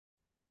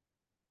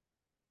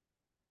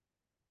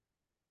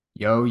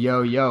Yo,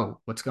 yo, yo,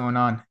 what's going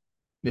on?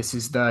 This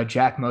is the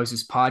Jack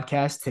Moses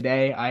podcast.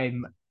 Today,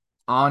 I'm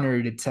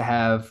honored to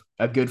have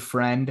a good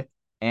friend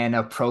and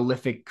a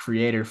prolific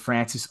creator,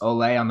 Francis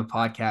Oleh, on the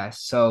podcast.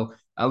 So,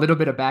 a little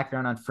bit of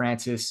background on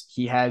Francis.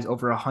 He has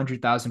over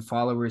 100,000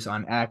 followers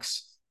on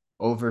X,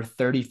 over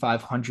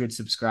 3,500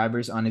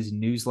 subscribers on his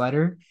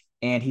newsletter,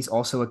 and he's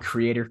also a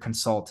creator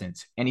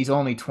consultant. And he's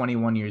only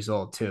 21 years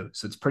old, too.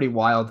 So, it's pretty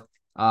wild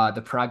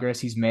the progress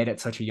he's made at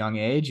such a young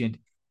age. And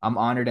I'm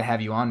honored to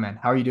have you on, man.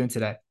 How are you doing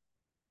today?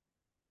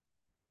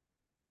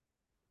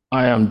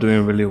 I am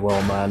doing really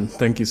well, man.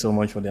 Thank you so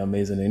much for the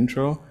amazing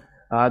intro.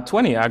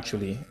 20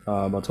 actually,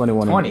 about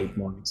 21 in 20. 8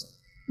 months.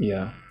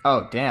 Yeah.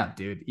 Oh, damn,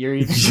 dude. You're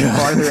even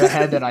farther Yeah.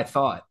 ahead than I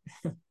thought.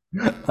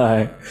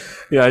 Hi.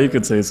 Yeah, you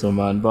could say so,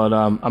 man. But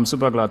I'm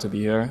super glad to be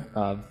here.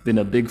 I've been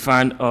a big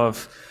fan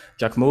of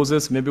Jack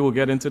Moses. Maybe we'll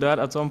get into that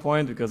at some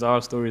point because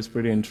our story is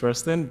pretty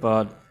interesting.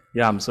 But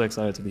yeah, I'm so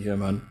excited to be here,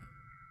 man.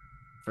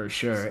 For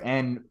sure.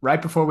 And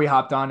right before we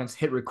hopped on and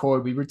hit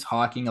record, we were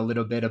talking a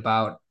little bit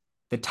about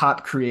the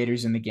top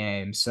creators in the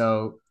game.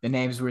 So the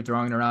names we're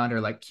throwing around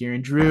are like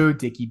Kieran Drew,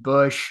 Dickie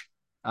Bush,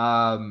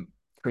 um,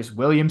 Chris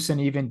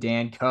Williamson, even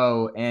Dan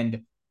Coe.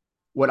 And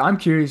what I'm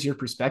curious your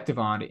perspective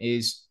on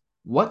is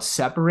what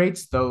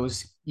separates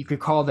those, you could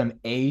call them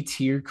A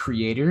tier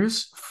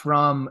creators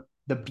from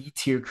the B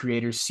tier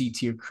creators, C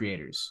tier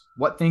creators.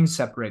 What things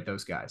separate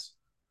those guys?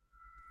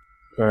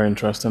 Very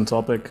interesting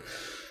topic.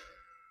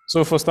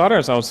 So for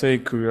starters, I would say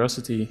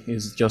curiosity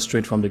is just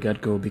straight from the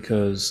get-go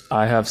because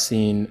I have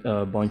seen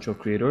a bunch of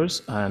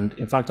creators, and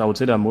in fact, I would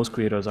say that most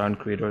creators aren't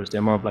creators;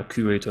 they're more of like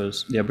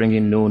curators. They're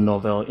bringing no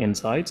novel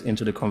insights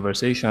into the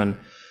conversation,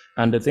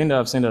 and the thing that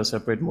I've seen that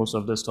separate most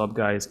of these top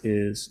guys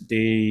is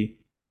they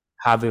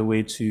have a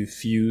way to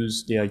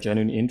fuse their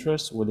genuine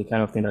interests with the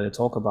kind of thing that they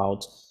talk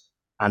about,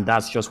 and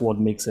that's just what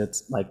makes it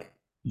like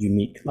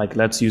unique. Like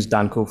let's use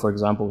Danko for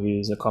example.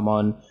 He's a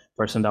common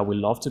person that we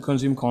love to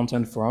consume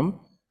content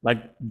from.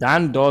 Like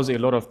Dan does a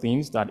lot of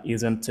things that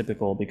isn't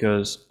typical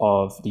because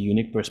of the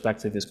unique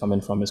perspective he's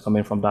coming from. He's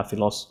coming from that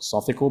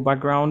philosophical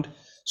background.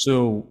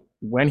 So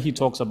when he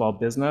talks about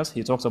business,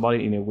 he talks about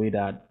it in a way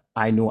that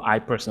I know I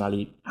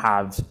personally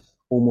have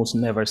almost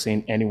never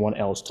seen anyone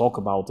else talk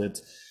about it.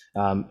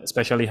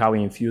 Especially how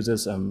he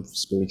infuses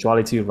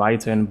spirituality,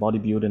 writing,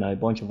 bodybuilding, and a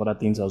bunch of other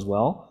things as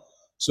well.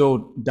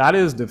 So that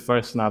is the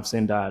first thing I've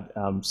seen that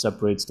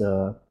separates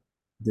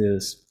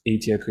this A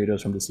tier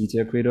creators from the C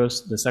tier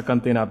creators. The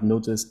second thing I've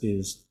noticed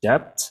is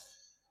depth.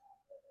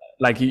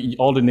 Like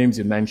all the names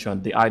you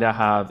mentioned, they either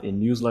have a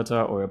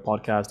newsletter or a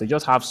podcast. They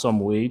just have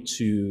some way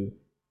to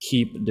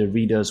keep the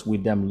readers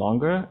with them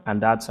longer. And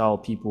that's how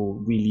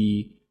people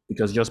really,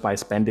 because just by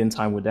spending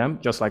time with them,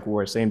 just like we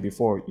were saying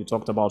before, you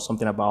talked about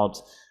something about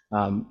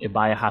a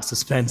buyer has to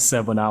spend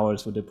 7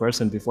 hours with the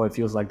person before it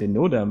feels like they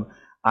know them.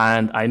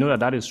 And I know that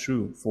that is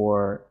true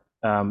for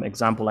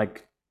example,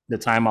 like the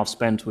time I've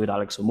spent with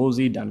Alex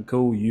Omozi,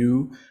 Danko,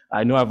 you.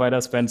 I know I've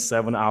either spent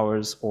 7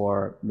 hours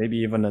or maybe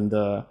even in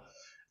the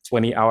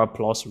 20-hour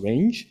plus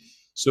range.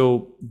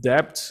 So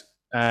depth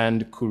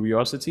and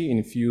curiosity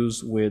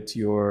infused with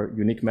your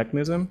unique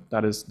mechanism,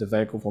 that is the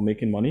vehicle for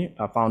making money.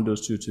 I found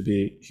those two to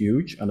be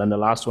huge. And then the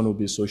last one would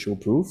be social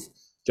proof.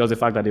 Just the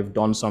fact that they've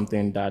done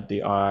something that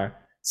they are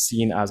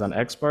seen as an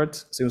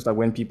expert. Seems like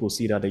when people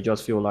see that, they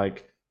just feel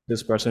like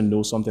this person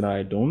knows something that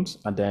I don't,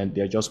 and then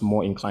they're just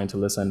more inclined to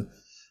listen.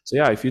 So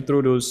yeah, if you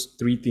throw those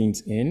three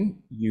things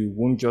in, you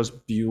won't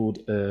just build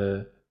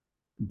a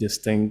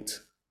distinct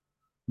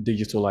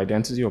digital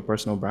identity or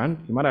personal brand.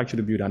 You might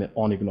actually build an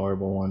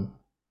unignorable one.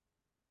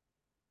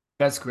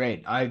 That's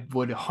great. I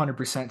would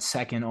 100%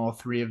 second all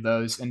three of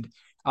those. And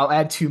I'll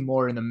add two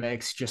more in the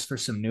mix just for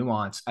some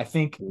nuance. I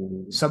think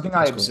Ooh, something I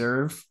let's go.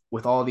 observe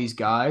with all these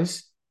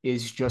guys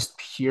is just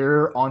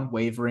pure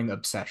unwavering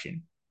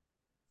obsession.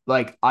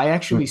 Like, I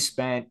actually Mm.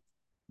 spent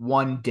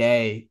one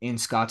day in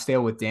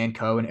Scottsdale with Dan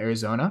Coe in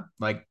Arizona.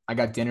 Like, I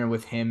got dinner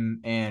with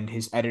him and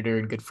his editor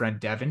and good friend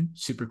Devin,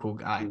 super cool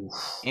guy. Oof.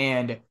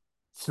 And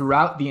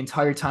throughout the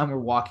entire time we're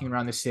walking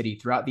around the city,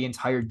 throughout the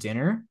entire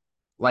dinner,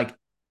 like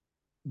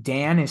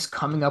Dan is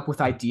coming up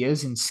with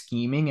ideas and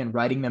scheming and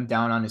writing them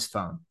down on his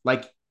phone.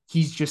 Like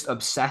he's just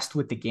obsessed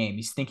with the game.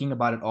 He's thinking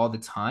about it all the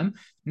time,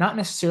 not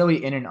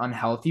necessarily in an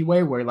unhealthy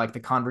way where like the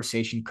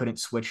conversation couldn't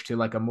switch to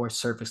like a more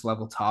surface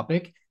level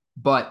topic,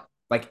 but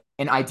like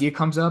an idea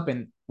comes up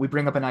and we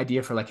bring up an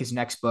idea for like his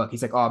next book.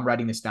 He's like, "Oh, I'm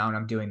writing this down.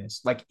 I'm doing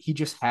this." Like he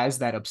just has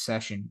that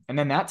obsession. And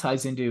then that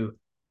ties into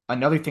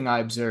another thing I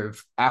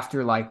observe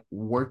after like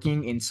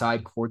working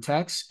inside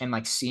Cortex and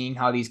like seeing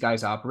how these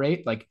guys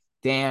operate. Like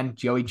Dan,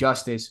 Joey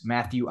Justice,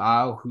 Matthew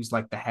Au, who's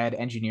like the head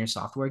engineer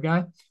software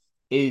guy,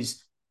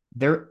 is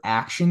their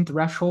action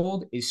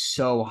threshold is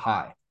so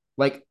high.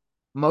 Like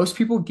most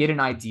people get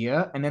an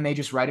idea and then they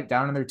just write it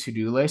down on their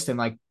to-do list and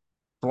like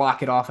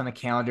block it off on the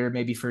calendar,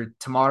 maybe for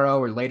tomorrow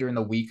or later in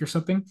the week or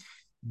something.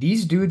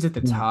 These dudes at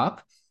the Mm.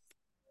 top,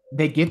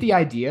 they get the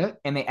idea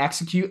and they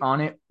execute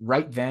on it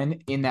right then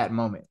in that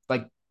moment.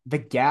 Like the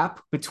gap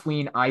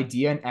between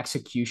idea and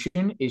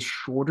execution is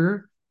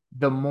shorter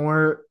the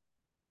more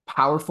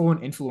powerful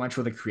and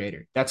influential the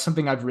creator. That's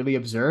something I've really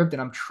observed,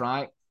 and I'm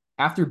trying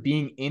after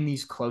being in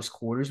these close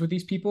quarters with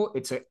these people.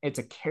 It's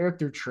a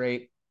character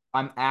trait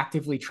I'm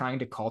actively trying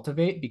to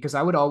cultivate because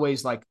I would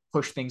always like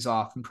push things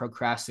off and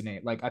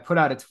procrastinate. Like I put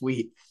out a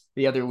tweet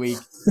the other week.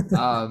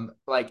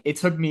 Like it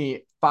took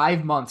me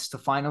 5 months to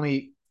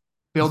finally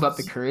build up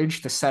the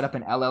courage to set up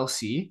an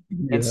LLC,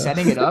 and Yeah.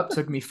 setting it up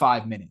took me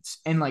 5 minutes.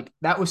 And like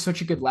that was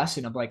such a good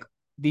lesson of like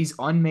these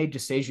unmade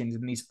decisions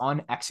and these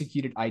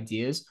unexecuted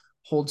ideas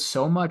hold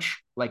so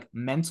much like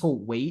mental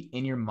weight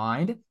in your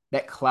mind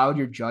that cloud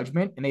your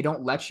judgment, and they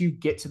don't let you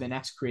get to the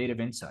next creative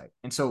insight.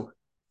 And so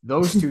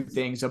those two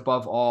things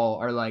above all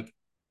are like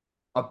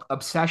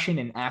obsession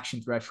and action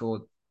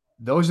threshold.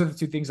 Those are the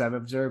two things I've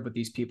observed with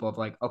these people of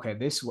like, okay,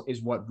 this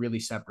is what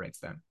really separates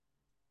them.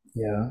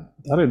 Yeah,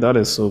 that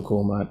is so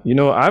cool, man.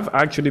 I've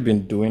actually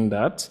been doing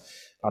that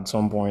at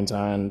some point,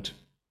 and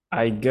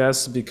I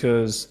guess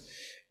because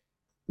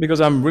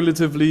I'm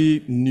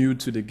relatively new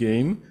to the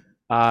game,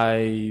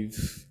 I've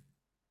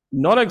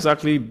not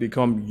exactly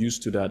become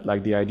used to that,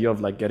 like the idea of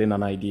like getting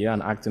an idea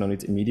and acting on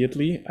it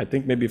immediately. I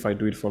think maybe if I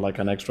do it for like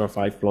an extra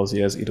 5+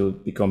 years, it'll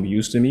become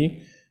used to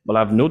me. But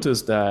I've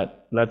noticed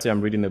that, let's say I'm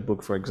reading a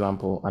book, for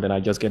example, and then I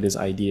just get this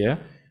idea,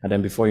 and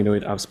then before you know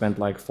it, I've spent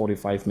like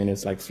 45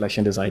 minutes like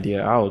fleshing this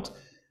idea out.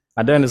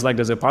 And then it's like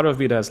there's a part of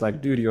me that's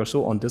like, dude, you're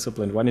so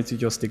undisciplined. Why don't you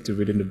just stick to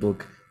reading the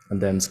book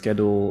and then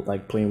schedule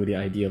like playing with the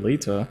idea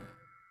later?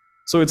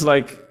 So it's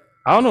like,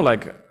 I don't know,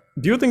 like,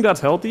 do you think that's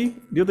healthy?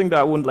 Do you think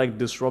that wouldn't like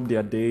disrupt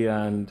their day?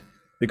 And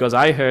because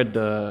I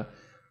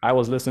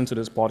was listening to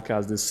this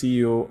podcast, the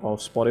CEO of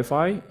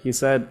Spotify, he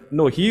said,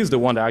 no, he's the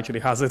one that actually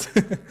has it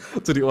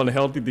to the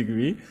unhealthy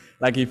degree.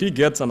 Like, if he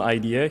gets an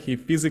idea, he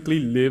physically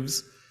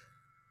lives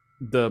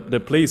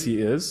the place he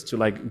is to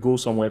like go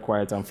somewhere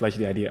quiet and flesh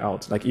the idea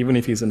out. Like, even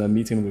if he's in a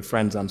meeting with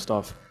friends and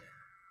stuff.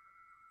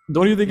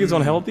 Don't you think it's Mm,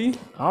 unhealthy?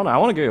 I don't know. I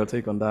want to get your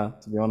take on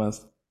that, to be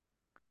honest.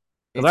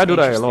 Because it's I do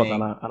that a lot and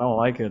interesting. I don't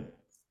like it.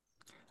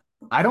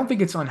 I don't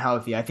think it's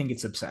unhealthy. I think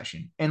it's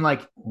obsession. And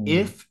like, Mm,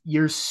 if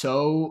you're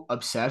so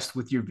obsessed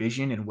with your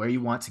vision and where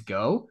you want to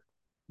go,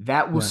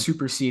 that will yeah,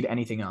 supersede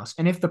anything else.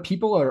 And if the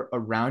people are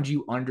around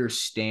you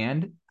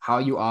understand how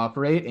you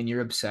operate and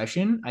your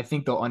obsession, I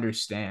think they'll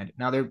understand.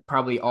 Now, there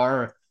probably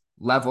are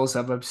levels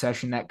of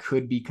obsession that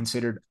could be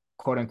considered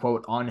quote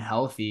unquote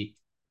unhealthy,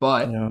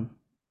 but yeah.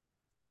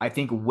 I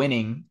think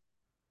winning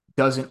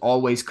doesn't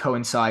always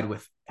coincide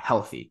with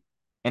healthy.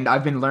 And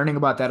I've been learning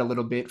about that a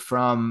little bit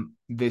from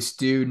this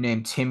dude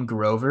named Tim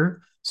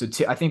Grover. So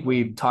I think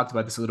we talked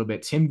about this a little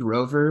bit. Tim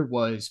Grover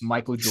was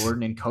Michael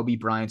Jordan and Kobe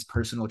Bryant's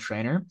personal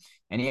trainer.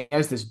 And he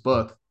has this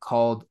book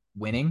called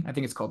Winning. I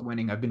think it's called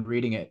Winning. I've been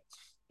reading it.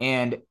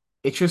 And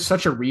it's just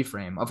such a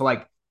reframe of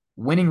like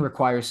winning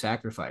requires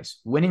sacrifice,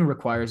 winning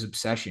requires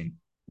obsession,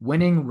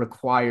 winning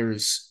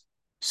requires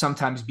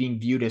sometimes being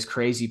viewed as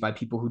crazy by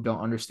people who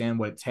don't understand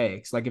what it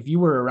takes. Like if you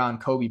were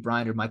around Kobe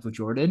Bryant or Michael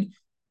Jordan,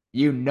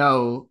 you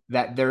know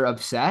that they're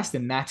obsessed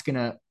and that's going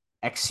to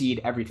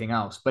exceed everything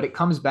else. But it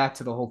comes back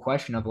to the whole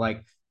question of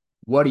like,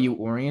 what are you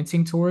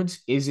orienting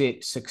towards? Is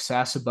it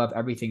success above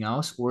everything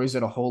else, or is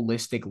it a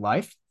holistic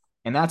life?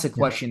 And that's a Yeah.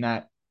 question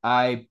that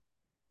I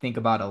think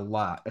about a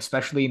lot,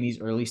 especially in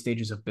these early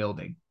stages of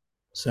building.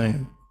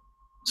 Same.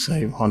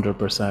 Same,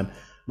 100%.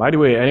 By the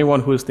way,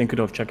 anyone who is thinking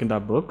of checking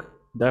that book,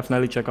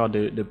 definitely check out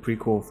the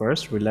prequel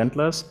first,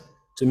 Relentless.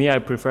 To me, I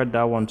preferred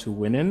that one to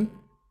Winning.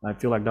 I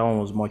feel like that one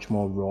was much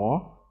more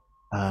raw,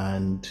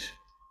 and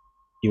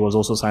he was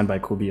also signed by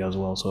Kobe as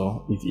well.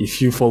 So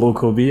if you follow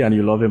Kobe and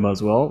you love him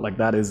as well, like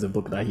that is the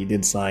book that he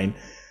did sign.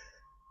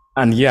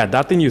 And yeah,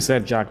 that thing you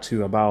said, Jack,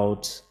 too,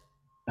 about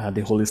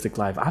the holistic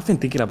life. I've been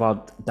thinking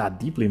about that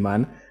deeply,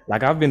 man.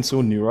 Like I've been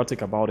so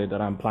neurotic about it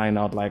that I'm planning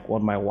out like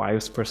what my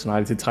wife's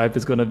personality type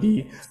is gonna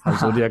be, her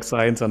zodiac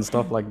signs and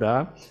stuff like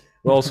that.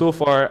 Well, so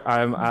far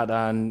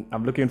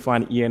I'm looking for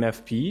an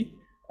ENFP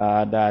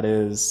that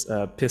is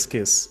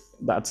Piscis.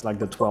 That's like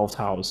the 12th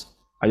house.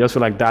 I just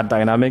feel like that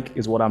dynamic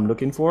is what I'm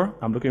looking for.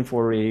 I'm looking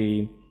for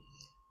a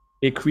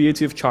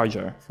creative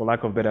charger, for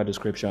lack of better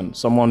description.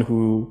 Someone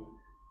who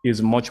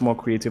is much more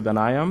creative than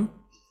I am,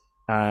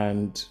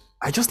 and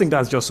I just think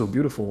that's just so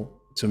beautiful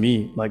to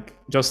me. Like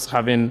just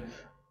having,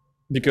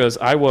 because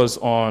I was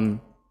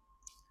on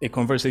a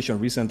conversation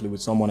recently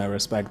with someone I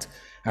respect,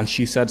 and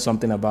she said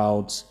something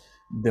about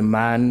the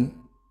man,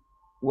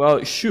 well,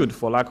 it should,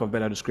 for lack of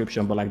better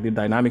description, but like the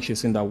dynamic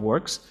she's seen that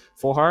works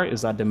for her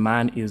is that the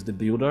man is the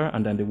builder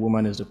and then the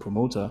woman is the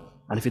promoter.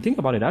 And if you think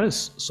about it, that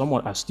is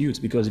somewhat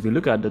astute because if you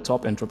look at the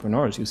top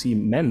entrepreneurs, you see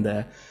men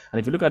there. And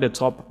if you look at the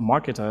top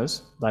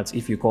marketers, that's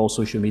if you call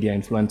social media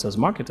influencers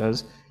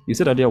marketers, you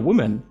see that they're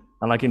women.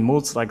 And like in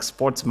most like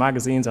sports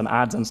magazines and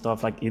ads and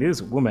stuff, like it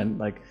is women.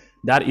 Like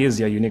that is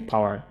their unique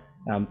power.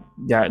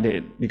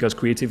 Because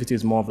creativity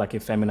is more of like a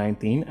feminine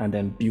thing, and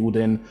then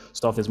building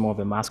stuff is more of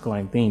a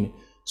masculine thing.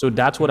 So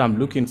that's what I'm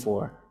looking Mm.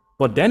 for.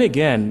 But then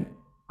again,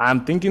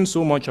 I'm thinking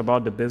so much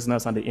about the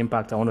business and the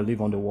impact I want to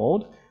leave on the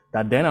world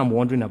that then I'm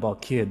wondering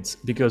about kids.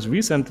 Because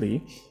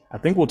recently, I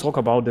think we'll talk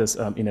about this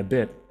in a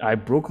bit. I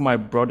broke my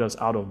brothers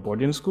out of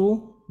boarding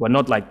school. Well,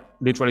 not like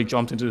literally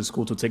jumped into the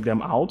school to take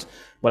them out,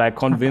 but I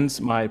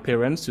convinced my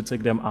parents to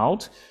take them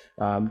out,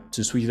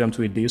 to switch them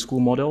to a day school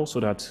model so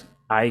that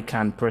I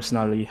can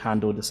personally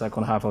handle the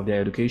second half of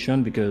their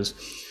education, because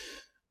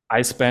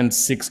I spent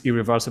 6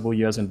 irreversible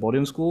years in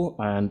boarding school,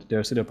 and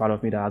there's still a part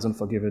of me that hasn't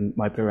forgiven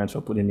my parents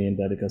for putting me in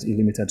there because it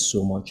limited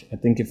so much. I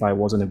think if I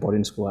wasn't in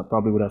boarding school, I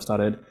probably would have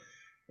started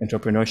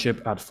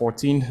entrepreneurship at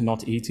 14,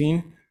 not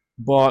 18.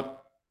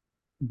 But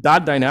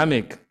that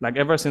dynamic, like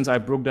ever since I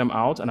broke them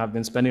out and I've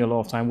been spending a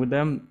lot of time with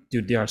them,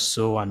 dude, they are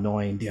so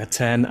annoying. They are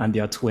 10 and they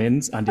are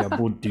twins and they are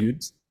both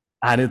dudes.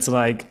 And it's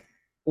like,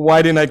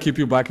 why didn't I keep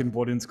you back in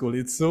boarding school?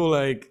 It's so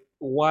like,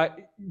 why?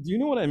 Do you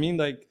know what I mean?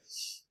 Like,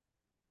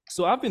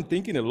 so I've been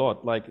thinking a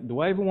lot, like, do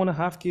I even want to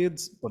have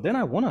kids? But then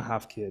I want to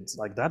have kids.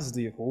 Like, that's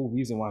the whole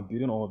reason why I'm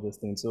building all of this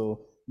thing.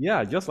 So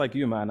yeah, just like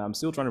you, man, I'm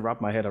still trying to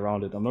wrap my head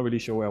around it. I'm not really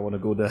sure where I want to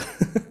go there.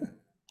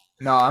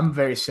 No, I'm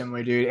very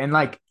similar, dude. And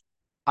like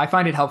I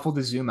find it helpful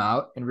to zoom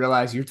out and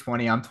realize you're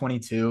 20, I'm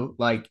 22.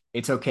 Like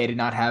it's okay to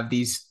not have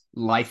these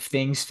life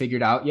things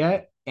figured out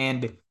yet.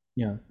 And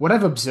Yeah. what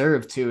I've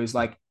observed too is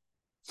like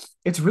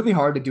it's really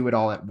hard to do it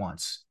all at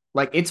once.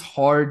 Like it's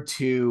hard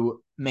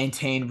to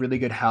maintain really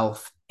good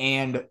health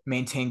and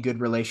maintain good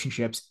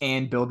relationships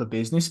and build a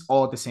business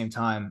all at the same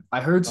time.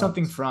 I heard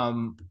something Facts.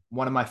 from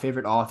one of my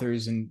favorite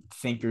authors and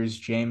thinkers,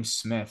 James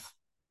Smith.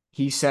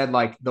 He said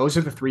like those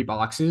are the three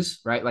boxes,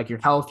 right? Like your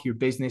health, your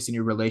business, and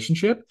your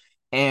relationship.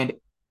 And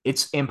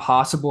it's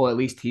impossible, at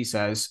least he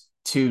says,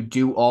 to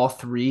do all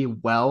three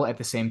well at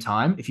the same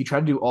time. If you try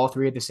to do all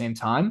three at the same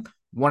time,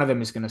 one of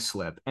them is going to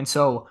slip. And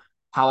so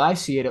how I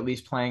see it at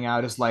least playing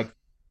out is like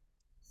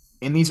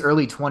in these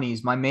early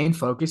 20s, my main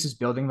focus is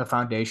building the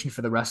foundation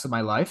for the rest of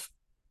my life,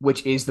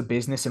 which is the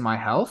business and my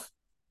health.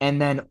 And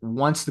then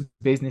once the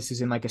business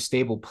is in like a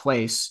stable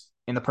place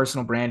and the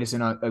personal brand is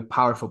in a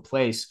powerful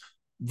place,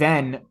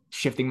 then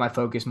shifting my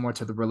focus more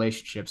to the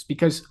relationships.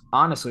 Because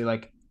honestly,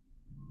 like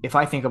if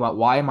I think about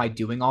why am I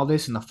doing all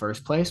this in the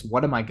first place,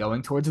 what am I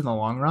going towards in the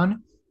long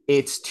run?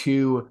 It's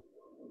to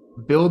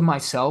build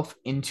myself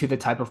into the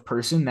type of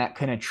person that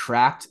can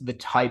attract the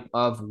type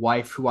of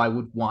wife who I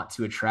would want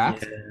to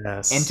attract and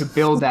to Yes.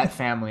 build that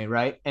family,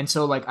 right? And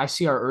so like I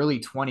see our early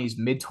 20s,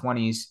 mid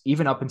 20s,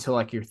 even up until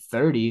like you're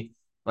 30,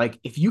 like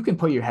if you can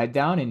put your head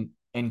down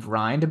and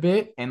grind a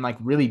bit and like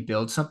really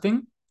build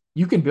something,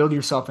 you can build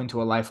yourself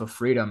into a life of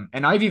freedom.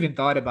 And I've even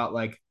thought about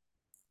like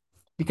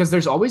because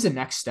there's always a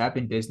next step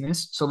in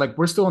business. So like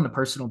we're still in the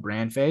personal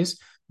brand phase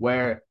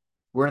where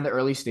we're in the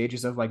early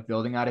stages of like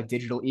building out a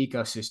digital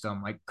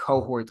ecosystem, like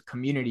cohort,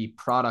 community,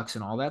 products,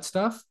 and all that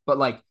stuff. But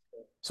like,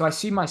 so I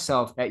see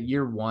myself at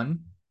year one,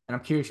 and I'm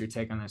curious your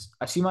take on this.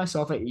 I see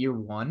myself at year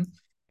one,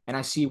 and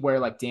I see where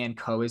like Dan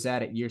Coe is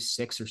at year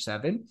 6 or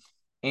 7.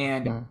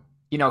 And, Mm.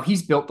 you know,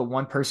 he's built the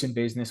one person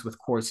business with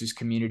courses,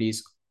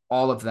 communities,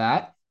 all of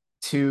that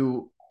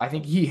to, I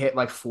think he hit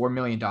like $4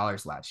 million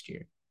last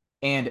year.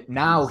 And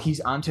now he's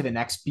on to the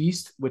next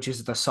beast, which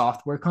is the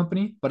software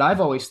company. But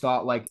I've always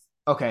thought, like,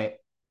 okay,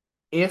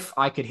 if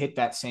I could hit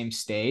that same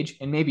stage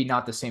and maybe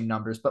not the same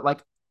numbers, but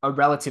like a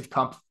relative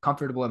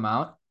comfortable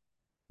amount,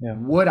 Yeah.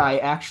 would I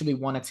actually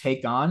want to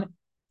take on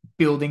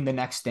building the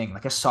next thing,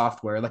 like a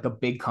software, like a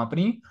big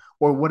company?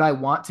 Or would I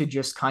want to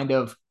just kind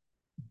of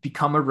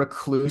become a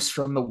recluse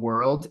from the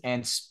world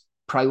and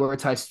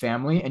prioritize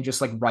family and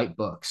just like write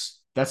books?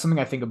 That's something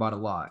I think about a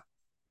lot.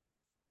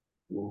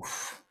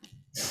 Oof.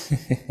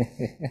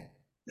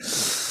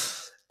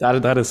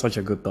 That is such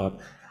a good thought.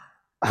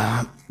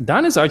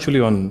 Dan is actually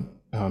on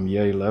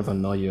year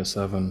 11, not year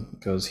 7,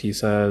 because he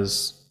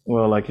says,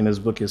 well, like in his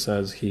book, he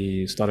says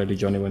he started the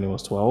journey when he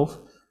was 12,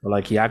 but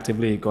like he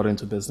actively got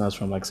into business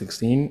from like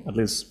 16, at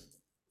least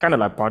kind of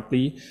like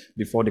partly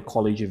before the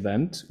college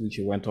event, which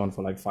he went on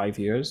for like 5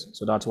 years.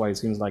 So that's why it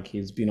seems like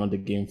he's been on the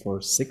game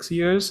for 6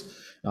 years,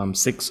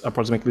 six,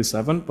 approximately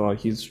 7, but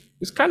he's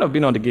kind of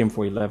been on the game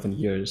for 11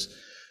 years.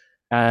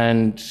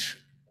 And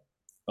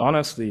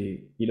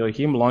honestly,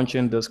 him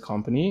launching this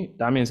company,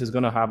 that means he's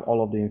going to have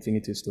all of the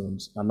infinity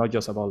stones and not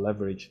just about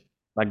leverage.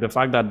 Like the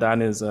fact that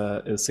Dan is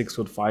a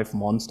 6'5"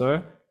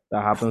 monster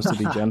that happens to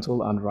be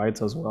gentle and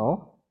right as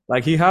well.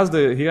 Like he has the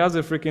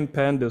freaking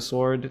pen, the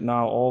sword,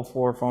 now all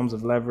 4 forms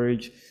of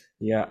leverage.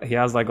 Yeah, he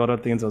has like other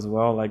things as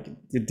well. Like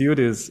the dude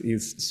is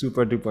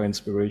super duper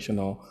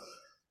inspirational.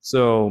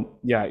 So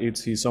yeah,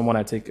 he's someone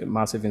I take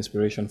massive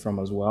inspiration from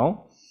as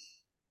well.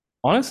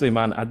 Honestly,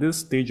 man, at this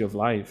stage of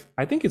life,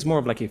 I think it's more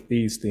of like a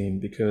phase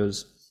thing,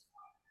 because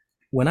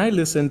when I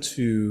listen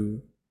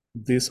to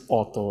this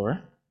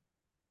author,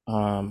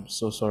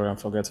 so sorry, I'm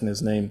forgetting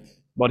his name,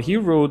 but he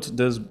wrote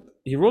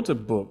a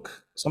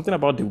book, something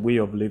about the way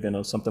of living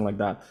or something like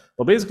that.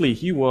 But basically,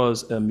 he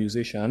was a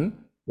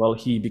musician. Well,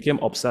 he became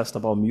obsessed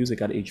about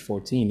music at age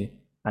 14.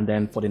 And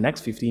then for the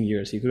next 15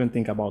 years, he couldn't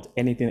think about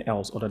anything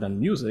else other than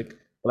music.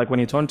 But like when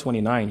he turned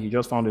 29, he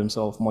just found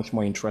himself much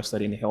more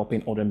interested in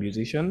helping other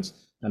musicians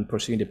and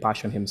pursuing the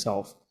passion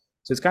himself.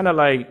 So it's kind of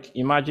like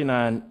imagine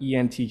an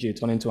ENTJ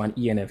turning into an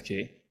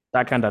ENFJ,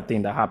 that kind of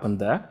thing that happened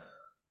there.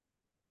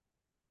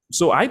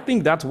 So I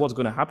think that's what's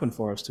going to happen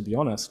for us, to be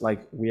honest.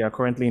 Like we are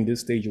currently in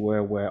this stage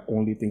where we're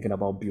only thinking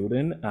about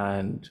building,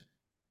 and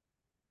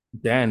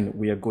then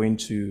we are going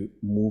to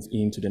move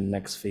into the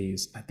next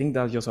phase. I think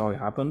that's just how it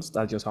happens.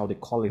 That's just how the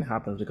calling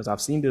happens, because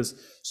I've seen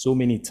this so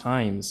many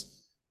times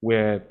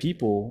where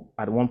people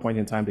at one point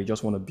in time they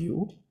just want to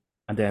build,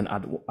 and then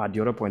at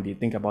the other point they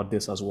think about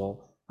this as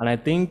well. And I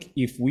think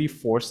if we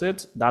force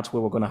it, that's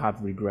where we're going to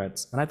have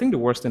regrets. And I think the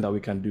worst thing that we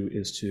can do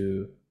is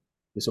to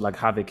like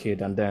have a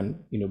kid and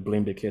then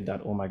blame the kid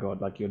that, oh my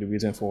god, like you're the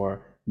reason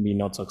for me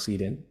not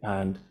succeeding.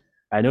 And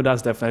I know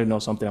that's definitely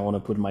not something I want to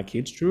put my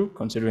kids through,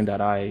 considering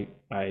that I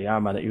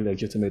am an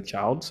illegitimate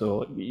child.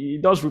 So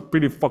it does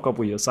pretty fuck up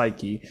with your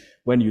psyche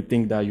when you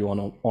think that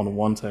you're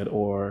unwanted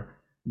or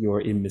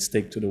you're a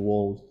mistake to the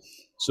world.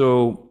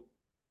 So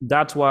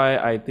that's why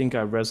I think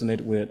I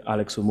resonate with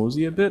Alex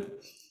Omozi a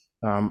bit,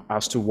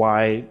 as to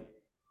why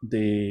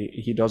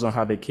he doesn't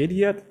have a kid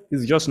yet.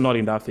 He's just not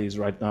in that phase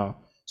right now.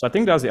 So I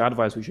think that's the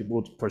advice we should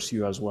both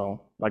pursue as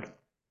well. Like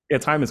a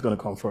time is going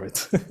to come for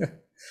it, but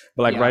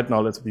like Yeah. right now,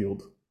 let's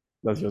build.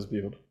 Let's just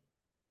build.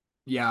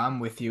 Yeah, I'm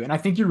with you. And I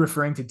think you're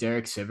referring to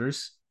Derek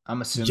Sivers,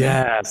 I'm assuming.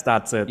 Yes,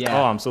 that's it. Oh,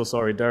 Yeah. I'm so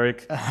sorry,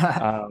 Derek.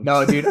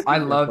 No, dude, I I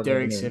love forgot the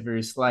Derek name.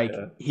 Sivers. Like,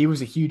 Yeah. he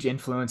was a huge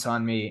influence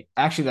on me.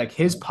 Actually, like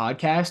his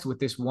podcast with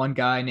this one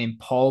guy named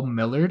Paul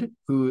Millard,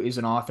 who is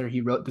an author.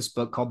 He wrote this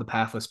book called The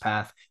Pathless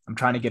Path. I'm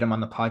trying to get him on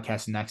the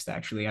podcast next,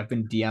 actually. I've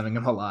been DMing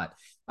him a lot.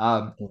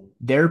 Um,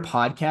 their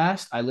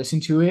podcast, I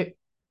listened to it,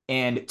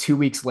 and 2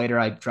 weeks later,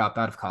 I dropped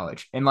out of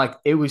college. And like,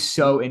 it was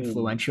so Ooh.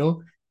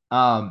 influential.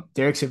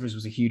 Derek Sivers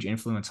was a huge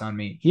influence on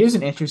me. He has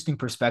an interesting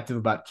perspective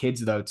about kids,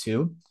 though,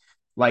 too.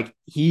 Like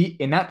he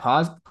in that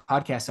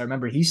podcast, I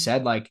remember he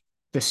said like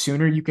the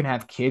sooner you can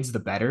have kids, the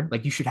better.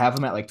 Like you should have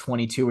them at like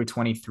 22 or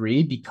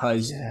 23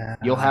 because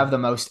you'll have Yeah. the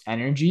most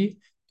energy.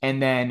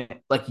 And then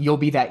like you'll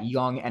be that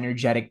young,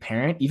 energetic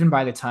parent. Even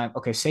by the time,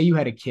 okay, say you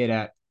had a kid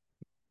at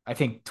I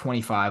think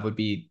 25 would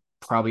be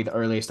probably the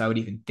earliest I would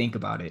even think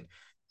about it.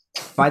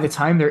 By the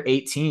time they're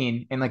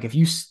 18, and like if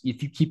you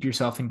keep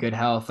yourself in good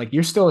health, like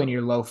you're still in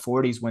your low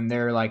 40s when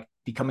they're like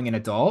becoming an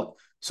adult,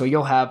 so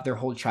you'll have their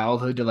whole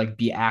childhood to like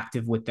be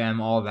active with them,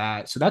 all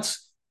that. So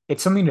that's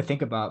it's something to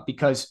think about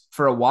because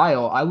for a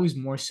while I was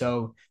more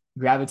so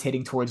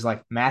gravitating towards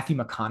like Matthew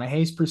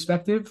McConaughey's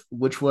perspective,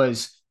 which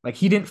was like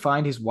he didn't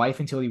find his wife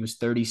until he was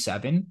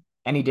 37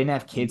 and he didn't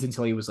have kids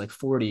until he was like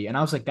 40, and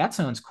I was like that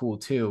sounds cool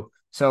too.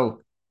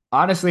 So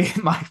honestly,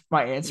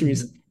 my answer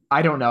is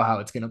I don't know how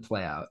it's going to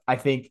play out. I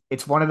think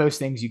it's one of those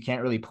things you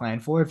can't really plan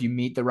for. If you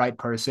meet the right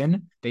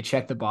person, they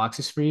check the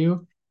boxes for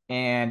you,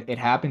 and it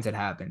happens, it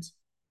happens.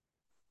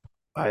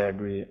 I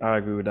agree. I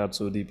agree with that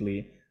so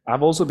deeply.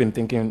 I've also been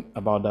thinking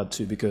about that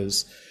too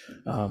because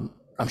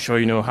I'm sure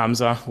you know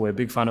Hamza. We're a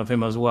big fan of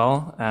him as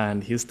well,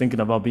 and he's thinking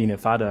about being a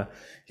father.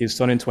 He's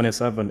turning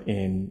 27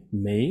 in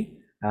May,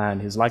 and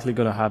he's likely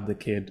going to have the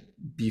kid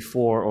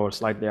before or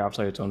slightly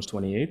after he turns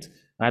 28.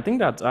 And I think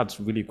that that's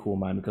really cool,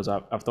 man, because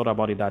I've thought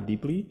about it that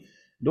deeply.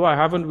 Though I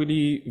haven't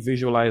really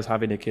visualized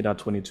having a kid at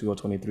 22 or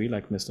 23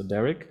 like Mr.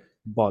 Derek,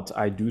 but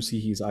I do see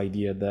his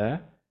idea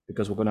there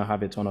because we're going to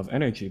have a ton of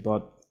energy.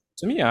 But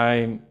to me,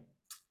 uh,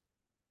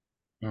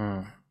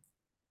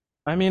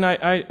 I mean,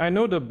 I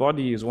know the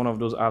body is one of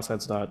those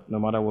assets that no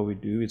matter what we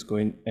do,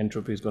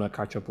 entropy is going to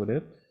catch up with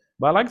it.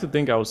 But I like to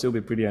think I will still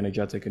be pretty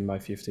energetic in my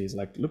 50s.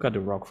 Like, look at The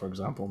Rock, for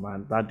example,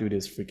 man. That dude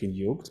is freaking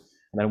yoked.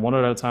 And then one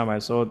other time I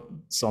saw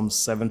some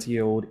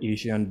 70-year-old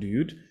Asian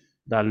dude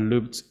that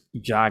looked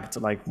jacked,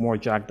 like more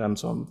jacked than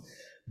some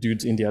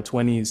dudes in their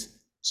 20s.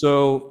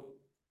 So,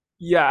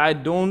 yeah, I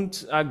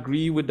don't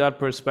agree with that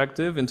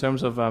perspective in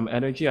terms of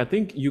energy. I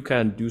think you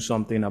can do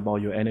something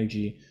about your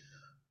energy,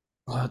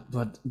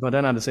 but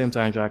then at the same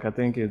time, Jack, I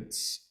think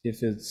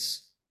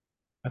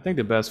I think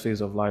the best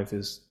phase of life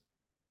is,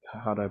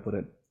 how do I put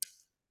it?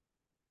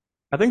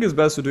 I think it's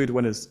best to do it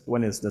when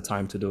it's the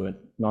time to do it,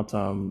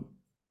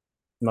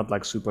 not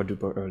like super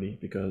duper early,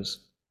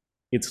 because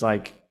it's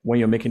like when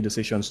you're making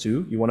decisions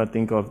too, you want to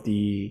think of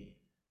the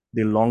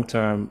long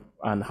term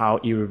and how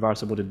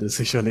irreversible the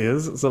decision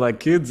is. So like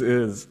kids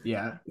is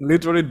Yeah.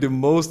 literally the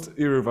most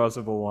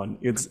irreversible one.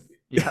 It's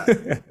Yeah.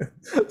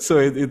 so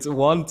it's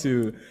one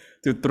to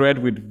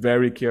thread with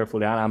very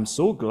carefully. And I'm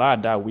so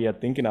glad that we are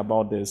thinking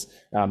about this,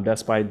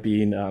 despite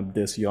being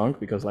this young,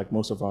 because like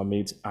most of our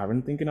mates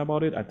aren't thinking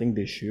about it. I think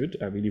they should.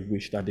 I really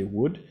wish that they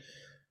would.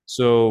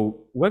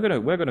 So we're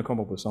gonna come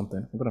up with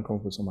something. We're gonna come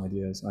up with some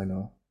ideas. I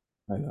know.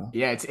 I know.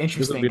 Yeah, it's This will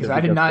interesting be because the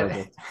I did biggest not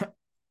project.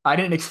 I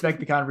didn't expect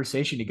the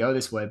conversation to go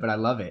this way, but I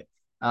love it.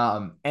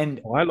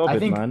 And Oh, I love I it,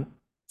 think man.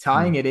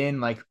 tying Mm. it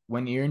in like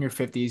when you're in your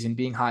 50s and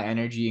being high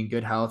energy and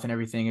good health and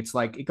everything, it's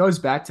like it goes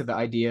back to the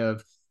idea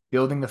of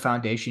building the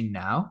foundation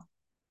now.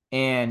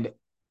 And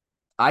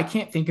I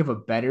can't think of a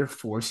better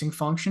forcing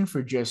function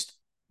for just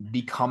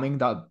becoming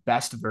the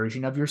best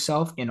version of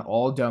yourself in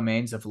all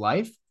domains of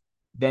life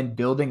than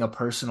building a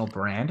personal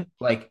brand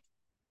like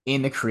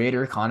in the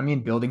creator economy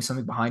and building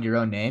something behind your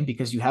own name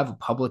because you have a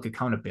public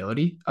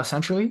accountability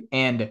essentially.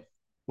 And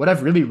what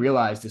I've really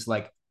realized is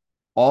like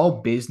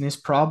all business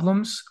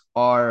problems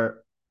are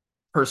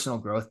personal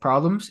growth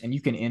problems, and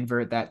you can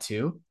invert that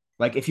too.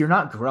 Like if you're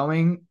not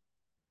growing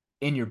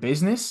in your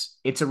business,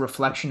 it's a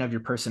reflection of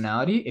your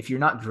personality. If you're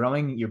not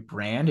growing your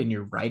brand and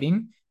your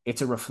writing,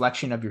 it's a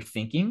reflection of your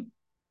thinking.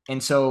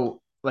 And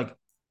so, like,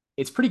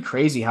 it's pretty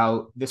crazy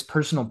how this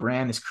personal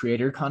brand, this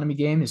creator economy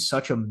game is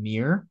such a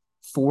mirror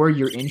for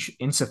your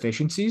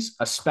insufficiencies,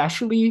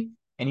 especially,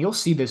 and you'll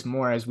see this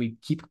more as we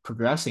keep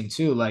progressing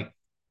too. Like,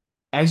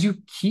 as you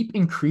keep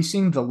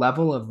increasing the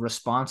level of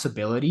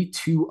responsibility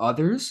to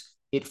others,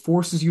 it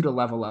forces you to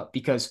level up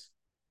because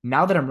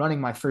now that I'm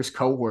running my first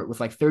cohort with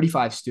like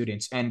 35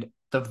 students, and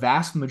the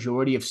vast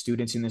majority of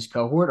students in this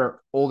cohort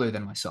are older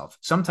than myself,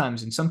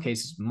 sometimes in some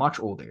cases, much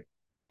older.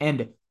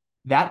 And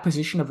that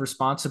position of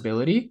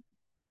responsibility,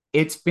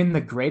 it's been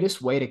the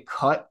greatest way to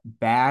cut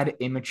bad,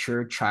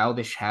 immature,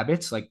 childish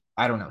habits. Like,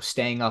 I don't know,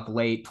 staying up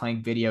late,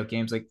 playing video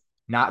games, like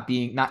not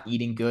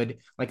eating good.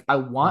 Like, I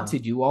want Mm. to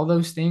do all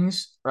those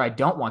things, or I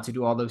don't want to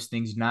do all those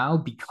things now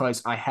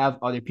because I have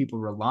other people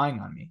relying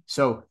on me.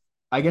 So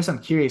I guess I'm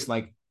curious,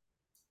 like,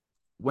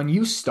 when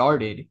you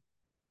started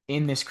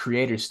in this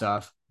creator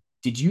stuff,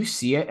 did you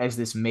see it as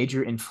this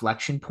major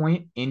inflection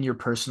point in your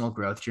personal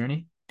growth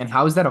journey? And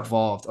how has that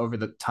evolved over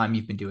the time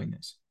you've been doing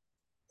this?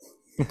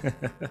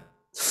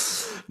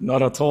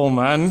 Not at all,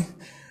 man.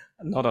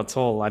 Not at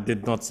all. I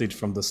did not see it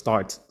from the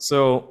start.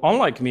 So,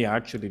 unlike me,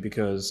 actually,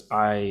 because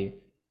I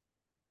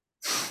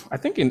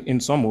think in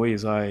some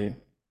ways, I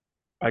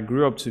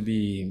grew up to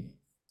be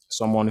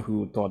someone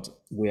who thought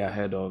way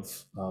ahead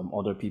of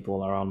other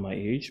people around my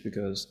age.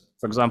 Because,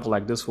 for example,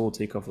 like this whole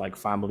take of like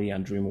family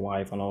and dream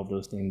wife and all of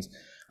those things,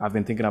 I've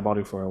been thinking about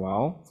it for a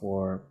while,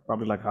 for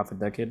probably like half a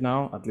decade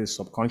now, at least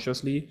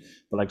subconsciously,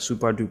 but like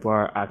super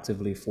duper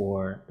actively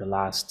for the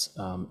last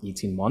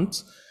 18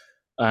 months.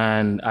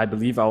 And I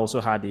believe I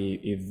also had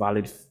a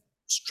valid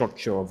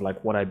structure of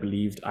like what I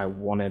believed I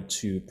wanted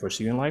to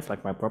pursue in life,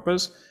 like my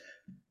purpose.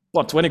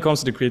 But when it comes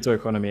to the creator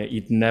economy,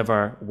 it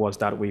never was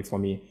that way for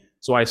me.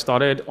 So I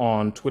started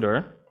on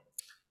Twitter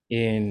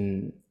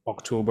in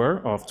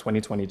October of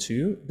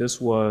 2022.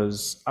 This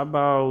was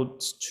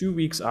about 2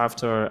 weeks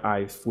after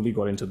I fully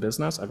got into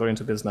business. I got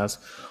into business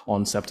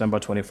on September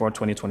 24th,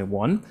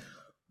 2021.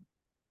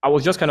 I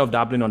was just kind of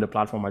dabbling on the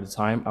platform at the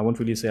time. I won't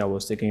really say I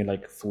was taking it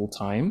like full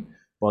time,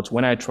 but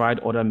when I tried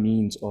other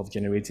means of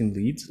generating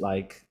leads,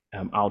 like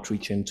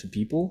outreaching to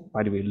people,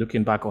 by the way,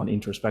 looking back on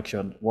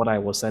introspection, what I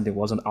was sending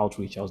wasn't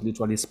outreach. I was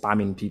literally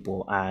spamming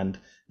people, and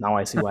now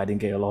I see why I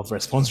didn't get a lot of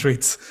response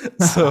rates.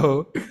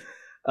 So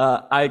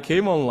I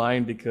came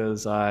online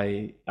because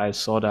I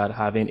saw that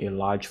having a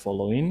large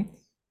following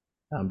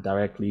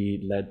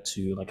directly led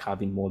to like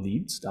having more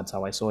leads. That's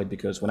how I saw it.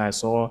 Because when I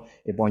saw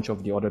a bunch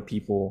of the other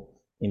people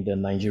in the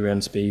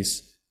Nigerian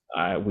space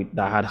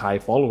that had high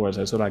followers,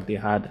 I saw like they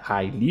had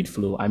high lead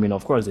flow. I mean,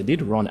 of course, they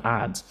did run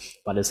ads,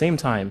 but at the same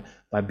time,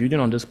 by building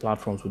on these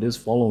platforms with these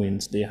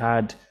followings, they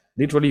had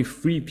literally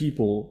free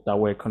people that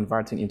were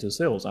converting into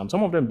sales. And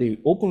some of them, they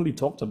openly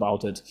talked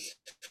about it.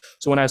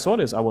 So when I saw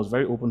this, I was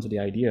very open to the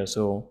idea.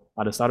 So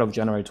at the start of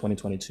January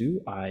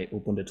 2022, I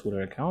opened a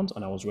Twitter account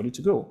and I was ready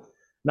to go.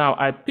 Now,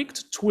 I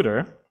picked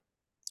Twitter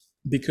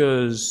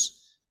because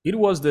it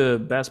was the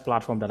best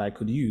platform that I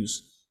could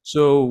use.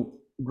 So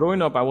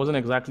growing up, I wasn't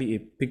exactly a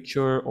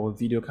picture or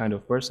video kind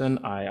of person.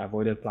 I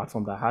avoided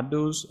platforms that had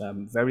those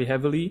very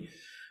heavily.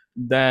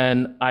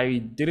 Then I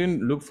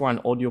didn't look for an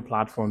audio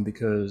platform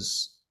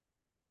because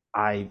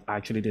I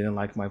actually didn't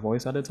like my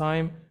voice at the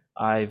time.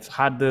 I've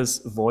had this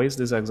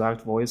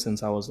exact voice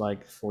since I was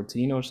like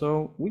 14 or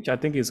so, which I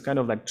think is kind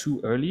of like too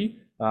early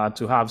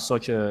to have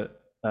such a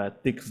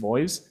thick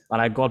voice.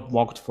 And I got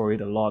mocked for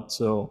it a lot.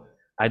 So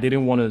I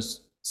didn't want to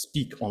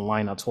speak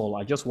online at all.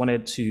 I just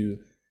wanted to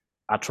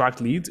attract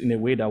leads in a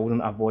way that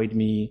wouldn't avoid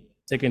me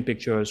taking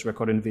pictures,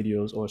 recording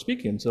videos, or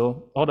speaking.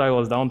 So all I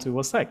was down to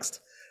was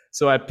text.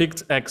 So I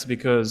picked X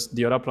because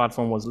the other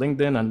platform was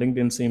LinkedIn, and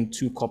LinkedIn seemed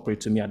too corporate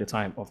to me at the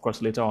time. Of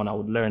course, later on, I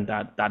would learn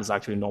that that is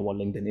actually not what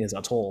LinkedIn is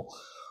at all.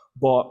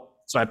 But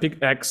so I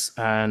picked X,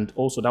 and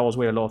also that was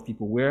where a lot of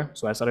people were.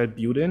 So I started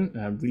building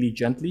really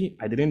gently.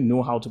 I didn't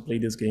know how to play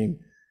this game.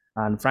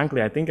 And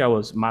frankly, I think I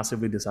was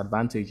massively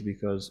disadvantaged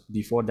because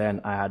before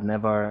then, I had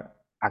never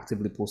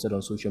actively posted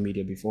on social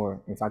media before.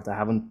 In fact, I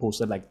haven't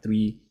posted like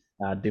three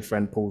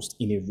different posts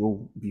in a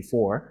row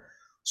before.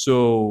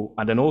 So,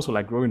 and then also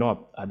like growing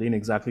up, I didn't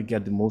exactly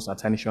get the most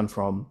attention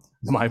from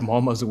my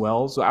mom as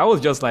well. So I was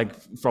just like,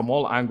 from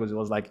all angles, it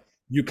was like,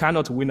 you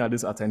cannot win at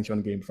this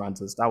attention game,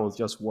 Francis. That was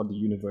just what the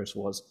universe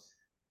was.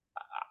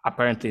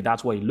 Apparently,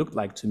 that's what it looked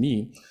like to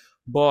me.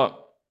 But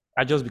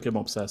I just became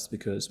obsessed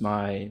because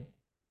my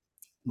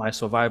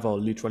survival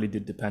literally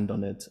did depend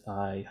on it.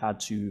 I had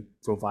to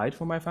provide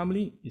for my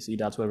family. You see,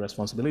 that's where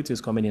responsibility is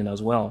coming in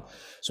as well.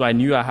 So I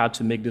knew I had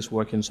to make this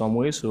work in some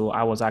way. So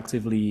I was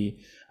actively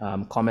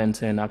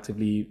commenting,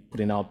 actively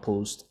putting out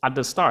posts. At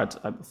the start,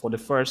 for the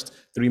first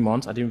 3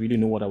 months, I didn't really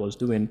know what I was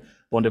doing.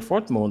 But on the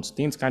fourth month,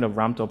 things kind of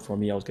ramped up for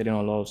me. I was getting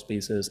a lot of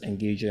spaces,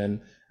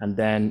 engaging. And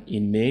then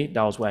in May,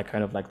 that was where I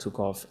kind of like took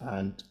off.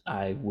 And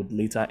I would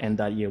later end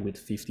that year with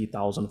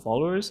 50,000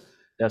 followers,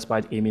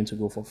 despite aiming to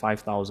go for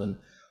 5,000.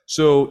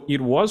 So it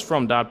was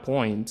from that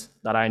point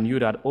that I knew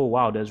that, oh,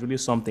 wow, there's really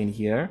something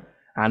here.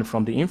 And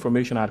from the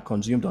information I'd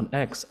consumed on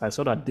X, I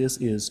saw that this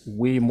is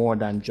way more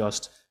than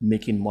just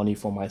making money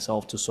for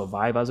myself to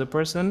survive as a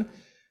person,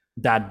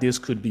 that this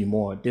could be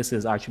more. This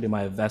is actually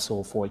my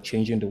vessel for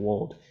changing the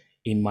world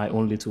in my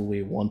own little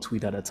way, one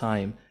tweet at a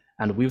time.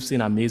 And we've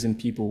seen amazing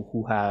people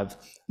who have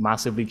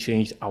massively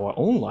changed our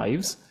own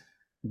lives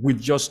with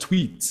just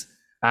tweets.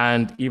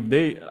 And if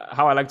they,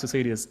 how I like to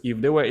say this,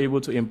 if they were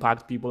able to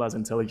impact people as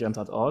intelligent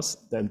as us,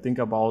 then think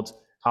about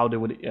how they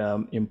would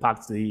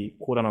impact the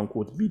quote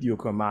unquote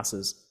mediocre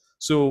masses.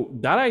 So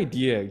that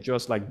idea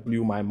just like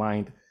blew my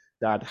mind,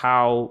 that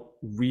how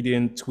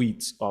reading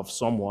tweets of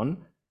someone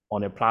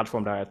on a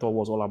platform that I thought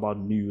was all about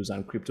news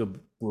and crypto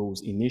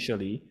bros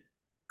initially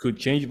could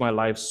change my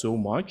life so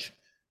much.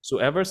 So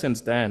ever since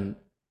then,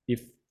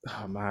 if,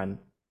 oh man,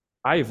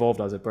 I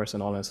evolved as a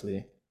person,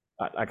 honestly.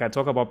 Like I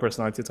talk about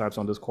personality types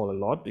on this call a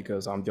lot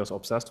because I'm just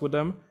obsessed with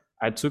them.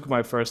 I took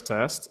my first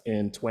test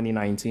in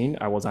 2019.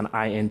 I was an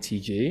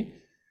INTJ.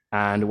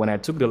 And when I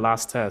took the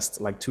last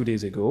test like 2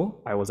 days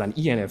ago, I was an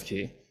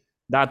ENFJ.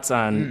 That's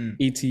an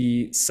Mm.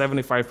 80,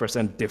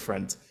 75%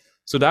 different.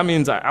 So that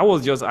means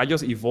I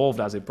just evolved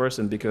as a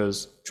person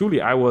because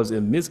truly I was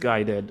a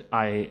misguided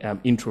I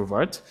am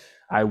introvert.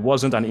 I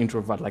wasn't an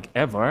introvert like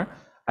ever.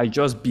 I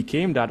just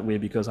became that way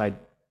because I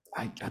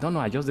don't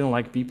know, I just didn't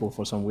like people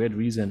for some weird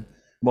reason.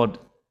 But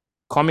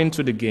coming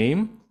to the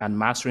game and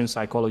mastering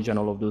psychology and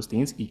all of those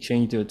things, it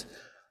changed it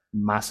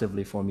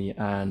massively for me.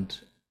 And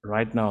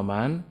right now,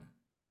 man,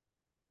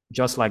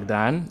 just like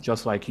Dan,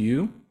 just like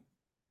you,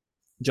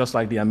 just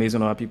like the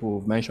amazing other people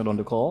we've mentioned on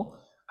the call,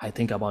 I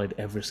think about it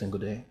every single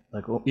day.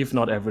 Like, if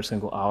not every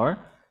single hour,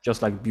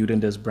 just like building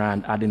this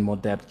brand, adding more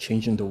depth,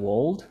 changing the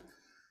world.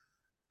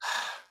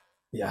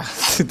 Yeah,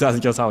 that's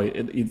just how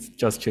it's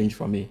just changed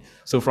for me.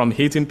 So from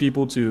hating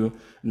people to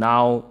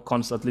now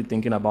constantly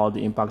thinking about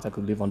the impact I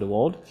could leave on the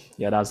world.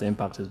 Yeah, that's the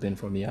impact it's been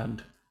for me.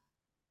 And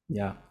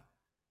yeah.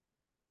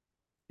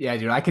 Yeah,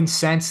 dude, I can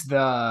sense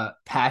the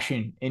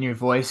passion in your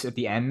voice at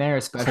the end there, Oh,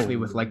 especially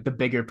with yeah. like the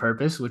bigger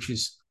purpose, which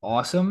is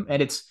awesome.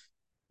 And it's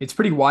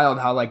pretty wild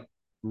how like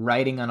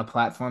writing on a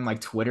platform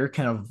like Twitter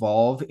can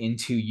evolve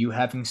into you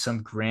having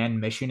some grand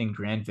mission and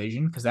grand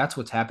vision, because that's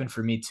what's happened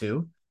for me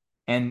too.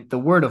 And the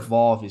word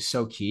evolve is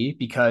so key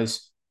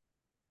because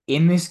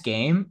in this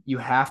game, you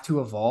have to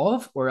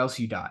evolve or else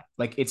you die.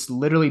 Like it's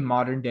literally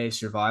modern day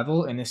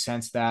survival in the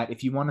sense that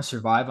if you want to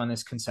survive on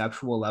this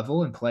conceptual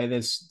level and play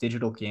this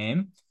digital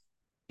game,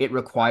 it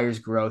requires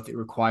growth, it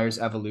requires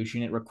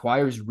evolution, it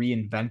requires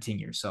reinventing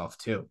yourself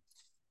too.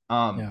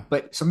 Yeah.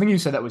 But something you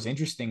said that was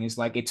interesting is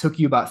like it took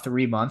you about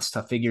 3 months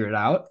to figure it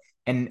out.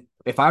 And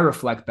if I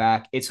reflect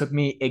back, it took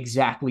me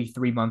exactly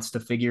 3 months to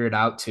figure it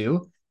out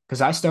too.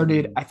 Because I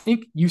started, Mm. I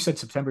think you said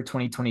September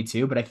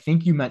 2022, but I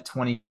think you meant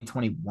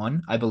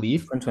 2021, I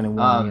believe. 2021,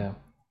 Um, yeah.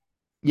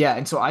 yeah,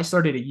 and so I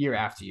started a year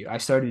after you. I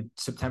started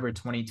September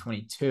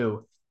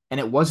 2022, and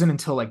it wasn't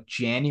until like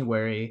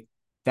January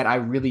that I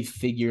really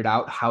figured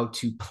out how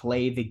to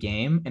play the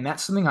game. And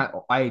that's something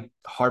I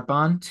harp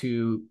on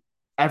to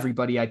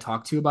everybody I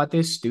talk to about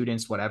this,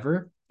 students,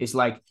 whatever, is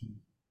like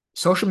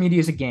social media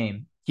is a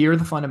game. Here are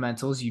the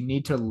fundamentals. You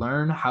need to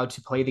learn how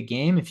to play the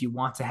game if you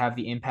want to have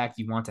the impact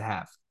you want to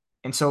have.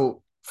 And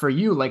so for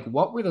you, like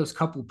what were those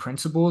couple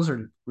principles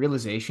or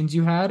realizations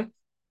you had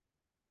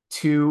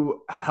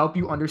to help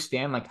you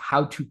understand like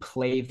how to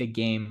play the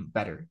game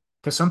better?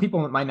 Because some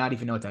people might not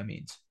even know what that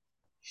means.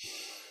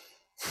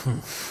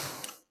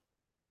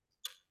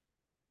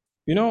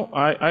 You know,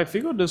 I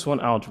figured this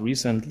one out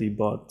recently,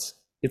 but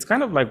it's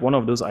kind of like one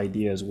of those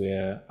ideas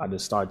where at the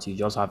start you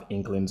just have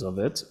inklings of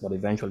it, but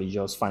eventually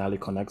just finally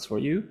connects for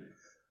you.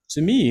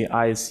 To me,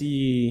 I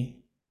see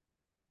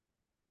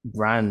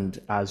brand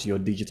as your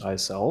digitized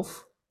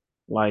self.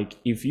 Like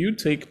if you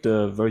take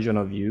the version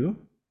of you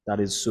that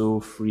is so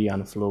free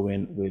and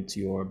flowing with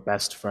your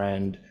best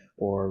friend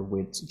or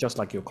with just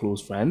like your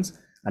close friends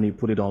and you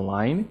put it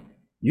online,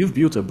 you've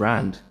built a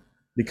brand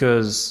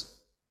because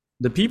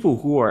the people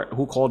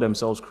who call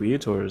themselves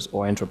creators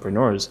or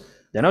entrepreneurs,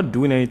 they're not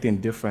doing anything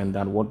different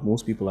than what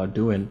most people are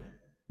doing.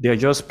 They're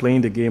just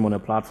playing the game on a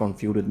platform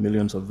filled with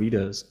millions of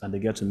readers and they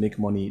get to make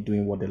money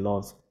doing what they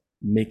love,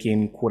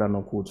 making quote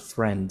unquote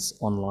friends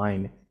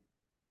online.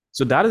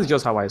 So that is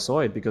just how I saw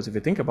it because if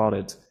you think about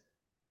it,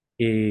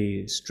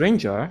 a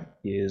stranger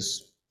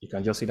is, you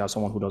can just see that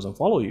someone who doesn't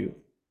follow you.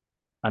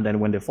 And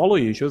then when they follow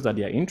you, it shows that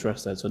they are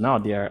interested. So now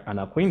they're an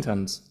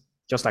acquaintance,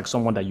 just like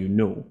someone that you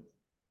know.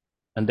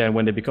 And then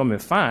when they become a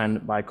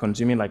fan by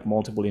consuming like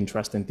multiple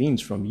interesting things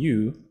from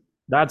you,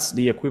 that's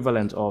the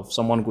equivalent of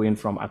someone going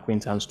from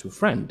acquaintance to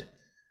friend.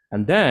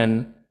 And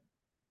then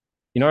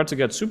in order to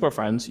get super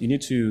fans, you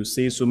need to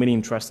say so many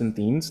interesting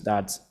things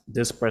that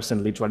this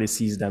person literally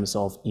sees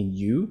themselves in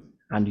you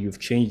and you've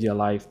changed their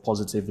life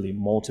positively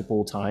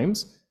multiple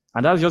times.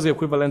 And that's just the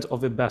equivalent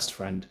of a best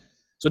friend.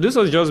 So this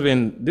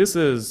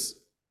is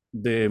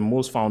the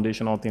most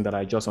foundational thing that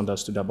I just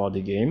understood about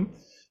the game.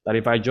 That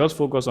if I just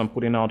focus on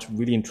putting out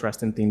really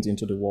interesting things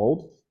into the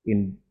world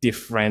in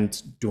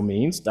different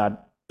domains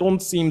that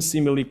don't seem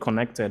seemingly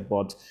connected,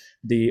 but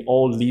they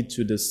all lead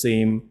to the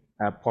same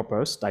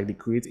purpose. Like they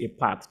create a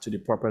path to the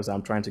purpose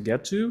I'm trying to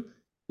get to.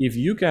 If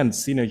you can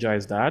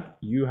synergize that,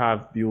 you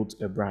have built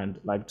a brand.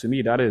 Like to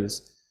me, that is,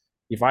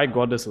 if I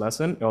got this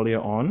lesson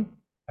earlier on,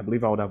 I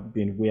believe I would have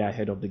been way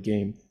ahead of the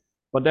game.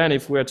 But then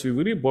if we're to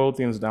really boil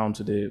things down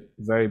to the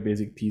very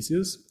basic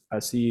pieces, I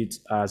see it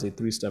as a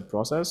three-step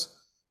process.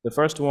 The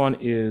first one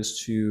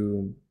is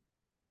to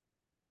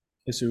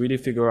really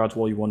figure out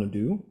what you want to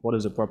do. What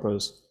is the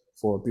purpose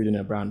for building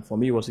a brand? For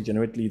me, it was to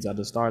generate leads at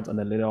the start, and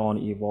then later on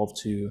evolve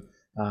to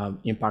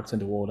impacting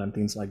the world and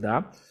things like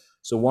that.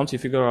 So once you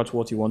figure out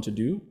what you want to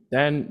do,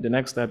 then the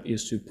next step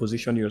is to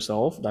position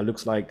yourself that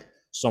looks like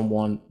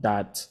someone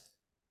that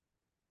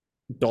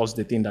does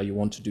the thing that you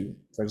want to do.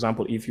 For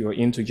example, if you're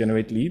in to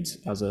generate leads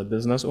as a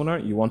business owner,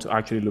 you want to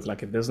actually look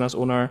like a business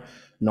owner,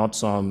 not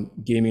some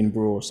gaming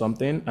bro or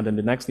something. And then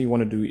the next thing you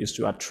want to do is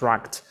to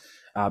attract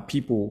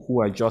people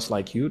who are just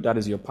like you. That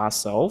is your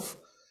past self.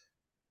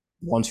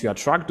 Once you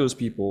attract those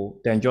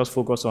people, then just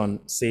focus on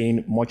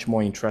saying much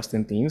more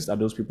interesting things that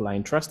those people are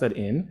interested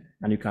in.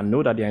 And you can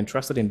know that they're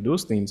interested in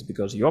those things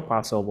because your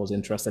past self was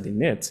interested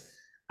in it.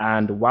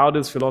 And while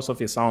this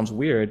philosophy sounds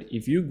weird,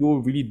 if you go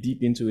really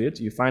deep into it,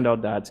 you find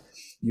out that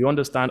you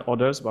understand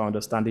others by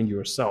understanding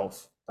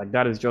yourself. Like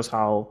that is just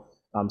how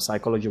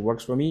psychology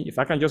works for me. If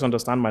I can just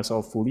understand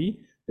myself fully,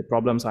 the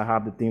problems I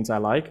have, the things I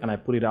like, and I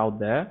put it out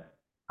there,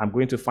 I'm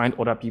going to find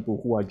other people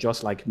who are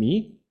just like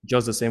me,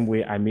 just the same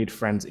way I made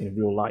friends in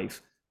real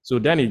life. So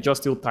then it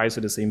just still ties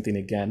to the same thing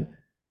again.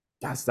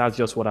 That's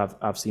just what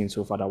I've seen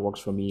so far that works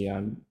for me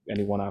and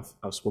anyone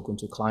I've spoken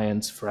to,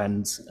 clients,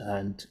 friends,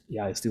 and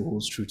yeah, it still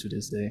holds true to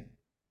this day.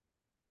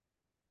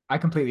 I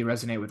completely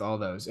resonate with all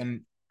those.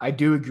 And I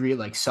do agree,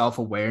 like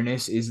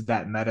self-awareness is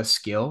that meta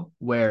skill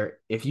where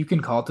if you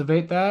can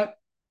cultivate that,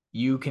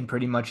 you can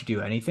pretty much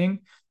do anything.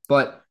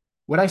 But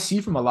what I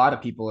see from a lot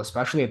of people,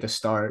 especially at the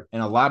start,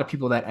 and a lot of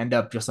people that end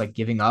up just like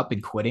giving up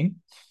and quitting,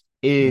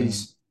 Mm,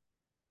 is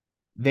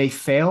they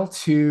fail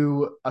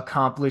to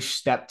accomplish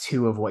step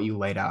two of what you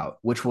laid out,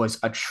 which was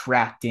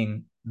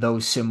attracting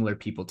those similar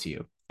people to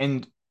you.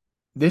 And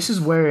this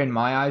is where, in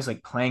my eyes,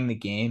 like playing the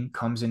game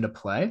comes into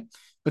play.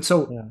 But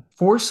so yeah.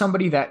 for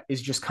somebody that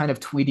is just kind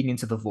of tweeting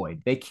into the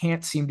void, they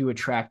can't seem to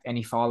attract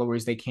any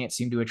followers, they can't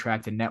seem to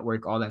attract a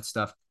network, all that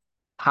stuff.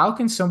 How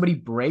can somebody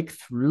break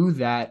through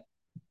that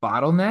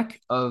bottleneck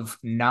of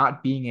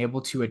not being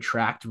able to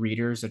attract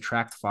readers,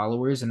 attract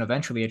followers, and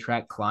eventually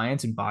attract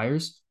clients and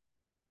buyers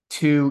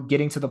to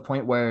getting to the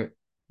point where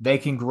they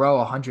can grow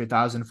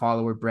 100,000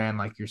 follower brand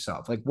like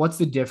yourself? Like, what's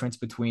the difference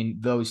between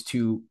those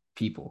two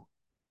people?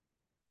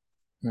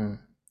 Hmm.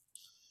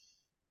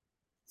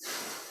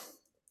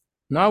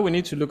 Now we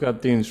need to look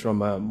at things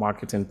from a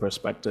marketing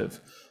perspective.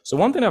 So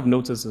one thing I've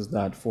noticed is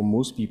that for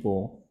most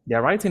people,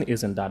 their writing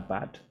isn't that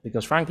bad.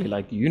 Because frankly,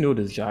 like you know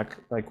this, Jack,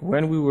 like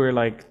when we were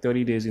like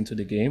 30 days into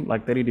the game,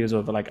 like 30 days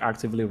of like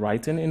actively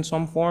writing in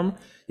some form,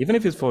 even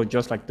if it's for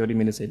just like 30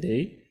 minutes a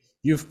day,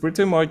 you've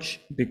pretty much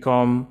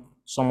become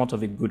somewhat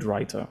of a good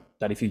writer.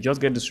 That if you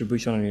just get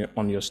distribution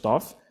on your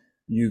stuff,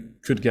 you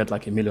could get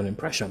like a million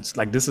impressions.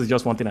 Like this is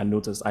just one thing I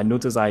noticed. I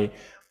noticed I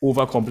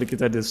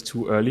overcomplicated this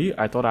too early.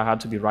 I thought I had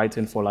to be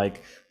writing for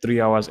like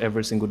 3 hours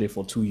every single day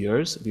for 2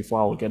 years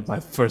before I would get my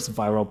first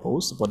viral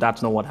post, but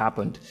that's not what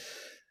happened.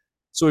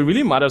 So it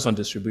really matters on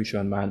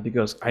distribution, man,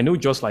 because I know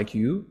just like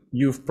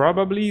you've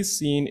probably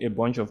seen a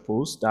bunch of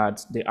posts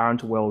that they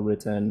aren't well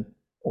written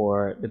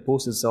or the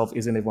post itself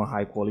isn't even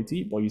high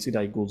quality, but you see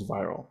that it goes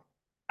viral.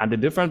 And the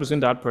difference between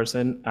that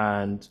person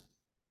and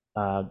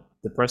uh,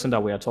 the person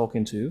that we are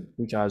talking to,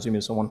 which I assume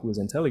is someone who is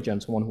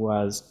intelligent, someone who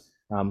has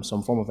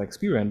some form of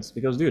experience.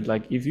 Because, dude,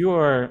 like if you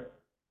are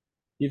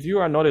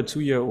not a 2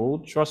 year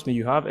old, trust me,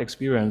 you have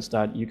experience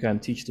that you can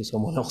teach to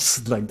someone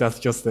else. Like that's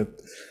just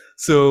it.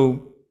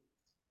 So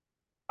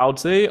I would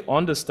say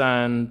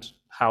understand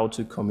how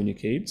to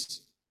communicate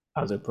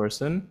as a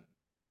person,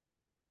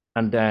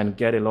 and then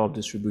get a lot of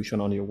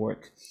distribution on your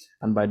work.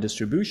 And by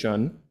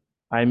distribution,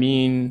 I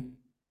mean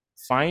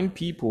find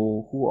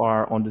people who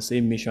are on the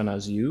same mission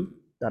as you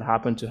that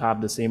happen to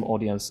have the same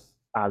audience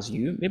as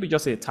you, maybe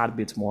just a tad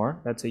bit more.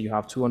 Let's say you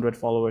have 200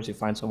 followers, you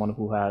find someone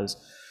who has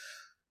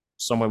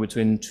somewhere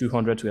between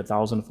 200 to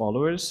 1,000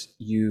 followers,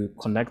 you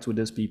connect with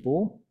these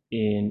people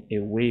in a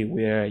way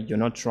where you're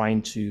not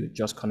trying to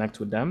just connect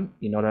with them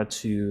in order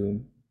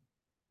to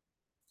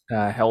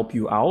help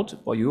you out,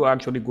 but you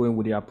actually going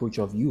with the approach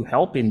of you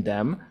helping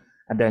them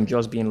and then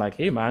just being like,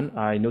 hey man,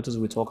 I noticed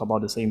we talk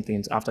about the same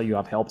things after you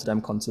have helped them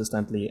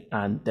consistently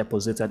and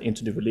deposited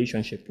into the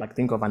relationship. Like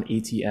think of an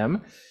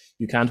ATM.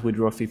 You can't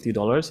withdraw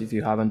 $50 if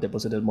you haven't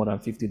deposited more than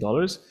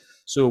 $50.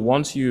 So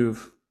once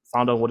you've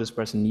found out what this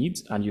person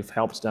needs and you've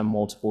helped them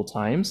multiple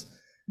times,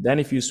 then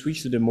if you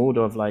switch to the mode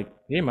of like,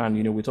 hey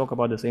man, we talk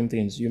about the same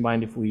things. Do you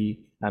mind if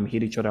we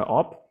hit each other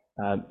up?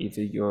 If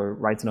you're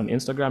writing on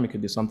Instagram, it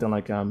could be something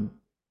like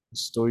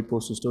story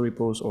post to story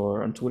post,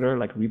 or on Twitter,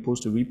 like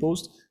repost to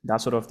repost,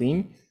 that sort of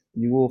thing.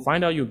 You will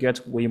find out you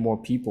get way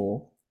more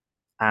people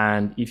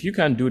And if you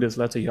can do this,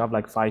 let's say you have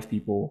like 5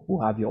 people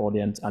who have your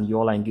audience and you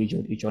all are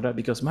engaging with each other,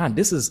 because man,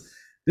 this is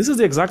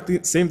the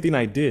exact same thing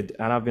I did,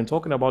 and I've been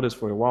talking about this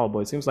for a while, but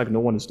it seems like no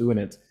one is doing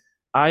it.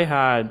 I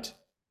had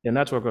a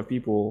network of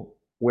people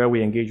where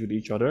we engage with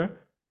each other.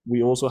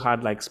 We also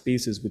had like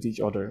spaces with each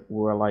other. We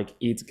were like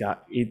eight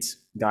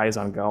guys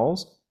and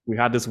girls. We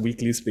had this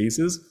weekly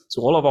spaces,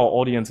 so all of our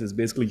audiences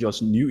basically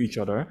just knew each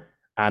other,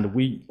 and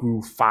we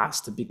grew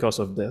fast because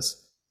of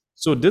this.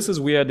 So this is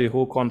where the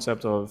whole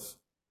concept of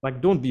like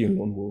don't be a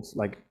lone wolf.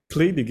 Like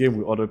play the game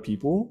with other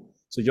people.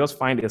 So just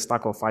find a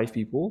stack of 5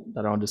 people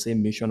that are on the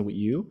same mission with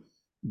you,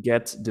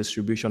 get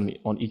distribution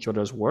on each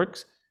other's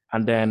works.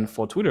 And then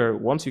for Twitter,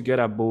 once you get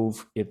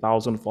above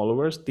 1,000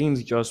 followers,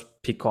 things just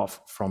pick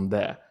off from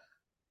there.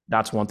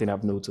 That's one thing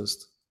I've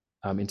noticed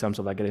in terms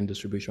of like getting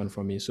distribution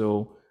from me.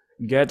 So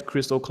get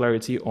crystal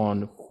clarity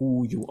on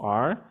who you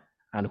are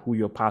and who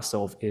your past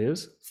self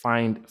is.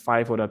 Find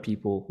 5 other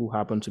people who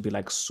happen to be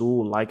like so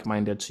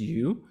like-minded to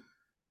you,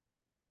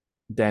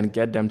 then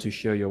get them to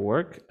share your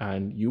work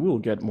and you will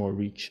get more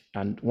reach.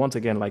 And once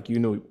again, like you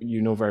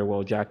know very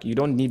well, Jack, you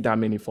don't need that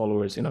many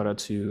followers in order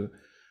to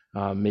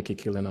make a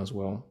killing as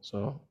well.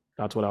 So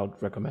that's what I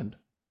would recommend.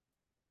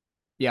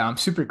 Yeah, I'm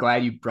super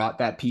glad you brought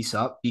that piece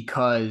up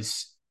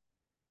because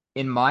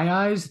in my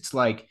eyes, it's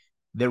like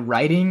the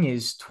writing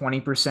is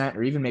 20%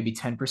 or even maybe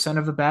 10%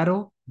 of the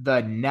battle.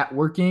 The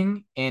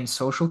networking and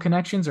social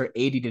connections are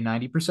 80 to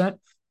 90%,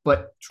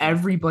 but True.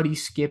 everybody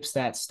skips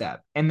that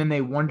step. And then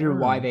they wonder Yeah.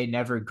 why they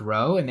never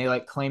grow and they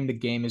like claim the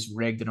game is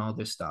rigged and all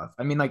this stuff.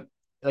 I mean, like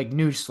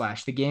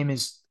newsflash, the game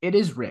is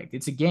rigged.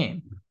 It's a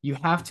game. You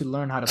have to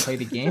learn how to play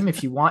the game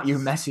if you want your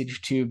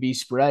message to be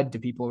spread to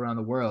people around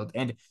the world.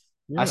 And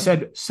I Yeah.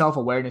 said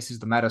self-awareness is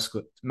the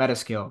meta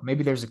skill.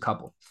 Maybe there's a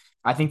couple.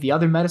 I think the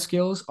other meta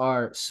skills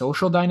are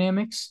social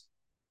dynamics,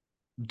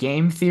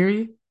 game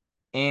theory,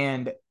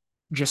 and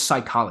just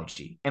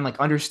psychology and like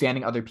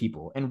understanding other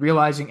people and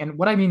realizing. And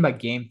what I mean by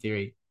game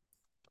theory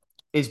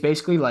is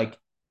basically like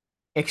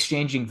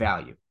exchanging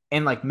value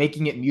and like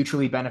making it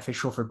mutually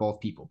beneficial for both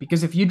people.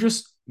 Because if you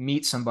just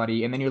meet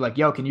somebody and then you're like,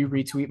 yo, can you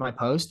retweet my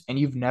post? And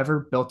you've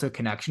never built a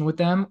connection with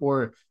them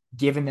or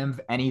given them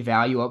any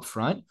value up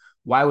front,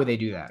 why would they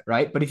do that?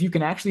 Right. But if you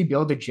can actually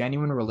build a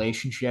genuine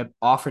relationship,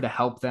 offer to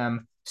help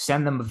them,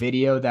 send them a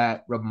video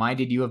that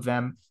reminded you of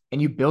them,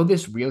 and you build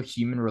this real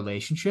human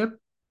relationship,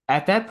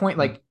 at that point,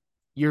 like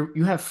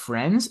you have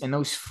friends and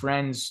those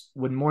friends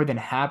would more than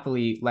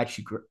happily let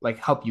you like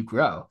help you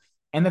grow.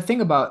 And the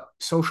thing about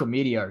social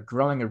media or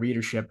growing a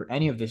readership or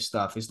any of this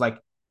stuff is like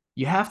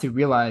you have to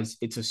realize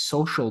it's a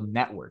social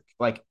network.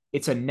 Like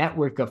it's a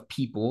network of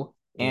people.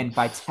 Oh, And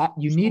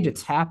you need to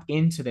tap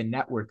into the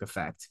network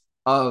effect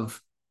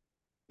of,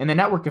 and the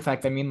network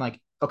effect, I mean,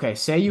 like, okay,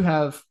 say you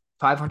have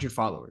 500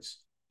 followers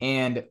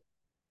and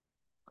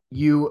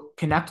you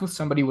connect with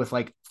somebody with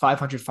like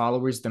 500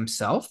 followers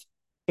themselves.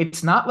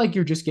 It's not like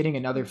you're just getting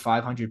another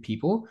 500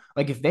 people.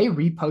 Like if they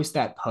repost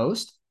that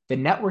post, the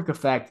network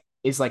effect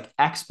is like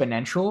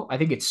exponential. I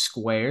think it's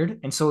squared.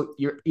 And so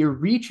your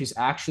reach is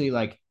actually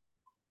like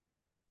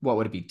what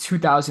would it be?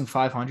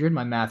 2,500.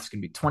 My math's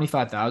going to be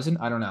 25,000.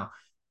 I don't know.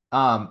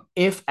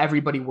 If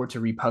everybody were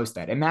to repost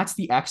that. And that's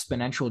the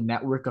exponential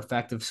network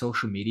effect of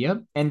social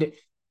media. And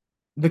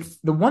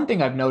the one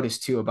thing I've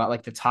noticed too about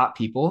like the top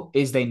people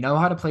is they know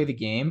how to play the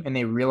game and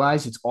they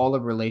realize it's all a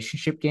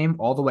relationship game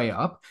all the way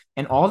up.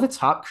 And all the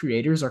top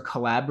creators are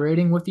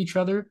collaborating with each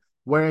other.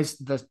 Whereas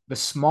the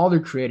smaller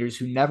creators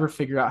who never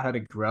figure out how to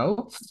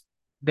grow,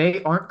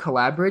 they aren't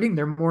collaborating.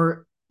 They're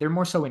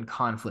more so in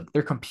conflict.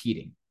 They're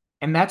competing.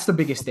 And that's the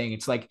biggest thing.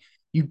 It's like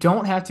you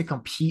don't have to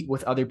compete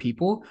with other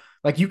people.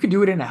 Like you can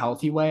do it in a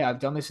healthy way. I've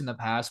done this in the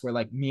past where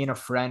like me and a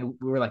friend,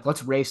 we were like,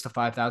 let's race to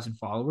 5,000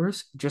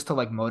 followers just to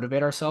like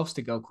motivate ourselves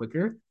to go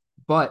quicker.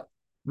 But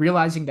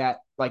realizing that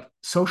like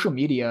social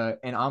media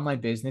and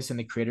online business and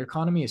the creator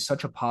economy is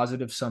such a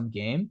positive sum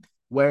game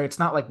where it's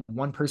not like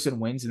one person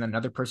wins and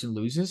another person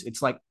loses.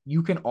 It's like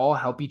you can all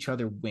help each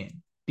other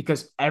win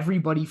because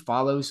everybody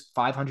follows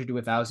 500 to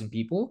 1,000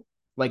 people.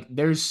 Like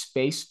there's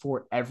space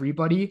for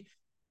everybody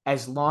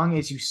as long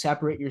as you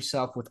separate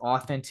yourself with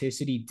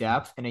authenticity,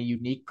 depth, and a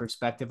unique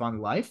perspective on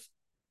life,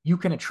 you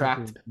can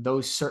attract agreed.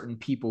 those certain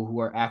people who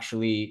are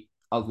actually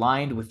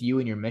aligned with you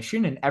and your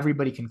mission, and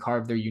everybody can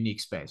carve their unique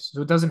space.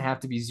 So it doesn't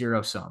have to be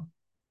zero sum.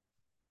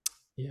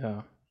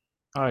 Yeah,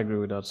 I agree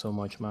with that so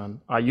much,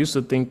 man. I used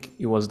to think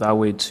it was that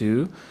way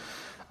too,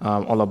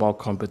 all about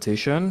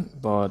competition,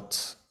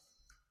 but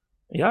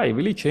yeah, it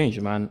really changed,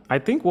 man. I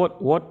think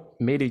what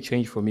made it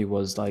change for me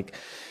was like,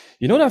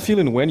 you know that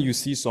feeling when you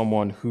see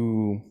someone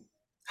who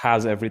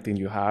has everything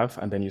you have,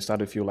 and then you start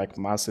to feel like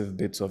massive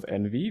bits of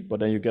envy, but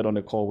then you get on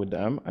a call with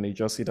them and you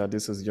just see that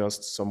this is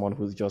just someone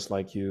who's just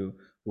like you,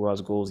 who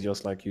has goals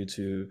just like you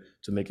to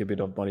make a bit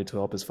of money to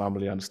help his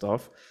family and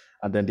stuff.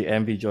 And then the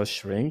envy just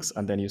shrinks,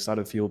 and then you start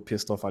to feel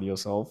pissed off at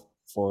yourself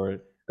for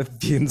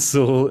being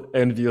so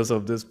envious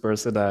of this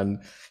person and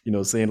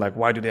saying like,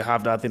 why do they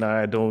have that thing and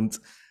I don't?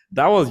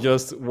 That was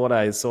just what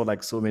I saw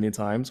like so many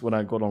times when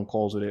I got on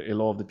calls with a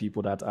lot of the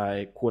people that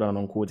I quote and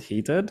unquote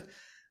hated.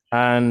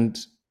 And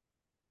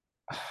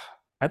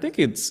I think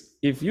it's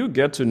if you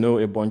get to know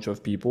a bunch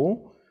of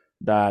people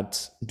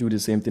that do the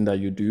same thing that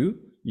you do,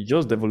 you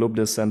just develop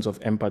this sense of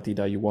empathy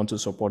that you want to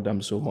support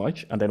them so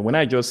much. And then when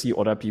I just see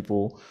other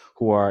people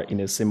who are in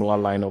a similar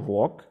line of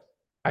work,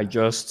 I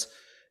just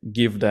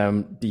give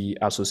them the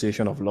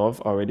association of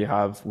love I already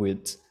have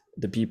with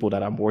the people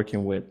that I'm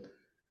working with.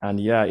 And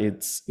yeah,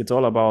 it's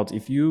all about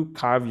if you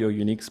carve your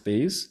unique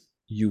space,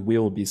 you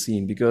will be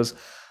seen because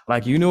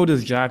like you know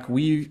this, Jack,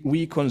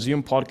 we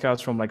consume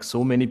podcasts from like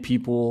so many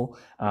people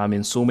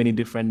in so many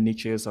different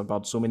niches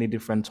about so many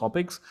different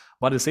topics,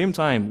 but at the same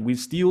time we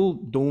still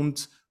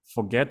don't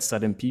forget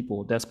certain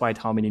people despite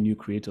how many new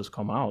creators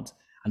come out.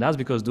 And that's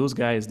because those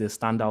guys, they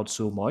stand out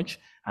so much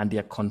and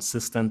they're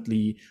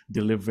consistently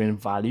delivering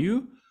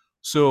value.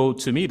 So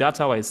to me, that's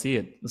how I see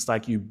it. It's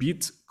like you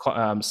beat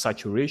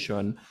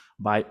saturation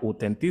by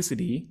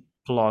authenticity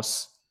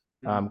plus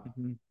um,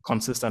 Mhm.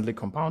 consistently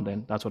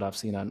compounding. That's what I've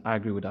seen, and I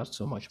agree with that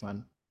so much,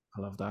 man.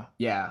 I love that.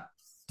 Yeah,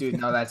 dude,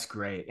 no, that's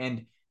great.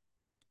 And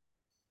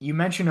you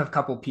mentioned a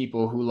couple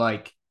people who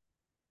like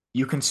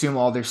you consume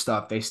all their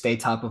stuff, they stay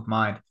top of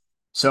mind.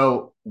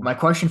 So my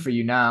question for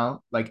you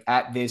now, like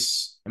at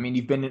this, I mean,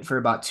 you've been in it for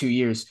about 2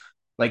 years.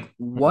 Like,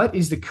 what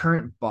is the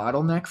current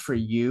bottleneck for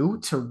you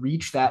to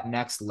reach that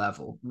next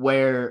level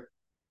where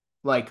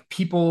like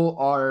people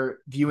are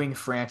viewing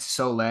Francis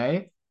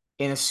Oleh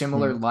in a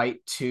similar Hmm.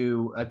 light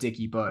to a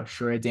Dickie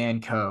Bush or a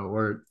Dan Coe,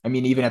 or I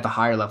mean, even at the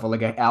higher level,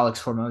 like a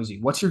Alex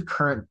Hormozy? What's your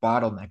current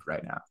bottleneck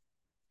right now?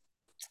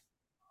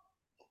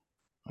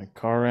 My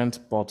current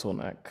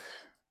bottleneck.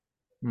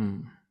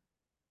 Hmm.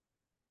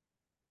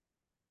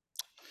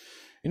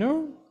 You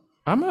know,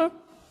 I'm a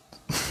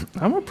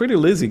I'm a pretty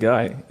lazy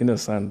guy in a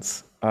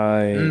sense.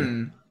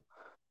 Mm,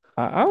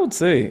 I would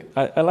say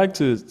I like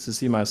to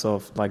see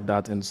myself like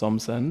that in some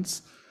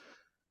sense.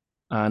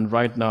 And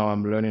right now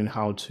I'm learning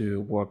how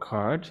to work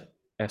hard,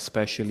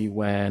 especially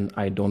when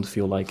I don't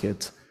feel like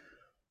it.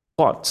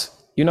 But,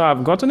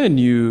 I've gotten a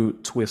new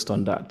twist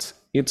on that.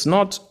 It's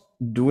not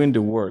doing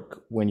the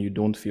work when you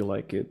don't feel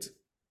like it.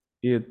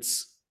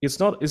 It's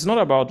not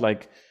about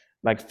like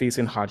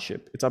facing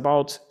hardship. It's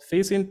about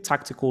facing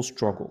tactical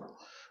struggle.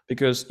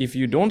 Because if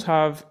you don't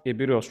have a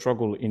bit of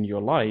struggle in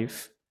your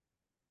life,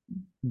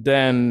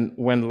 then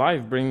when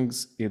life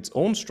brings its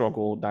own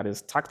struggle that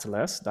is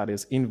tactless, that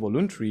is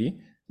involuntary,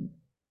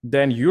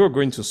 then you're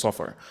going to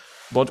suffer.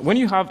 But when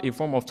you have a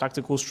form of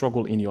tactical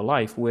struggle in your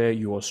life where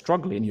you are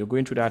struggling, you're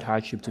going through that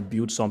hardship to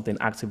build something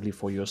actively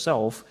for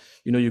yourself,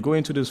 you go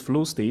into this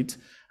flow state.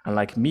 And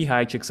like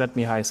Mihai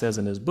Csikszentmihalyi says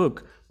in his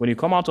book, when you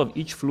come out of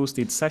each flow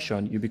state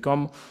session, you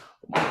become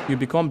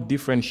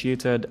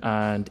differentiated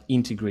and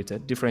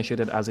integrated.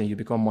 Differentiated as in you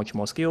become much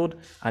more skilled,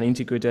 and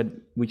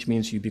integrated, which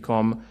means you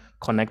become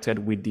connected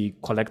with the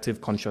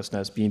collective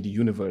consciousness being the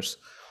universe. mm.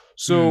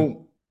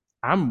 So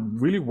I'm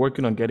really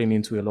working on getting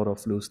into a lot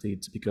of flow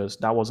states because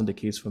that wasn't the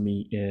case for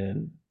me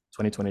in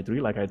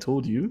 2023. Like I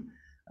told you,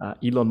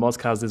 Elon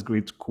Musk has this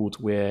great quote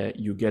where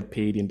you get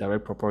paid in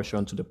direct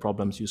proportion to the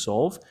problems you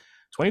solve.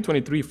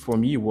 2023 for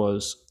me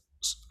was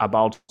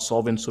about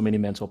solving so many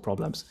mental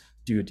problems.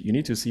 Dude, you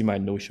need to see my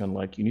Notion.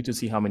 Like, you need to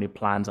see how many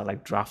plans I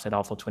like drafted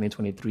out for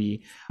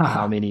 2023 and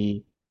how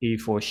many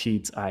A4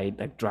 sheets I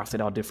like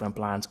drafted out different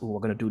plans. Oh, we're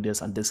gonna do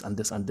this and this and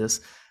this and this.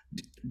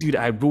 Dude,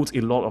 I wrote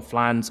a lot of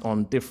plans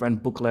on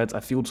different booklets.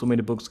 I filled so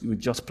many books with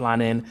just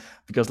planning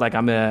because like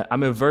I'm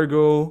a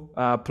Virgo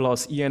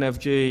plus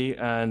ENFJ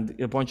and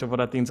a bunch of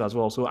other things as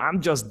well. So I'm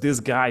just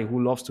this guy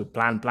who loves to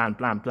plan, plan,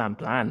 plan, plan,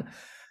 plan.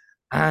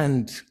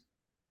 And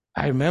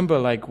I remember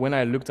like when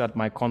I looked at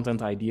my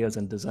content ideas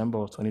in December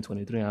of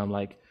 2023, and I'm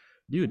like,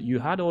 dude, you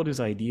had all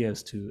these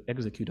ideas to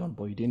execute on,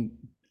 but you didn't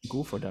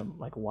go for them.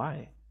 Like,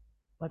 why?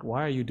 Like,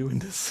 why are you doing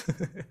this?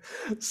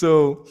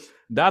 So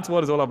that's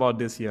what it's all about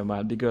this year,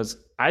 man. Because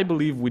I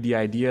believe with the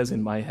ideas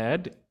in my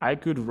head, I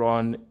could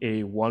run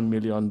a $1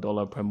 million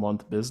per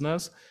month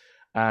business.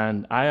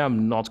 And I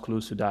am not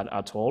close to that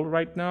at all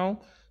right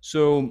now.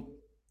 So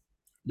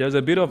there's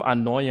a bit of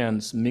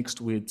annoyance mixed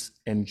with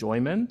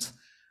enjoyment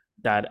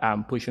that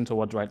I'm pushing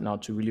towards right now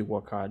to really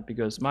work hard.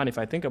 Because, man, if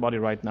I think about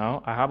it right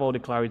now, I have all the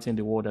clarity in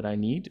the world that I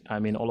need. I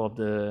mean, all of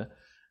the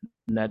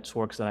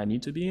networks that I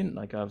need to be in.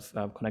 Like I've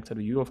connected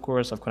with you, of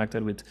course. I've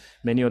connected with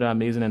many other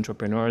amazing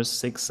entrepreneurs,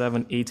 6,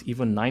 7, 8,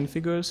 even 9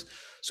 figures.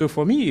 So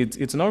for me,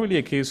 it's not really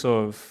a case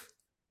of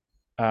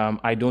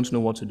I don't know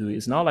what to do.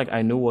 It's not like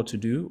I know what to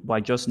do, but I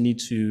just need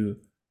to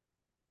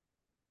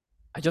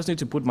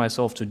put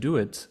myself to do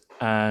it.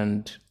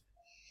 And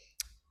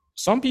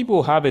some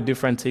people have a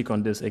different take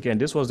on this. Again,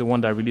 this was the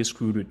one that really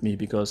screwed with me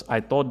because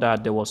I thought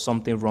that there was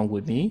something wrong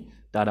with me,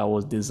 that I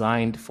was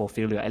designed for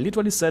failure. I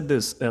literally said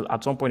this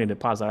at some point in the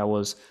past that I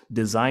was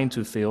designed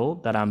to fail,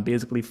 that I'm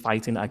basically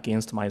fighting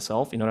against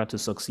myself in order to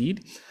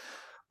succeed.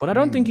 But I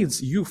don't think Mm.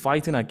 it's you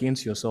fighting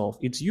against yourself.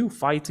 It's you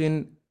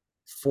fighting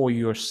for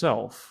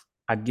yourself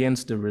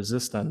against the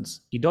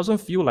resistance. It doesn't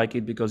feel like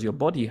it because your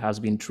body has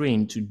been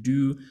trained to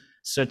do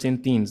certain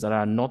things that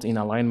are not in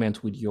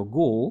alignment with your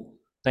goal,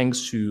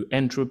 thanks to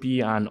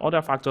entropy and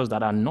other factors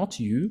that are not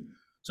you.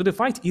 So the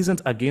fight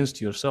isn't against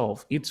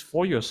yourself, it's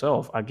for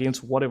yourself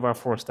against whatever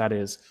force that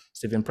is.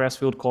 Stephen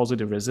Pressfield calls it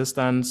the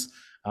resistance.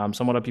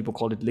 Some other people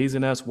call it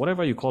laziness,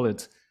 whatever you call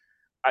it.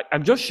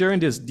 I'm just sharing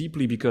this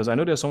deeply because I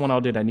know there's someone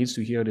out there that needs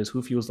to hear this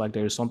who feels like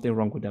there is something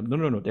wrong with them. No,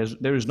 no, no.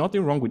 There is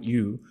nothing wrong with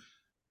you.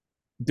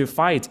 The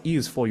fight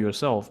is for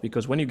yourself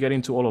because when you get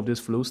into all of this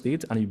flow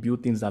state and you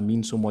build things that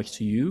mean so much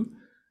to you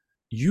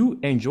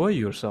enjoy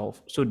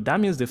yourself. So that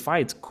means the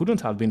fight couldn't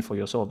have been for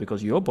yourself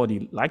because your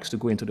body likes to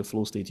go into the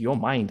flow state. Your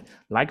mind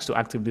likes to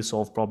actively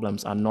solve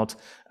problems and not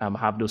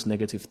have those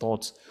negative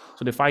thoughts.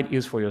 So the fight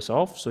is for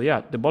yourself. So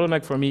yeah, the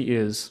bottleneck for me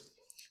is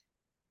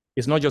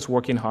it's not just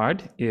working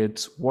hard,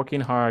 it's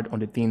working hard on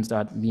the things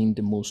that mean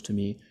the most to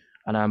me.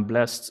 And I'm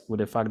blessed with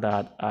the fact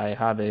that I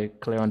have a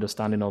clear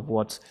understanding of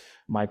what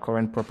my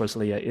current purpose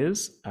layer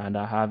is, and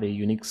I have a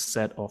unique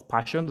set of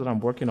passions that I'm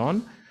working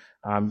on.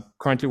 I'm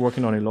currently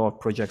working on a lot of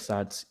projects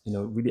that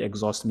really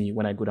exhaust me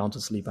when I go down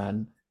to sleep,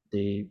 and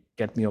they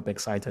get me up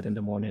excited in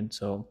the morning.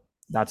 So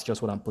that's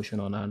just what I'm pushing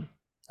on, and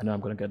I know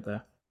I'm gonna get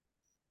there.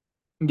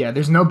 Yeah,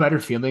 there's no better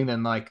feeling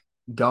than like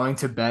going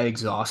to bed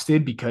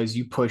exhausted because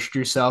you pushed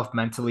yourself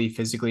mentally,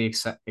 physically,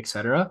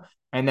 etc.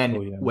 And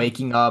Oh then yeah, man.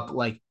 waking up,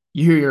 like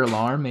you hear your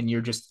alarm and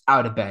you're just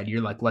out of bed.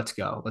 You're like, let's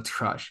go, let's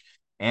crush.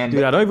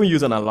 Dude, And I don't even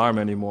use an alarm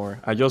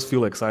anymore. I just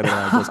feel excited and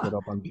I just get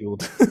up and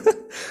build.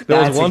 There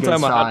was that's a one good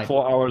time I had sign.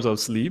 4 hours of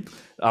sleep.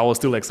 I was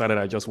still excited.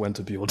 I just went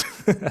to build.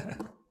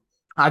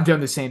 I've done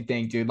the same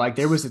thing, dude. Like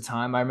there was a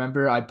time I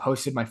remember I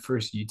posted my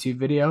first YouTube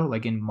video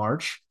like in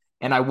March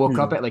and I woke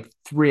up Yeah. at like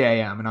 3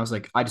 a.m. and I was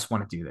like, I just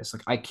want to do this.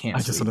 Like I can't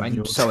I just sleep. want to I'm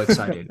build. so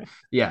excited.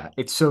 Yeah,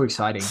 it's so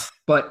exciting.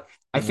 But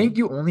I Mm, think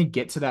you only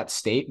get to that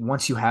state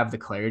once you have the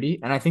clarity.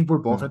 And I think we're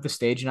both mm, at the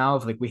stage now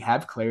of like we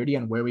have clarity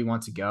on where we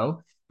want to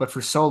go. But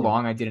for so yeah.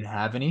 long I didn't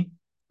have any.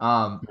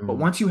 But Mm,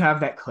 once you have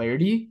that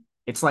clarity,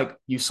 it's like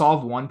you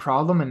solve one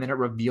problem and then it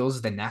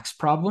reveals the next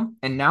problem.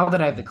 And now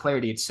that I have the yeah.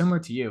 clarity, it's similar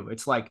to you.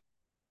 It's like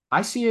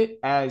I see it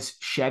as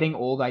shedding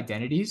old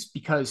identities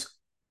because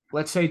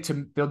let's say to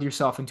build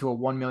yourself into a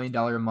 $1 million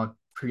a month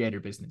creator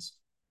business,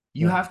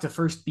 you Yeah. have to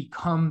first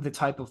become the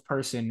type of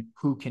person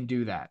who can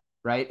do that,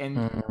 right?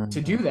 And to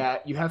do Mm,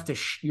 that, you have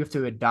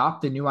to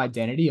adopt the new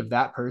identity of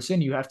that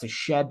person. You have to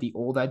shed the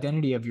old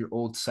identity of your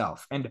old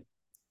self. And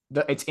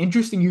it's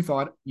interesting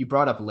you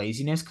brought up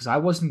laziness because I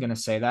wasn't going to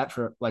say that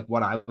for like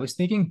what I was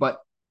thinking, but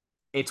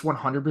it's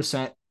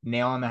 100%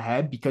 nail on the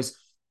head because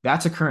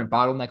that's a current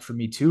bottleneck for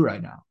me too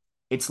right now.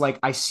 It's like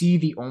I see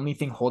the only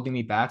thing holding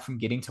me back from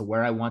getting to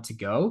where I want to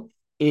go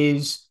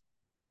is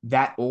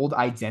that old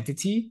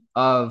identity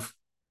of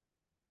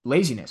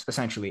laziness,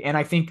 essentially. And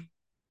I think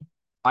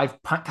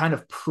kind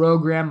of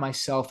programmed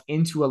myself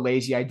into a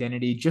lazy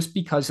identity just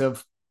because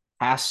of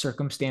past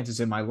circumstances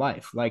in my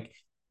life. Like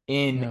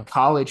in yeah.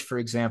 college, for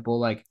example,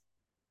 like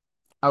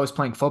I was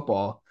playing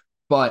football,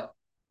 but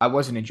I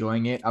wasn't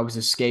enjoying it. I was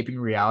escaping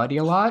reality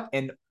a lot,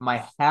 and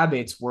my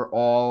habits were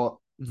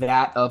all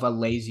that of a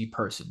lazy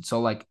person.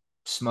 So like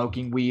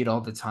smoking weed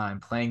all the time,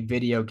 playing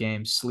video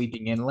games,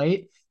 sleeping in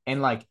late,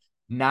 and like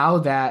now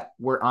that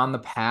we're on the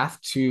path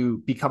to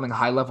becoming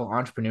high-level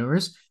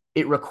entrepreneurs,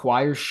 it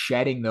requires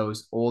shedding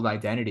those old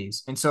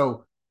identities. And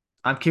so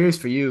I'm curious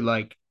for you,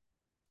 like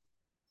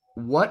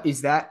what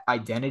is that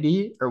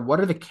identity or what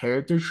are the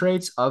character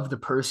traits of the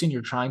person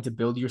you're trying to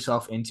build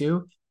yourself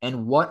into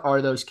and what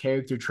are those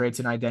character traits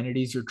and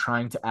identities you're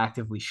trying to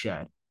actively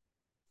shed.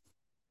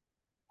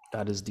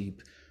 That is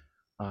deep.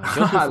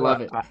 Just I before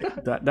love it.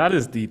 that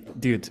is deep,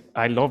 dude.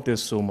 I love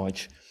this so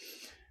much.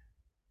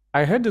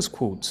 I heard this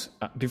quote.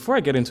 Before I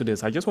get into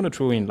this, I just want to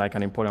throw in like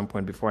an important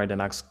point before I then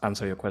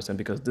answer your question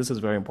because this is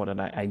very important.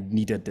 I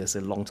needed this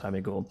a long time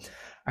ago.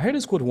 I heard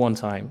this quote one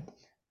time,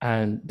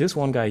 and this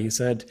one guy he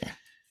said,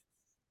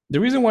 "The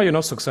reason why you're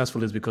not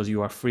successful is because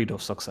you are afraid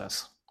of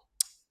success."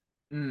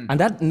 Mm, And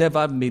that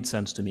never made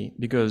sense to me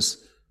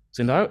because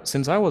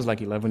since I was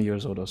like 11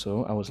 years old or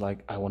so, I was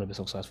like, I want to be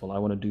successful. I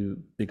want to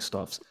do big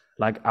stuffs.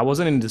 Like I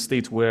wasn't in the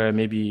state where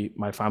maybe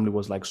my family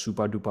was like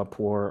super duper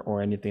poor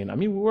or anything. I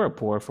mean, we were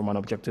poor from an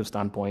objective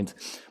standpoint,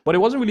 but it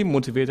wasn't really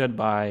motivated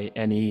by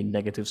any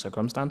negative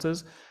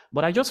circumstances.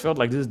 But I just felt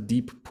like this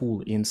deep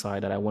pull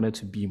inside that I wanted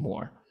to be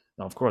more.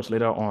 Now, of course,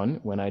 later on,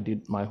 when I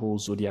did my whole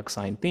zodiac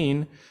sign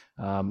thing,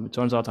 it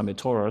turns out I'm a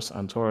Taurus,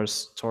 and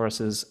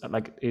Taurus is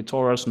like a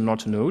Taurus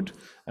not node,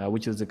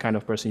 which is the kind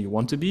of person you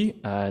want to be.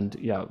 And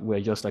yeah,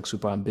 we're just like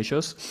super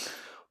ambitious.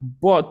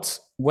 But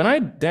when I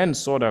then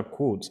saw that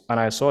quote and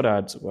I saw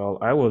that, well,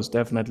 I was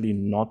definitely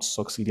not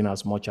succeeding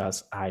as much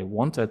as I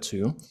wanted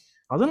to,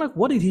 I was then like,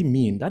 what did he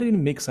mean? That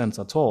didn't make sense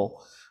at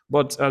all.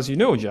 But as you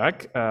know,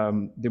 Jack,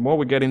 the more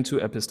we get into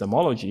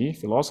epistemology,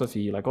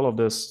 philosophy, like all of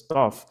this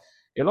stuff,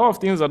 a lot of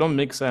things that don't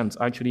make sense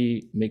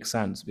actually make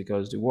sense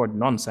because the word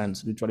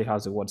nonsense literally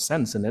has the word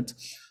sense in it.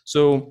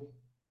 So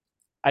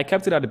I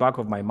kept it at the back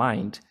of my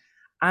mind.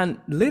 And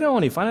later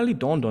on, it finally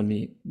dawned on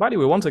me. By the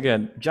way, once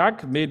again,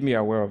 Jack made me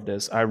aware of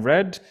this. I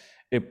read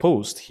a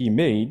post he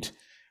made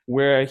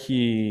where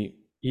he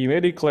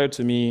made it clear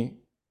to me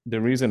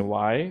the reason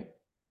why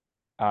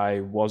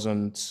I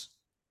wasn't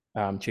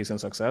chasing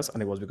success,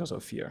 and it was because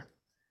of fear.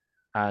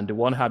 And the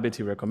one habit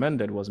he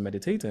recommended was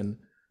meditating.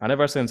 And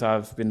ever since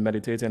I've been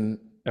meditating,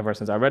 ever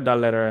since I read that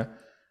letter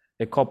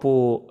a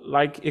couple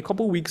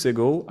weeks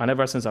ago, and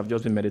ever since I've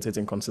just been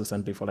meditating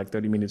consistently for like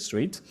 30 minutes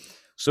straight.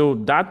 So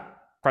that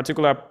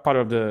particular part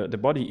of the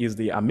body is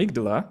the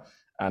amygdala.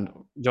 And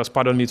just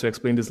pardon me to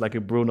explain this like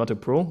a bro, not a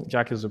pro.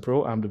 Jack is a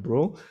pro, I'm the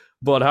bro.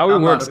 But how it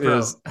I'm not a works pro.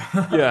 is,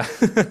 yeah,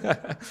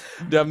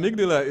 the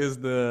amygdala is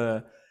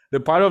the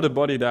part of the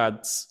body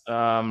that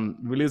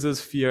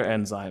releases fear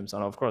enzymes.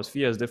 And of course,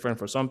 fear is different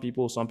for some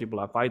people. Some people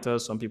are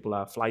fighters, some people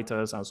are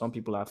flighters, and some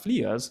people are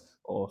fleers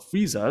or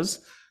freezers.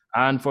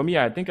 And for me,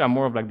 I think I'm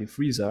more of like the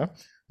freezer.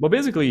 But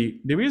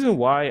basically, the reason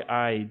why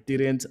I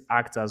didn't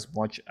act as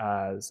much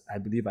as I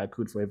believe I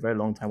could for a very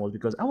long time was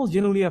because I was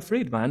genuinely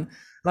afraid, man.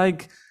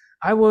 Like,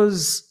 I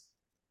was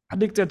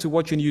addicted to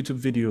watching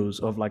YouTube videos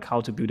of like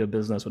how to build a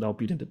business without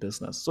building the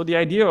business. So the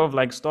idea of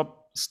like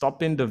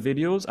stopping the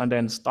videos and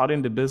then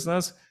starting the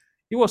business,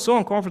 it was so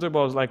uncomfortable.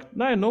 I was like,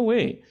 no, no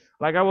way.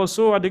 Like I was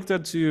so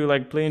addicted to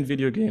like playing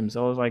video games.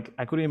 I was like,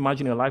 I couldn't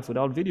imagine a life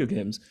without video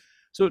games.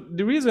 So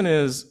the reason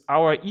is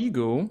our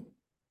ego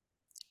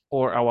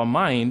or our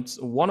minds,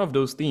 one of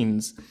those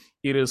things,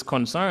 it is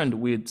concerned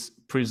with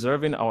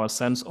preserving our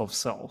sense of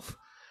self.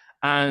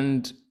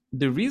 And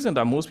the reason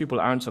that most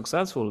people aren't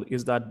successful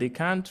is that they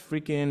can't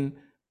freaking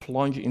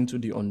plunge into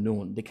the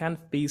unknown. They can't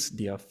face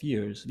their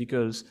fears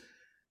because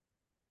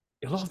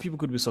a lot of people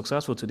could be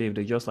successful today if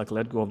they just like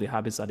let go of the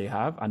habits that they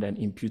have and then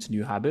impute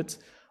new habits.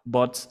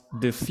 But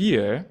the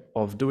fear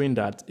of doing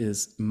that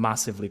is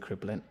massively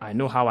crippling. I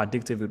know how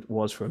addictive it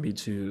was for me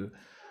to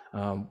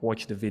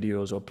watch the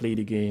videos or play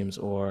the games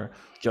or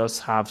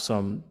just have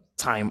some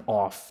time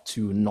off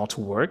to not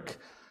work.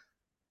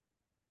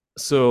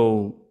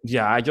 So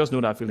yeah, I just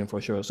know that feeling for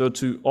sure. So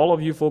to all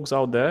of you folks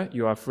out there,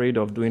 you're afraid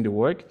of doing the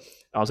work,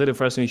 I'll say the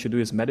first thing you should do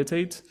is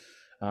meditate.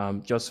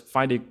 Just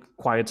find a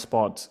quiet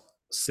spot,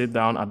 sit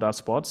down at that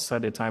spot,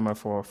 set a timer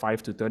for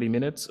 5 to 30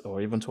 minutes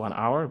or even to an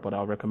hour, but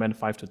I'll recommend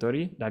 5 to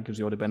 30. That gives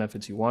you all the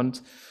benefits you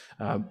want.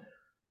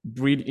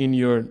 Breathe in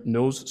your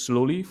nose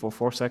slowly for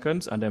 4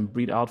 seconds and then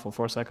breathe out for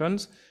 4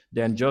 seconds.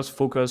 Then just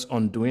focus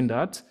on doing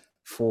that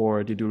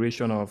for the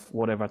duration of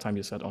whatever time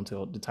you set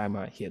until the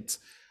timer hits.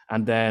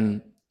 And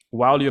then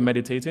while you're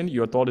meditating,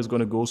 your thought is going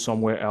to go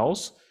somewhere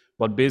else.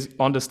 But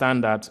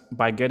understand that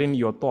by getting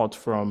your thought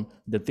from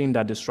the thing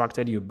that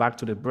distracted you back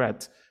to the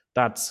breath,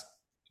 that's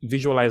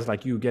visualized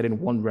like you getting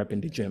 1 rep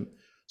in the gym.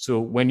 So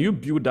when you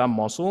build that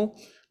muscle,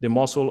 the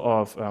muscle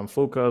of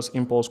focus,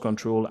 impulse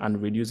control, and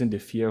reducing the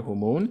fear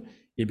hormone,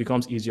 it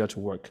becomes easier to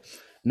work.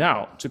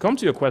 Now, to come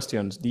to your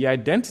questions, the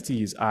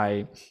identities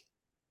I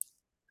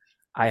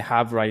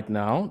have right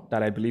now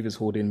that I believe is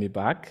holding me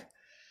back.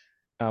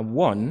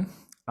 One,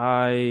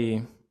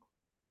 I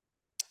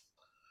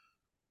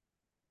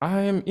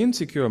am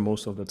insecure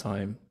most of the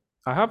time.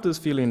 I have this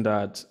feeling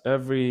that I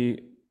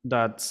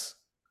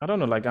don't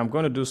know, like I'm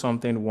going to do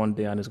something one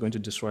day and it's going to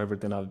destroy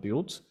everything I've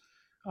built.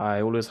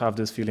 I always have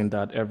this feeling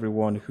that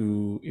everyone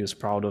who is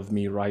proud of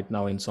me right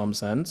now, in some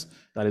sense,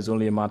 that it's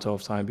only a matter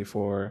of time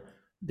before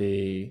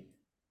they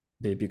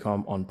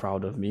become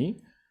unproud of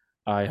me.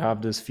 I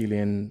have this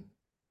feeling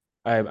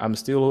I'm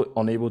still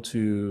unable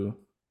to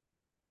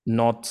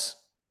not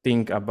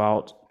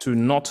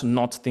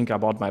not think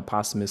about my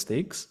past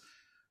mistakes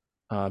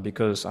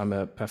because I'm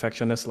a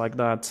perfectionist like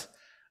that.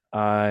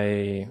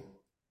 I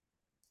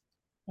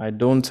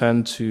don't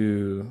tend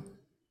to.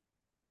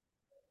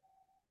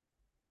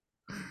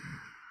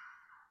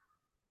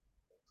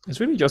 It's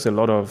really just a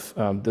lot of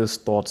these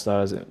thoughts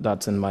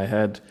that's in my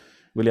head,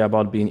 really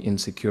about being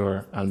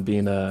insecure and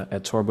being a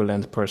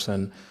turbulent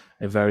person,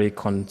 a very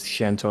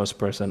conscientious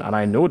person. And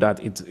I know that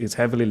it's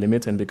heavily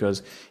limiting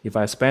because if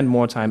I spend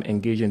more time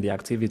engaging in the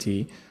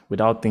activity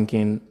without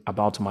thinking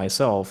about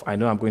myself, I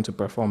know I'm going to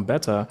perform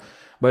better.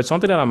 But it's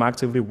something that I'm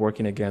actively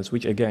working against,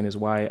 which again is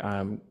why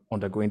I'm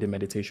undergoing the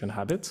meditation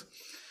habit.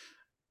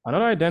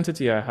 Another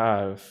identity I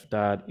have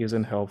that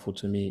isn't helpful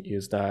to me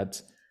is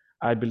that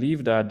I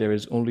believe that there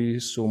is only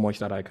so much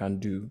that I can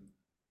do.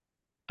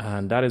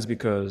 And that is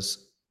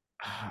because,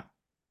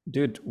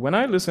 dude, when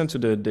I listened to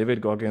the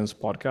David Goggins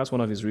podcast,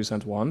 one of his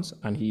recent ones,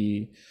 and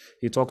he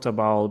talked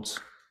about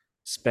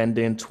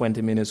spending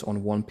 20 minutes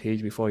on one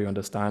page before you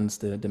understand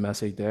the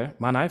message there,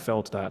 man, I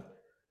felt that.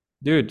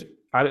 Dude,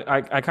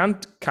 I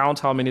can't count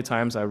how many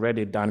times I read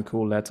a Dan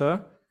Cool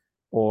letter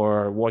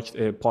or watched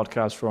a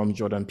podcast from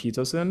Jordan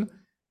Peterson,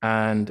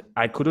 and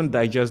I couldn't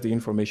digest the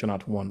information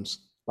at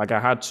once. Like I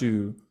had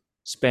to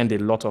spend a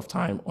lot of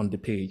time on the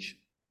page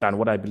than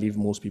what I believe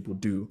most people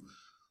do.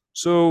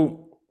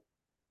 So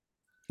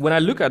when I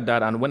look at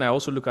that, and when I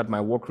also look at my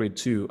work rate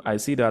too, I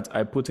see that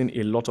I put in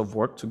a lot of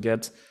work to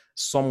get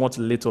somewhat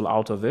little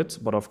out of it.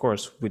 But of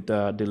course, with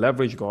the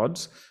leverage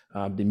gods,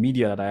 the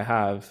media that I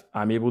have,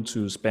 I'm able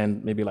to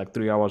spend maybe like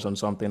 3 hours on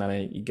something and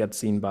it gets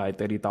seen by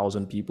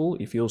 30,000 people.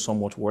 It feels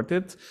somewhat worth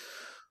it.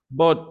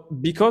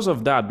 But because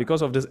of that,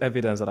 because of this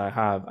evidence that I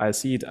have, I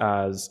see it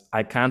as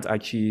I can't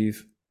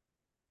achieve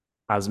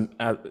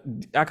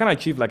I can't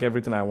achieve like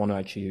everything I want to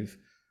achieve.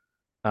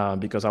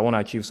 because I want to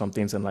achieve some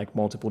things in like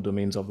multiple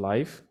domains of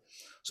life.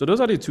 So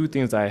those are the two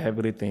things that I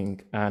heavily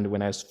think. And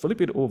when I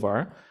flip it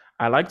over,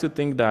 I like to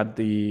think that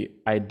the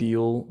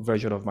ideal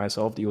version of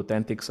myself, the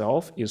authentic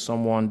self, is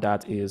someone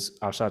that is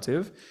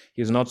assertive.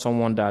 He's not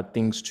someone that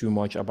thinks too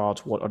much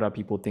about what other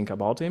people think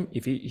about him.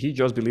 If he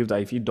just believes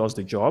that if he does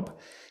the job,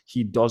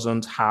 he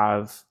doesn't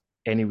have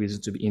any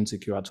reason to be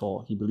insecure at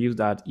all. He believes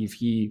that if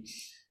he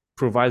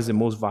provides the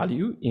most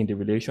value in the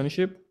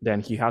relationship,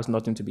 then he has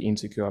nothing to be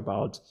insecure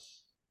about,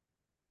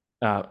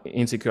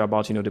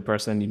 the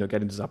person,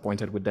 getting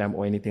disappointed with them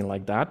or anything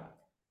like that.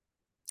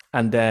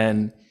 And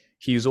then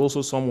he's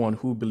also someone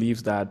who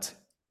believes that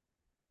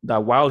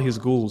while his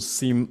goals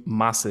seem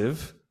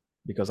massive,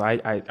 because I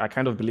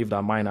kind of believe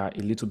that mine are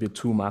a little bit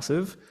too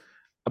massive,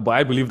 but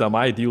I believe that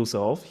my ideal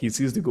self, he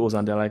sees the goals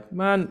and they're like,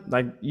 man,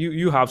 like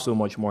you have so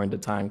much more in the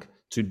tank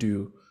to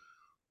do.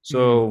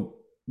 Mm. So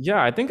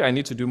yeah, I think I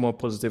need to do more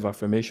positive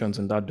affirmations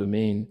in that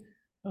domain.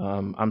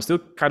 I'm still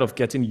kind of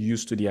getting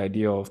used to the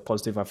idea of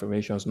positive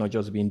affirmations not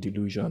just being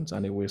delusions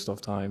and a waste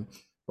of time.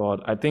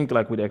 But I think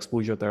like with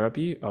exposure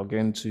therapy, I'll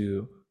get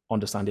to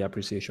understand the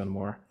appreciation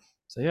more.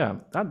 So yeah,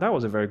 that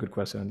was a very good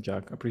question,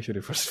 Jack. I appreciate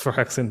it for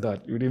asking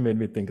that. It really made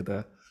me think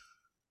that.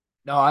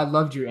 No, I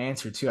loved your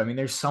answer too. I mean,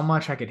 there's so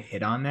much I could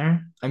hit on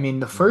there. I mean,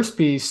 the Mm, first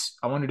piece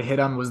I wanted to hit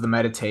on was the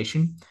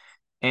meditation.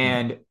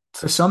 mm, And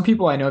to some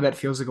people, I know that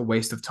feels like a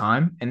waste of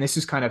time. And this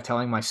is kind of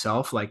telling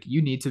myself, like,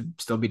 you need to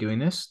still be doing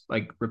this,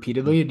 like,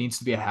 mm, repeatedly. It needs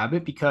to be a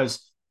habit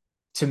because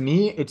to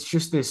me, it's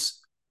just this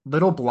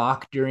little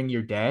block during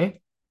your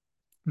day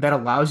that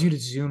allows you to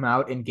zoom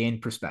out and gain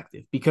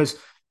perspective. Because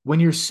when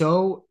you're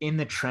so in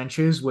the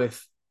trenches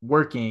with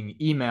working,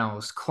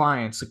 emails,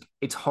 clients, like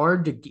it's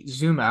hard to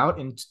zoom out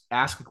and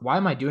ask, like, why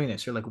am I doing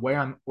this? Or like where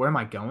am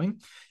I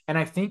going? And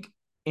I think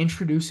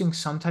introducing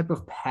some type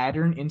of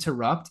pattern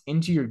interrupt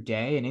into your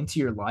day and into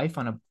your life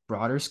on a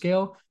broader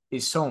scale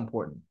is so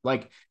important.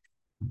 Like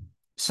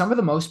some of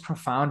the most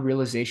profound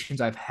realizations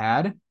I've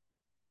had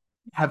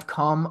have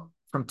come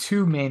from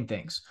two main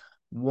things.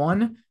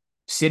 One,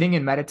 sitting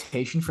in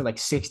meditation for like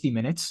 60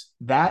 minutes.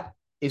 That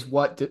is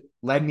what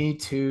led me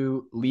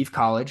to leave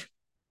college,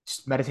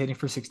 meditating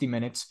for 60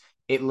 minutes.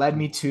 It led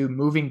me to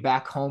moving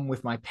back home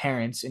with my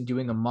parents and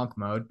doing a monk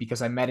mode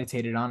because I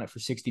meditated on it for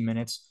 60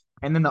 minutes.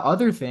 And then the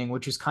other thing,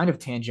 which is kind of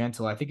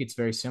tangential, I think it's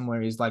very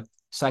similar, is like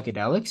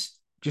psychedelics.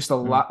 Just a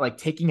mm, lot like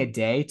taking a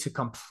day to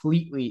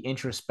completely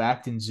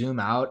introspect and zoom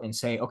out and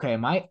say, okay,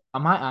 am I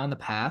on the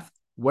path?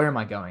 Where am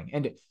I going?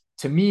 And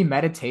to me,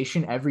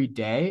 meditation every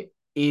day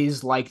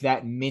is like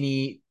that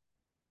mini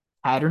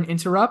pattern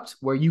interrupt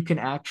where you can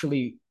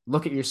actually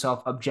look at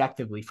yourself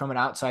objectively from an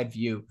outside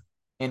view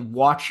and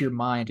watch your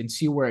mind and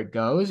see where it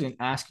goes and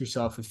ask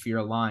yourself if you're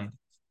aligned.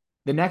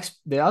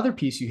 The other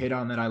piece you hit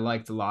on that I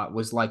liked a lot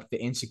was like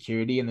the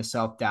insecurity and the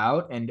self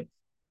doubt and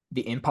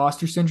the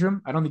imposter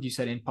syndrome. I don't think you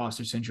said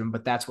imposter syndrome,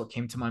 but that's what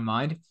came to my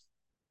mind.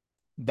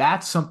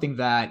 That's something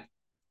that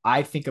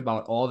I think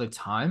about all the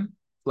time.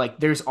 Like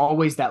there's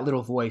always that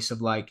little voice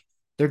of like,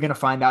 they're gonna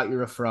find out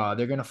you're a fraud.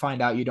 They're gonna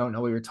find out you don't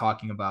know what you're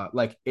talking about.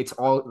 Like it's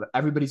all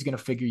everybody's gonna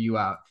figure you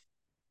out.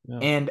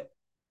 yeah. And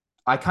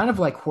I kind of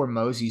like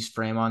Hormozy's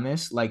frame on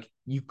this. Like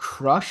you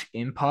crush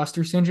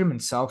imposter syndrome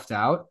and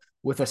self-doubt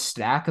with a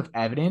stack of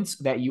evidence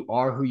that you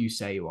are who you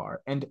say you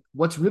are. And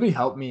what's really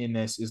helped me in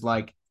this is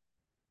like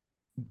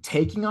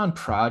taking on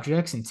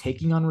projects and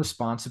taking on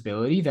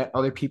responsibility that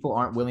other people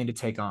aren't willing to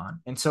take on.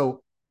 And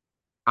so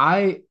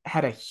I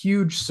had a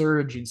huge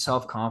surge in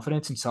self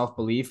confidence and self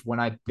belief when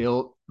I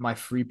built my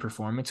free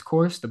performance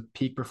course, the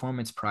Peak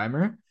Performance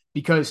Primer,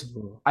 because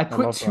Ooh, I I put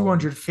love that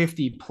one.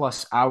 250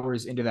 plus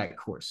hours into that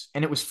course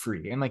and it was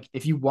free. And like,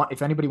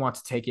 if anybody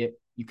wants to take it,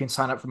 you can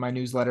sign up for my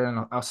newsletter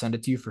and I'll send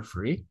it to you for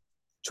free.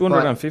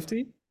 But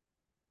 250?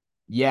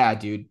 yeah,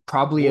 dude,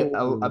 probably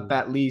Whoa.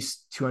 at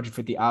least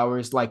 250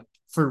 hours, like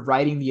for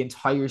writing the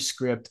entire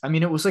script. I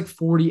mean, it was like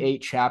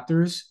 48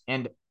 chapters,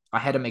 and I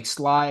had to make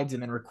slides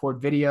and then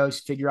record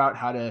videos, figure out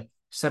how to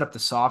set up the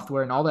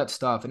software and all that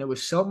stuff. And it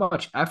was so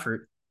much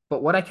effort.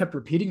 But what I kept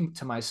repeating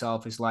to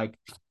myself is like,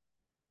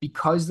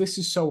 because this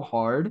is so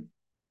hard,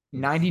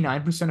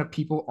 99% of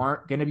people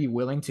aren't going to be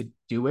willing to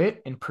do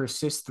it and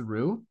persist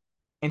through.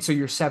 And so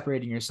you're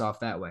separating yourself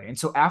that way. And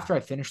so after I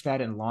finished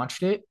that and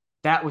launched it,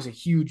 that was a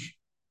huge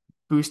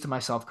boost to my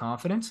self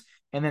confidence.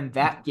 And then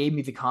that gave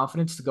me the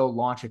confidence to go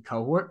launch a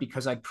cohort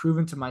because I'd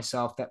proven to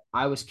myself that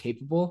I was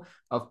capable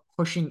of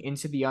pushing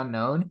into the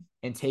unknown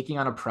and taking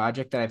on a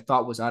project that I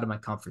thought was out of my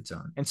comfort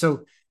zone. And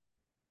so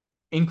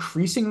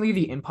increasingly,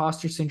 the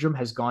imposter syndrome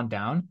has gone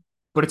down,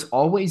 but it's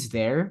always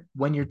there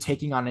when you're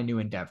taking on a new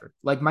endeavor.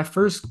 Like my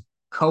first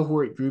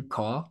cohort group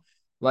call,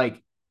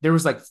 like there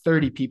was like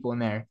 30 people in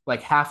there,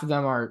 like half of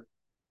them are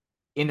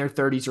in their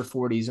 30s or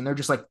 40s and they're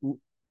just like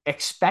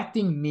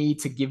expecting me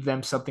to give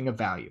them something of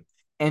value.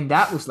 And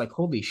that was like,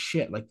 holy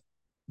shit, like,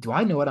 do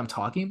I know what I'm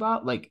talking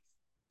about? Like,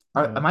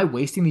 Yeah. am I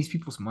wasting these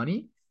people's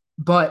money?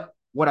 But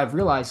what I've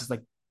realized is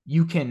like,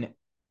 you can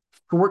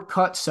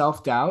shortcut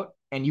self doubt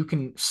and you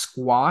can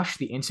squash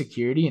the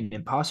insecurity and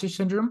imposter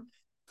syndrome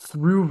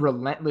through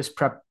relentless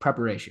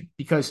preparation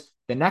because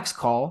The next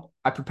call,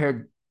 I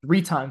prepared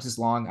 3 times as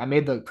long. I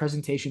made the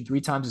presentation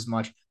 3 times as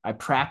much. I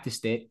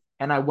practiced it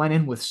and I went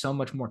in with so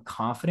much more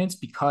confidence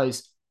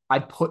because I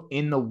put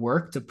in the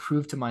work to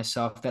prove to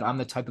myself that I'm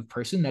the type of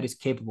person that is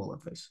capable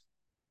of this.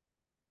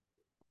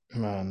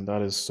 Man,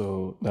 that is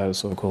so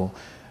cool.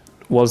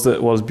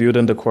 Was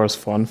building the course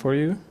fun for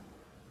you?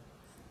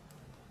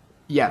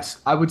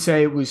 Yes, I would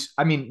say it was.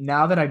 I mean,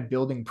 now that I'm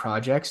building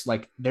projects,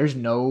 like there's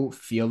no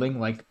feeling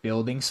like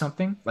building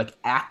something, like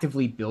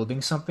actively building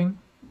something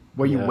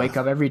where you Yeah. wake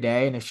up every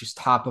day and it's just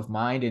top of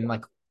mind. And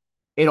like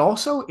it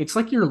also, it's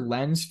like your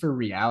lens for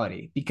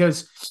reality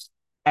because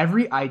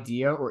every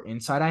idea or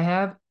insight I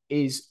have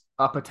is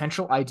a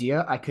potential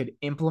idea I could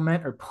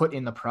implement or put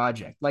in the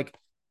project. Like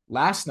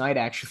last night,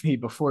 actually,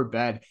 before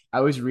bed,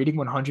 I was reading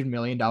 $100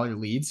 million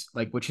leads,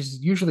 like which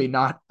is usually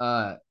not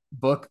a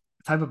book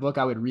type of book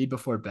I would read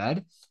before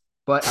bed,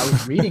 but I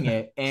was reading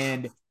it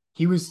and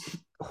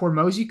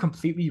Hormozy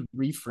completely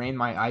reframed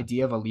my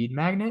idea of a lead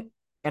magnet.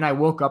 And I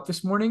woke up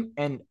this morning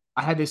and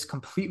I had this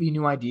completely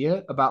new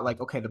idea about like,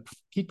 okay, the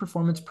peak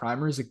performance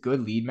primer is a good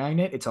lead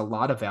magnet. It's a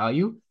lot of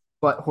value.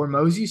 But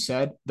Hormozy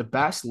said the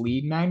best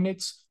lead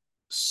magnets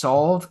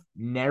solve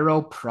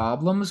narrow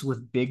problems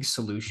with big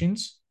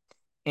solutions.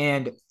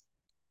 And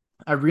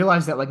I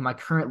realized that like my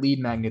current lead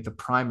magnet, the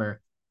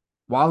primer,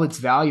 while it's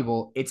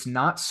valuable, it's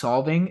not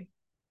solving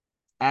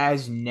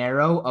as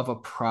narrow of a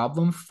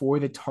problem for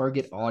the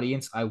target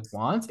audience I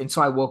want. And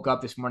so I woke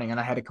up this morning and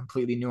I had a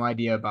completely new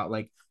idea about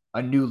like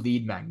a new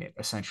lead magnet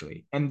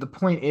essentially. And the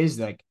point is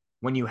like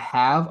when you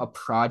have a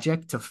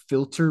project to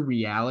filter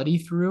reality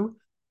through,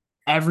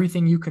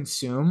 everything you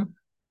consume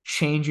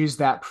changes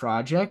that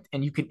project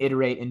and you can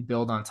iterate and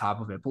build on top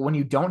of it. But when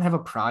you don't have a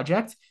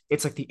project,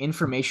 it's like the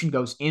information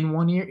goes in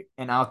one ear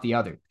and out the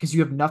other because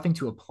you have nothing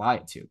to apply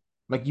it to.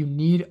 Like you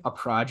need a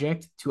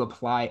project to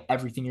apply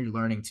everything you're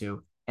learning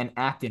to and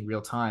act in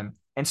real time.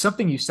 And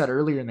something you said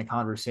earlier in the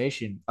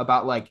conversation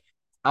about like,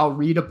 I'll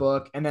read a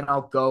book and then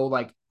I'll go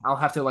like, I'll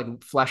have to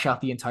like flesh out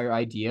the entire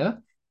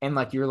idea. And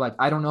like, you're like,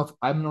 I don't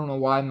know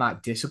why I'm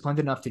not disciplined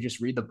enough to just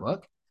read the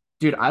book.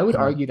 Dude, I would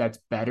Yeah. argue that's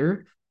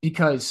better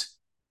because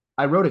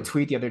I wrote a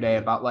tweet the other day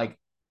about like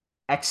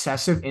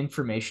excessive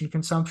information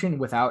consumption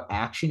without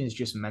action is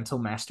just mental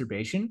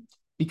masturbation.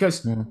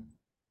 Because Mm.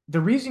 the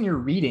reason you're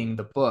reading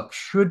the book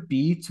should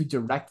be to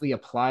directly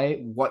apply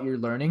what you're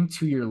learning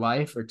to your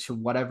life or to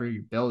whatever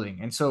you're building.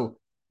 And so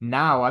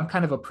now I'm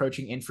kind of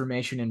approaching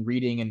information and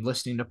reading and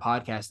listening to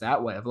podcasts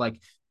that way of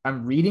like,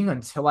 I'm reading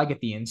until I get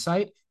the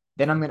insight.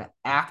 Then I'm going to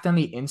act on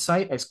the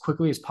insight as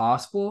quickly as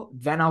possible.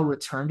 Then I'll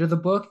return to the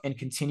book and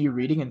continue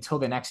reading until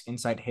the next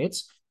insight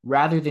hits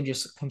rather than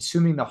just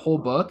consuming the whole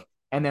book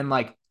and then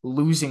like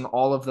losing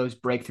all of those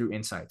breakthrough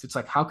insights. It's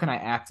like, how can I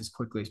act as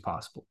quickly as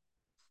possible?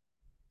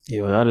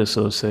 Yo, that is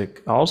so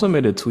sick. I also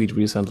made a tweet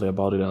recently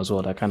about it as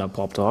well that kind of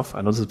popped off.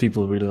 I noticed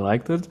people really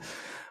liked it.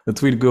 The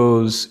tweet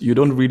goes, you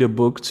don't read a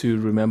book to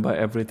remember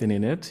everything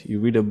in it. You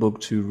read a book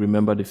to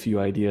remember the few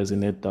ideas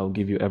in it that will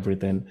give you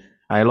everything.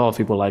 And a lot of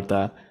people like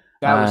that.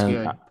 That was And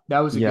good. That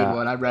was a good yeah.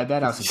 one. I read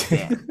that. I was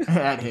like, damn,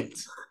 that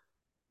hits.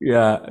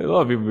 Yeah, a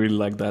lot of people really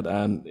like that.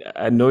 And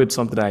I know it's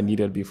something I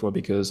needed before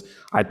because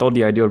I thought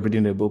the idea of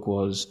reading a book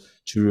was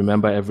to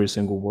remember every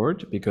single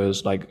word.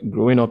 Because like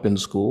growing up in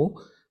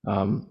school,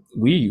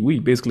 we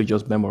basically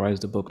just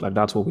memorized the book. Like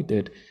that's what we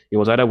did. It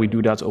was either we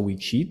do that or we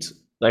cheat.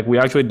 Like we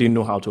actually didn't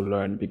know how to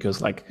learn because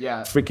like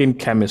Yeah, freaking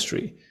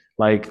chemistry.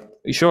 Like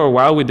sure,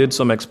 while we did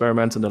some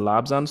experiments in the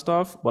labs and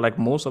stuff, but like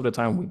most of the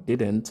time we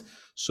didn't.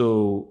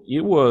 So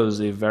it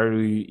was a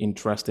very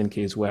interesting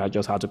case where I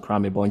just had to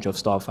cram a bunch of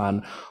stuff.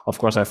 And of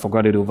course, I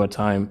forgot it over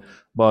time.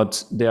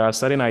 But there are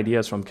certain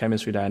ideas from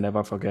chemistry that I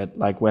never forget.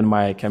 Like when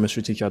my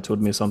chemistry teacher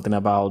told me something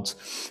about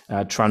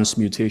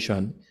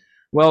transmutation.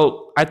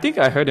 Well, I think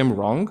I heard him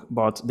wrong,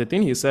 but the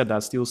thing he said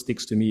that still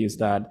sticks to me is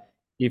that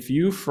if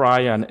you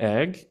fry an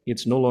egg,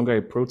 it's no longer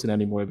a protein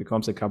anymore, it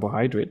becomes a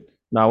carbohydrate.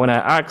 Now, when I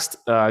asked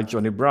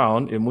Johnny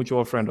Brown, a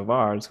mutual friend of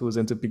ours who's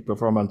into peak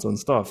performance and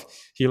stuff,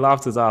 he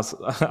laughed his ass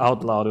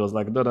out loud. He was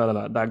like, no, no,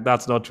 no, no,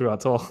 that's not true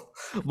at all.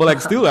 But like,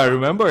 still, I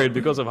remember it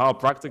because of how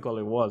practical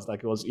it was.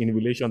 Like, it was in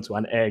relation to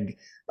an egg,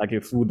 like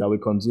a food that we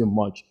consume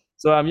much.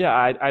 So,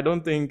 yeah, I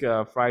don't think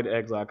fried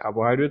eggs are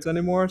carbohydrates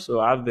anymore. So,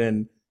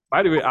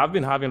 by the way, I've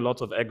been having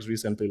lots of eggs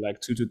recently,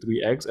 like 2 to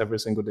 3 eggs every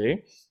single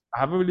day. I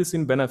haven't really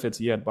seen benefits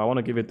yet, but I want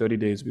to give it 30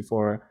 days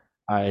before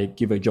I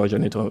give a judge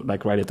on it or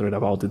like write a thread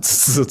about it.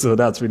 So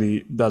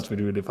really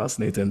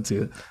fascinating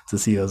to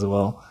see as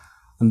well.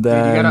 And dude,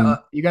 then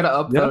you gotta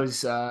up yeah,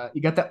 those.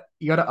 You gotta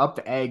up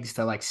the eggs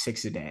to like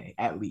 6 a day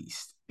at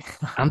least.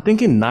 I'm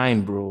thinking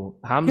 9, bro.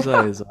 Hamza. Yeah,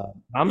 he's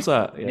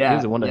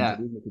Yeah, the one that yeah,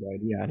 introduced me to the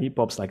idea, and he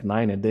pops like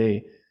 9 a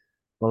day.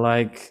 But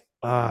like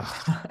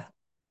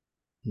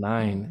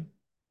 9,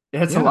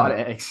 it's a lot yeah.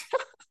 of eggs.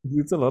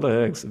 It's a lot of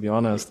eggs, to be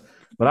honest.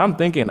 But I'm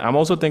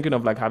also thinking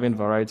of like having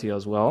variety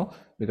as well,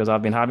 because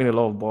I've been having a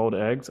lot of boiled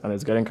eggs and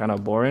it's getting kind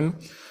of boring.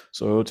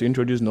 So to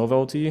introduce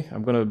novelty,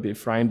 I'm gonna be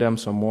frying them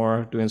some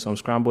more, doing some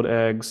scrambled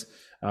eggs,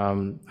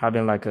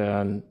 having like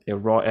a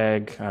raw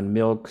egg and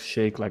milk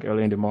shake like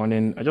early in the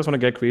morning. I just want to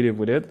get creative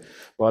with it.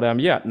 But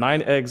yeah,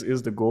 9 eggs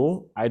is the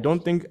goal. I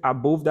don't think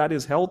above that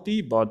is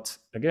healthy, but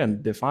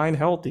again, define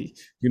healthy.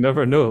 You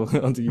never know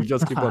until you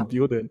just keep on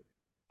building.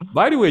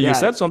 By the way, you Yeah.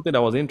 said something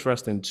that was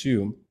interesting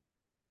too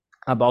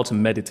about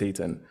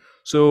meditating.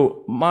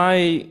 So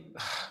my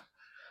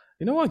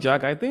you know what,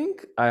 Jack? I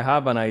think I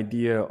have an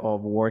idea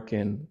of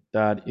working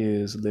that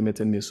is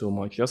limiting me so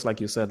much. Just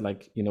like you said,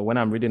 like, when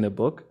I'm reading a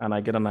book and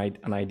I get an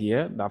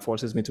idea that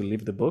forces me to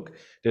leave the book,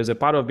 there's a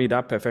part of me,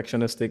 that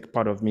perfectionistic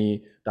part of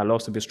me that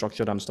loves to be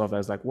structured and stuff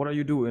that's like, what are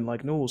you doing?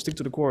 Like, no, stick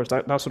to the course,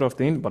 that sort of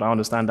thing. But I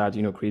understand that,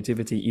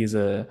 creativity is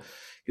a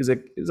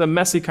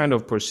messy kind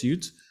of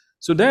pursuit.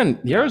 So then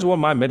Yeah. here's what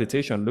my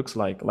meditation looks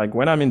like. Like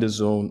when I'm in the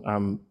zone,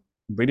 I'm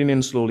breathing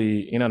in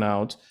slowly, in and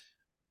out,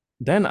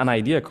 then an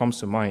idea comes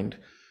to mind.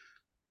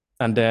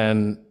 And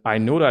then I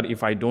know that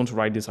if I don't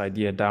write this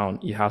idea down,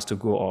 it has to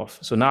go off.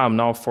 So now I'm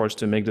now forced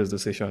to make this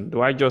decision.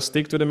 Do I just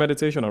stick to the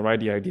meditation or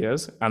write the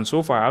ideas? And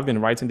so far, I've been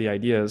writing the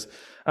ideas.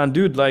 And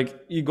dude, like,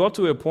 it got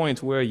to a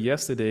point where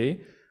yesterday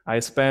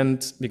I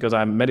spent, because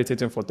I'm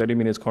meditating for 30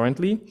 minutes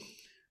currently,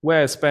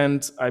 where I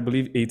spent, I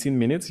believe, 18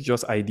 minutes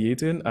just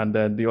ideating. And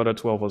then the other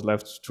 12 was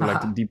left to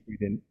like the deep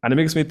breathing. And it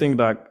makes me think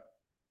that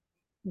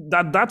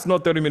that's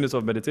not 30 minutes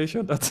of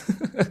meditation. That's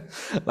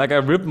like I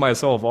ripped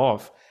myself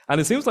off. And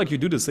it seems like you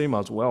do the same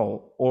as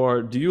well.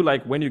 Or do you,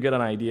 like, when you get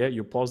an idea,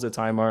 you pause the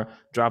timer,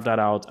 draft that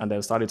out, and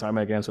then start the timer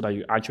again so that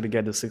you actually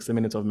get the 60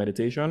 minutes of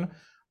meditation?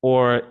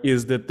 Or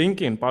is the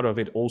thinking part of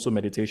it also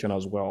meditation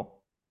as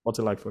well? What's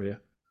it like for you?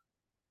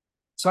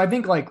 So I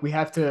think like we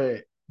have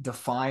to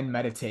define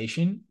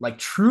meditation, like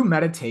true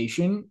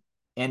meditation,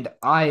 and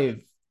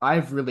I've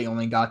really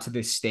only got to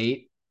this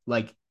state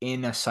like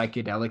in a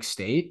psychedelic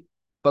state,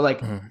 but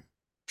like Mhm.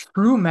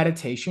 true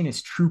meditation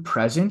is true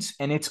presence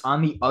and it's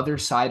on the other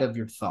side of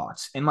your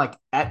thoughts. And like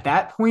at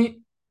that point,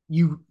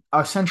 you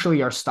essentially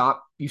you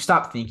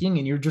stop thinking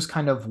and you're just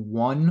kind of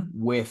one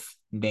with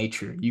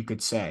nature, you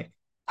could say.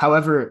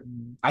 However,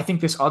 I think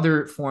this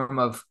other form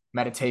of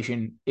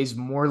meditation is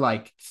more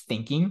like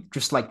thinking,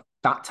 just like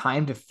that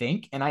time to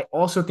think. And I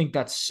also think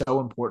that's so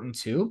important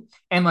too.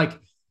 And like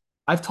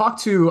I've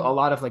talked to a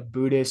lot of like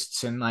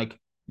Buddhists and like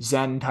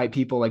Zen type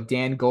people like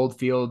Dan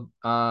Goldfield,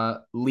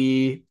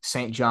 Lee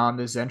St. John,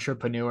 this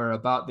entrepreneur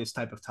about this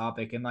type of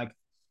topic. And like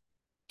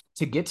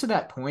to get to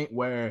that point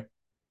where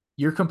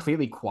you're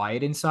completely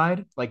quiet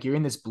inside, like you're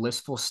in this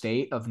blissful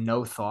state of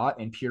no thought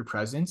and pure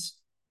presence,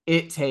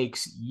 it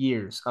takes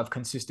years of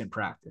consistent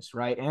practice,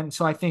 right? And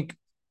so I think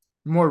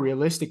more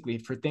realistically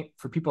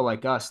for people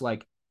like us,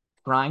 like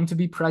trying to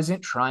be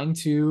present, trying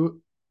to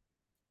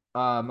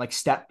like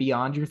step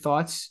beyond your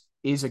thoughts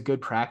is a good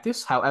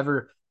practice.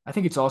 However, I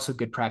think it's also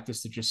good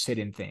practice to just sit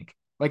and think.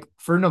 Like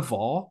for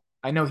Naval,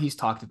 I know he's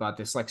talked about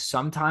this. Like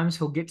sometimes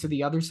he'll get to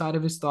the other side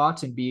of his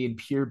thoughts and be in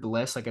pure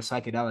bliss, like a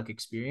psychedelic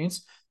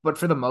experience. But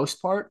for the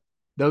most part,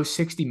 those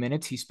 60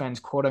 minutes he spends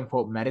quote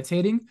unquote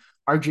meditating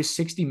are just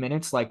 60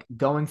 minutes like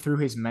going through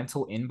his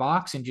mental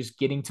inbox and just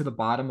getting to the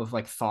bottom of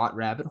like thought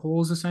rabbit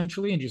holes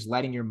essentially and just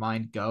letting your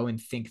mind go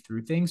and think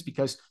through things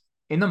because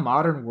in the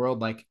modern world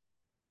like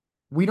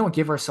we don't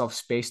give ourselves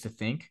space to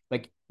think.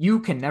 Like you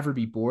can never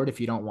be bored if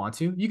you don't want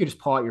to. You could just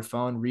pull out your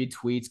phone, read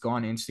tweets, go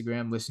on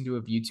Instagram, listen to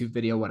a YouTube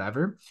video,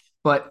 whatever.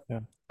 But Yeah.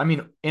 I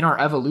mean, in our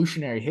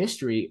evolutionary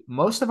history,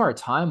 most of our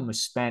time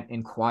was spent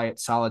in quiet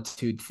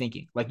solitude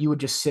thinking. Like you would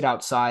just sit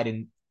outside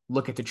and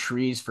look at the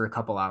trees for a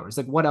couple hours.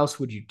 Like what else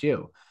would you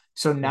do?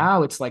 So Yeah.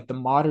 now it's like the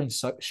modern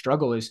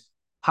struggle is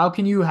how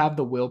can you have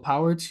the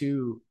willpower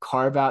to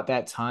carve out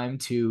that time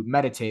to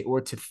meditate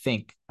or to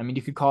think? I mean,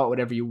 you could call it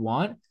whatever you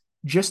want,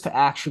 just to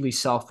actually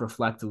self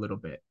reflect a little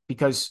bit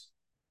because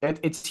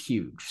it's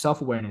huge. Self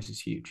awareness is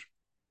huge.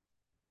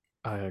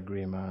 I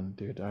agree, man,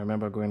 dude. I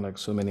remember going like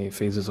so many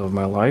phases of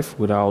my life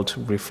without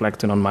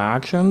reflecting on my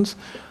actions,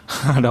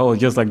 and I was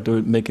just like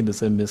making the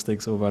same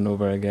mistakes over and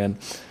over again.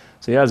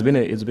 So yeah,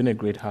 it's been a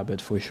great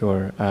habit for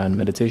sure, and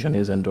meditation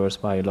is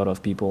endorsed by a lot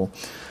of people.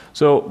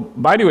 So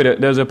by the way,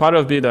 there's a part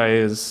of me that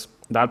is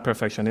that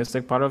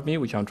perfectionistic part of me,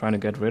 which I'm trying to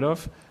get rid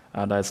of.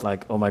 And that's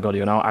like, oh my God,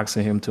 you're now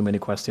asking him too many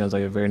questions that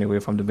you're veering away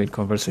from the main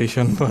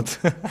conversation. But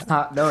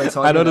No, it's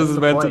all I know good. this That's is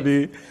the meant to point.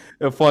 be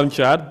a fun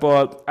chat,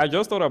 but I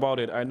just thought about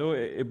it. I know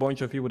a bunch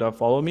of people that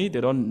follow me,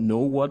 they don't know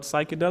what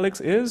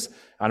psychedelics is.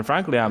 And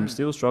frankly, I'm Mm.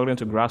 still struggling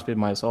to grasp it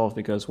myself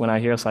because when I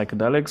hear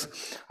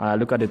psychedelics, I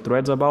look at the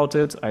threads about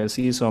it, I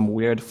see some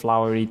weird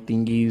flowery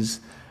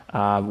thingies.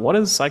 What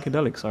is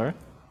psychedelics, sir?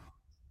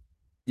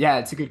 Yeah,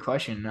 it's a good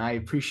question. I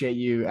appreciate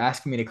you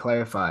asking me to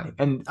clarify.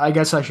 And I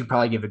guess I should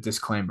probably give a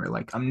disclaimer.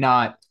 Like, I'm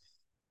not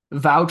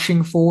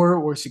vouching for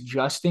or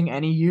suggesting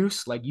any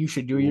use. Like, you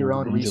should do your Ooh,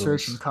 own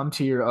research and dangerous. come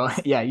to your own,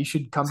 yeah, you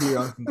should come to your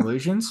own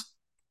conclusions.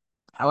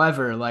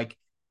 However, like,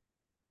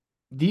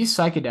 these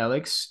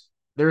psychedelics,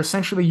 they're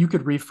essentially, you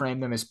could reframe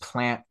them as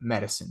plant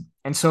medicine.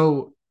 And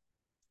so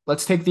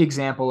let's take the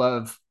example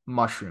of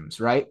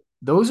mushrooms, right?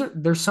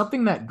 There's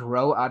something that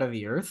grow out of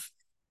the earth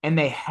and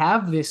they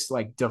have this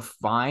like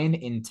divine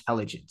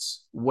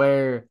intelligence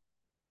where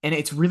and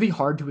it's really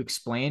hard to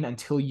explain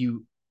until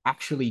you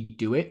actually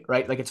do it,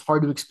 right? Like it's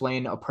hard to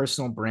explain a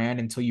personal brand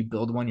until you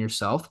build one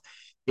yourself.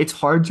 It's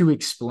hard to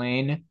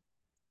explain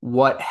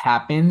what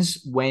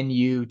happens when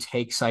you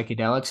take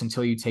psychedelics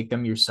until you take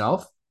them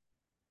yourself.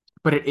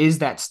 But it is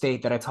that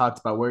state that I talked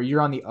about where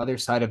you're on the other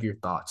side of your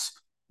thoughts.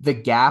 The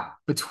gap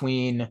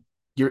between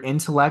your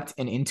intellect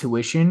and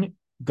intuition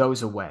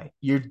goes away.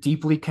 You're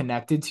deeply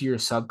connected to your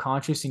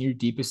subconscious and your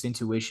deepest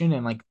intuition,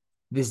 and like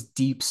this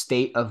deep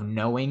state of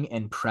knowing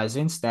and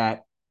presence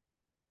that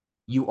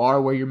you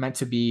are where you're meant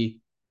to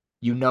be.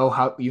 You know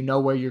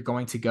where you're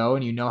going to go,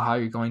 and you know how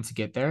you're going to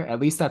get there. At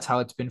least that's how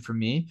it's been for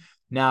me.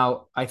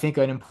 Now, I think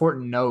an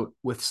important note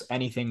with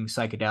anything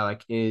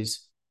psychedelic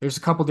is there's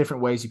a couple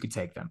different ways you could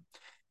take them.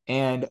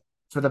 And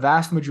for the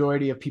vast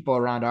majority of people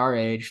around our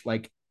age,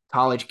 like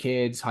college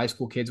kids, high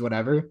school kids,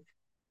 whatever,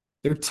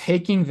 they're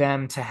taking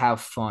them to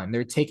have fun.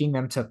 They're taking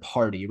them to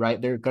party,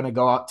 right? They're going to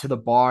go out to the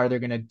bar. They're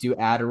going to do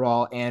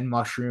Adderall and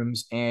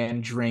mushrooms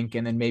and drink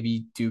and then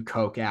maybe do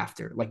Coke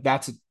after. Like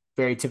that's a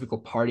very typical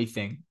party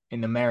thing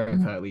in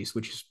America, at least,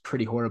 which is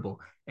pretty horrible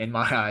in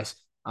my eyes.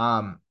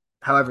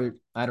 However,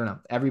 I don't know.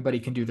 Everybody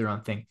can do their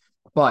own thing.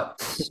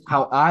 But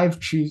how I've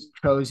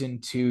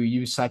chosen to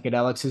use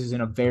psychedelics is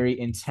in a very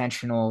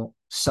intentional,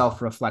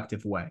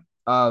 self-reflective way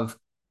of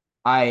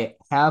I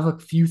have a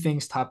few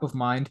things top of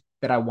mind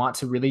that I want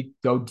to really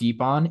go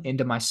deep on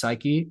into my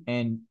psyche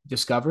and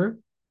discover.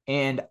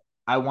 And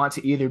I want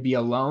to either be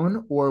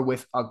alone or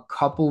with a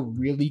couple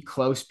really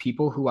close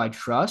people who I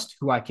trust,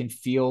 who I can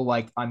feel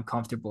like I'm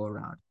comfortable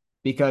around.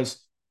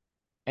 Because,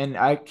 and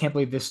I can't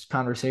believe this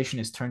conversation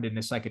has turned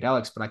into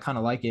psychedelics, but I kind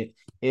of like it,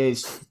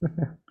 is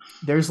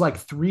there's like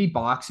three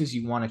boxes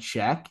you want to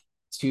check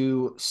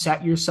to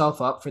set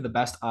yourself up for the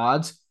best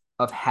odds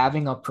of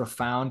having a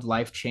profound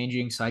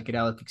life-changing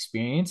psychedelic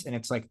experience. And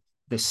it's like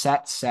the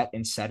set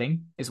and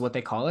setting is what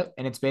they call it.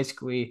 And it's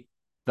basically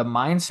the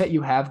mindset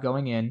you have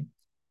going in,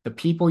 the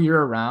people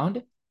you're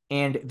around,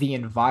 and the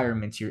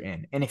environment you're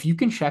in. And if you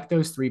can check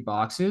those three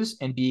boxes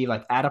and be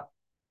like at a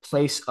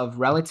place of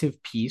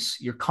relative peace,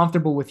 you're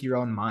comfortable with your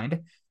own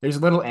mind. There's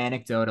a little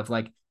anecdote of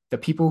like the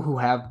people who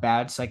have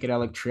bad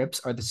psychedelic trips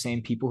are the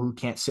same people who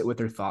can't sit with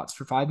their thoughts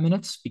for 5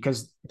 minutes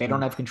because they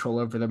don't have control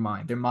over their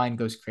mind. Their mind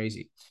goes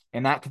crazy.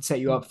 And that could set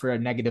you up for a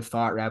negative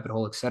thought rabbit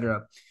hole,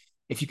 etc.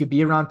 If you could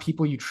be around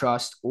people you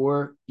trust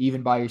or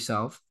even by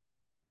yourself,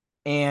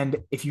 and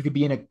if you could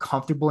be in a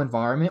comfortable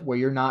environment where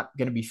you're not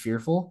going to be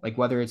fearful, like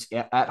whether it's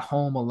at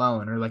home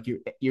alone or like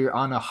you're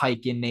on a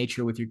hike in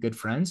nature with your good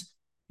friends,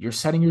 you're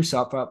setting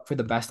yourself up for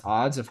the best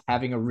odds of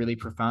having a really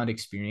profound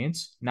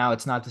experience. Now,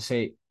 it's not to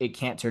say it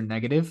can't turn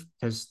negative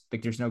because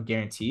like there's no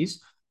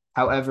guarantees.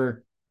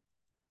 However,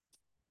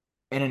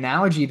 an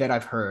analogy that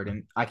I've heard,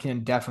 and I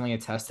can definitely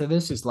attest to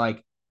this, is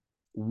like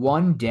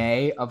one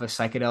day of a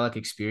psychedelic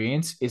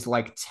experience is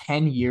like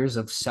 10 years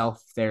of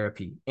self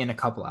therapy in a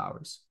couple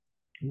hours.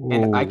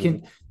 And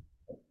Whoa.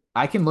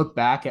 I can look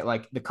back at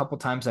like the couple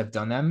times I've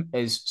done them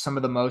as some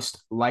of the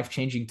most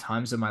life-changing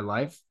times of my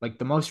life. Like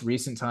the most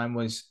recent time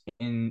was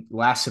in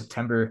last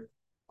September.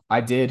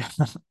 I did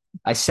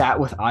I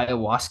sat with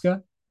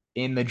ayahuasca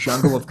in the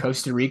jungle of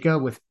Costa Rica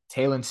with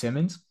Taylor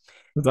Simmons.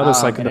 Is that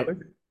a And it,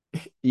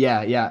 psychedelic?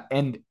 yeah,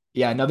 and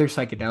yeah, another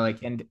psychedelic,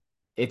 and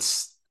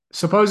it's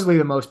supposedly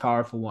the most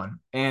powerful one.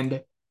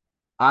 And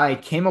I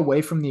came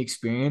away from the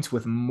experience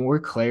with more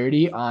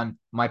clarity on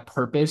my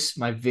purpose,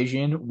 my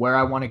vision, where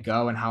I want to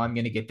go, and how I'm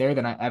going to get there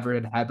than I ever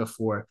had had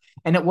before.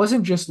 And it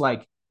wasn't just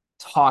like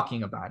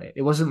talking about it.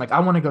 It wasn't like, I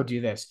want to go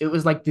do this. It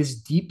was like this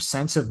deep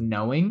sense of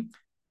knowing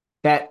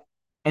that,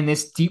 and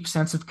this deep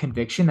sense of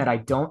conviction that I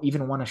don't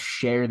even want to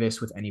share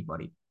this with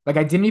anybody. Like,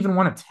 I didn't even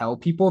want to tell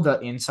people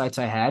the insights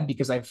I had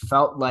because I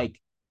felt like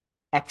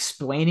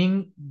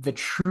explaining the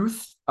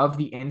truth of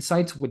the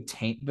insights would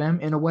taint them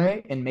in a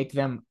way and make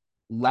them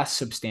less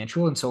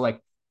substantial. And so like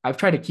I've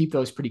tried to keep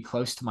those pretty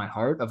close to my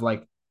heart of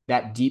like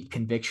that deep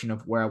conviction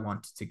of where I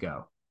wanted to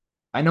go.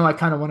 I know I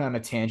kind of went on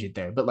a tangent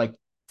there, but like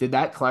did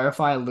that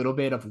clarify a little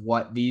bit of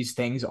what these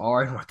things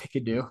are and what they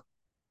could do?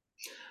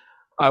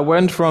 I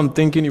went from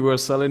thinking you were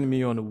selling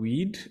me on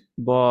weed,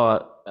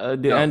 but the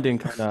No. ending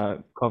kind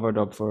of covered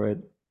up for it.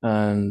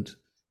 And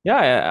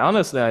yeah,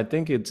 honestly, I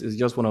think it's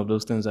just one of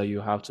those things that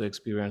you have to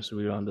experience to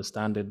really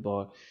understand it.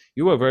 But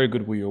you were very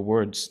good with your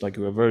words, like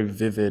you were very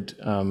vivid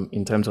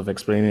in terms of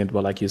explaining it.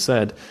 But like you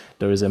said,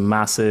 there is a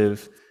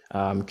massive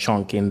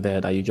chunk in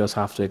there that you just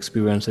have to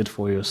experience it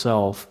for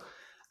yourself.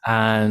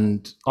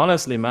 And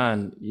honestly,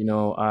 man,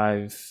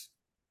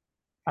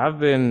 I've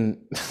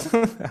been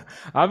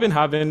I've been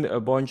having a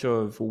bunch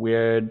of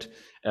weird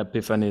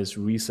epiphanies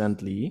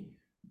recently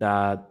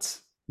that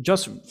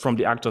just from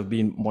the act of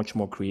being much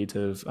more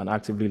creative and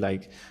actively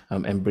like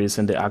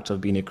embracing the act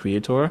of being a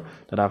creator,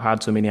 that I've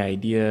had so many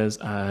ideas,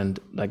 and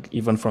like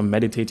even from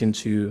meditating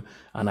to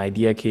an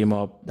idea came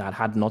up that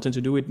had nothing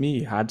to do with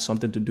me. It had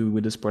something to do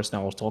with this person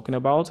I was talking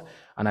about,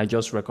 and I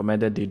just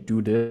recommended they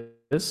do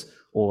this,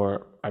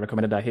 or I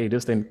recommended that, hey,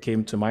 this thing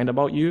came to mind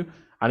about you,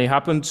 and it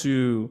happened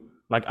to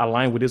like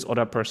align with this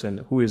other person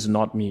who is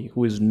not me,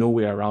 who is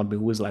nowhere around me,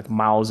 who is like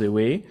miles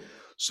away.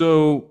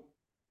 So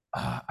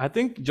I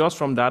think just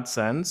from that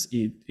sense,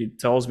 it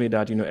tells me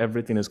that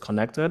everything is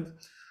connected.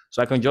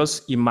 So I can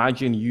just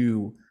imagine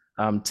you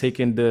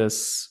taking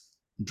this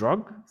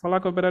drug, for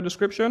lack of a better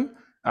description.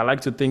 I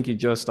like to think it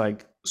just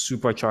like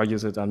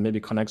supercharges it and maybe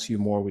connects you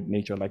more with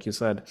nature, like you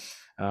said.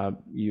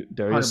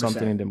 There is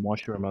something 100%. in the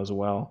mushroom as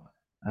well,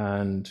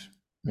 and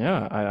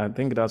yeah, I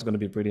think that's going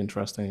to be pretty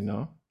interesting.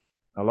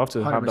 I'd love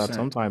to have that 100%.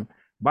 sometime.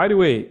 By the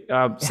way,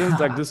 since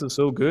like this is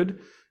so good,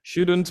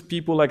 shouldn't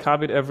people like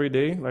have it every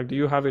day? Like, do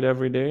you have it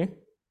every day?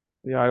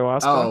 The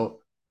ayahuasca? Oh,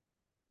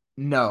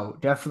 no,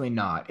 definitely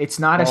not. It's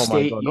not a Oh my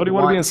state God. Don't you'd you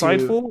want to be want to.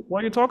 insightful?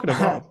 What are you talking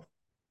about?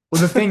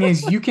 Well, the thing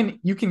is, you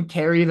can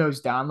carry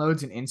those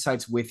downloads and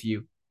insights with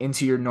you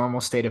into your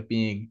normal state of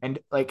being. And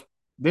like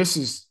this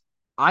is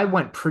I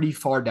went pretty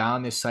far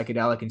down this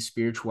psychedelic and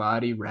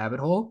spirituality rabbit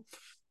hole.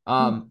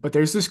 But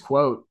there's this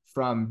quote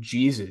from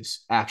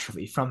Jesus,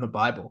 actually, from the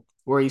Bible,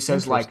 where he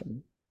says, like,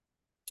 Interesting.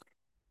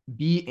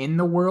 be in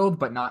the world,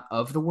 but not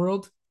of the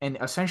world. And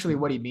essentially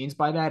what he means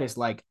by that is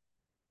like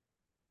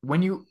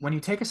when you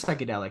take a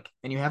psychedelic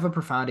and you have a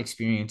profound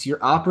experience,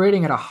 you're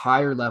operating at a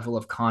higher level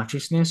of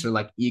consciousness or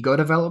like ego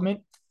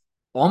development,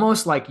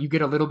 almost like you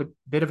get a little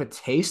bit of a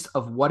taste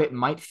of what it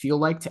might feel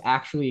like to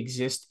actually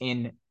exist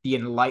in the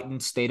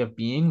enlightened state of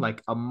being,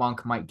 like a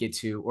monk might get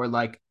to, or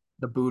like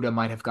the Buddha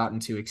might have gotten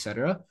to,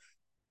 etc.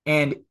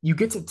 And you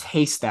get to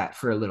taste that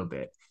for a little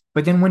bit.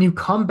 But then when you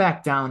come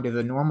back down to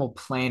the normal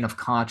plane of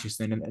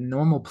consciousness and a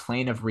normal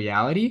plane of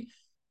reality,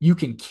 you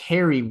can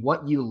carry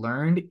what you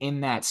learned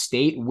in that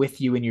state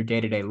with you in your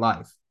day-to-day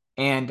life.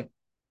 And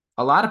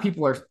a lot of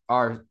people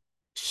are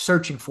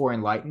searching for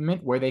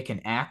enlightenment where they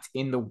can act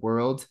in the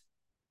world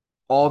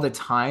all the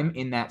time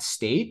in that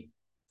state.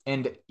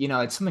 And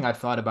it's something I've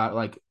thought about,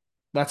 like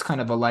that's kind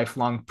of a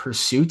lifelong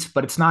pursuit,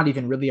 but it's not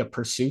even really a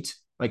pursuit.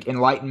 Like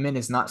enlightenment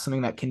is not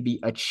something that can be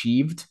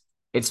achieved.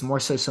 It's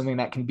more so something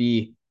that can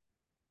be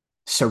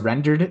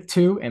surrendered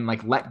to and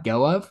like let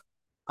go of.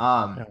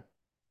 Um, Yeah.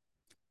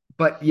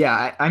 but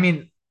yeah, I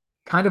mean,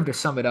 kind of to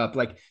sum it up,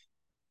 like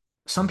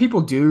some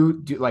people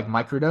do like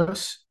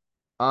microdose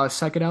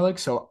psychedelics.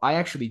 So I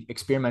actually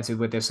experimented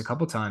with this a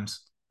couple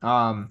times.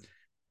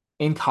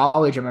 In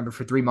college, I remember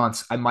for 3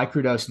 months, I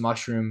microdosed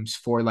mushrooms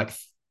for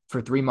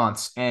 3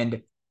 months,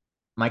 and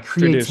my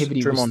 3 days,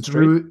 creativity three was months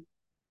straight. through.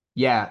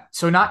 Yeah,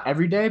 so not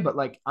every day, but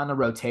like on a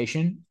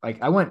rotation.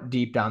 Like I went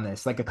deep down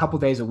this, like a couple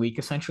days a week,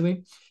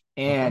 essentially,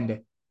 Okay. and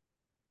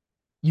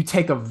you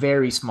take a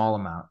very small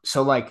amount.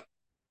 So like,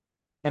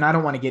 and I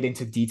don't want to get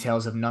into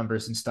details of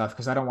numbers and stuff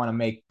because I don't want to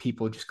make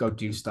people just go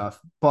do stuff,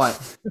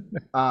 but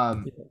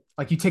Yeah.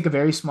 like you take a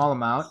very small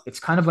amount. It's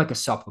kind of like a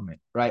supplement,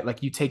 right?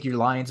 Like you take your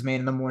lion's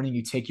mane in the morning,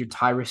 you take your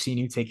tyrosine,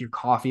 you take your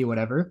coffee,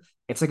 whatever.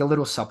 It's like a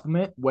little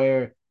supplement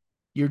where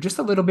you're just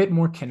a little bit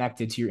more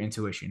connected to your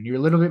intuition. You're a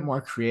little bit more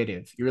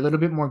creative. You're a little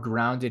bit more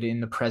grounded in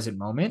the present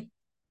moment.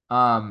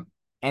 um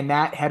and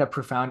that had a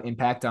profound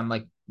impact on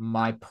like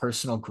my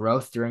personal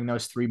growth during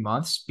those 3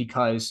 months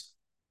because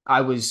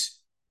I was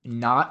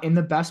not in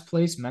the best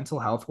place mental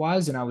health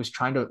wise, and I was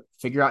trying to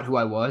figure out who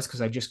I was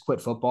because I just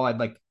quit football. I'd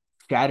like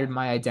shattered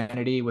my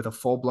identity with a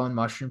full blown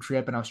mushroom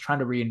trip, and I was trying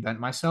to reinvent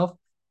myself.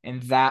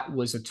 And that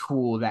was a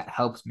tool that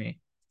helped me.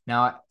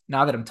 Now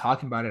that I'm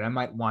talking about it, I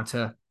might want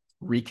to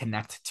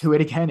reconnect to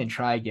it again and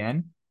try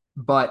again.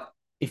 But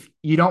if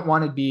you don't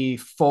want to be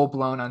full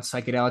blown on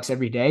psychedelics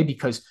every day,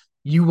 because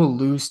you will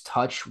lose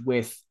touch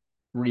with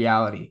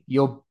reality.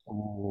 You'll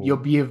Oh,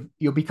 be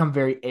you'll become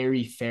very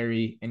airy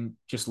fairy and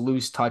just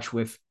lose touch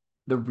with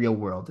the real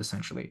world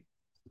essentially.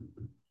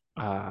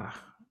 ah,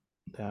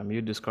 damn,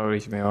 you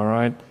discouraged me, all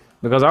right?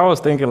 Because I was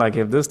thinking like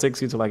if this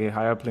takes you to like a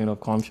higher plane of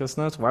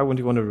consciousness, why wouldn't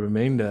you want to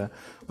remain there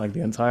like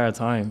the entire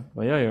time?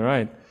 But yeah, you're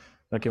right.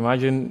 Like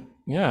imagine,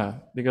 yeah,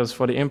 because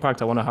for the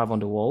impact I want to have on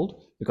the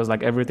world, because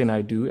like everything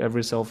I do,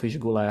 every selfish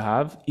goal I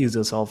have is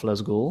a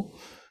selfless goal.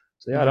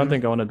 So yeah, I don't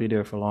think I want to be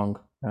there for long.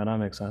 Yeah, that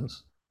makes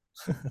sense.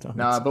 That makes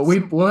Nah, but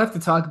sense. we'll have to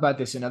talk about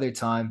this another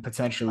time I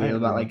potentially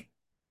about agree.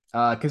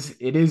 like because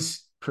it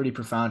is pretty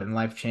profound and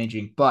life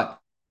changing. But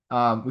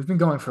we've been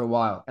going for a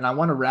while, and I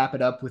want to wrap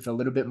it up with a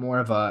little bit more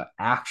of a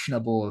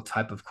actionable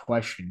type of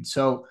question.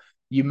 So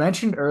you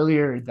mentioned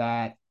earlier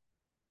that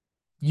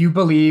you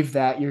believe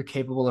that you're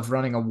capable of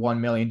running a $1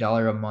 million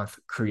a month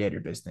creator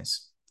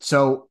business.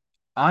 So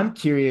I'm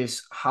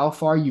curious how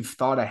far you've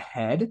thought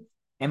ahead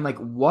and like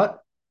what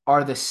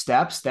are the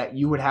steps that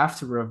you would have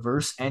to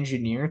reverse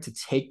engineer to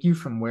take you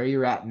from where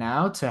you're at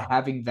now to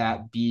having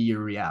that be your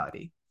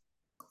reality.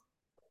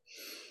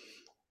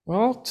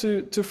 Well,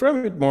 to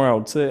frame it more, I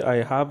would say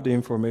I have the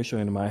information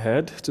in my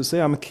head. To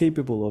say I'm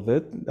capable of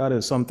it, that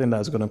is something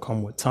that's going to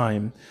come with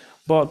time.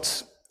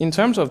 But in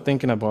terms of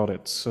thinking about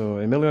it, so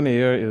a million a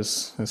year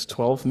is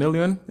 12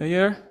 million a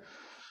year.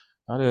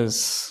 That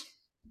is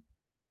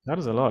that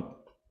is a lot.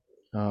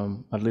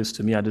 At least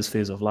to me at this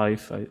phase of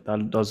life,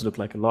 that does look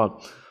like a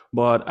lot.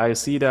 But I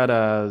see that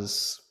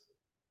as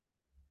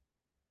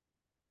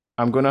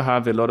I'm gonna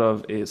have a lot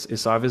of a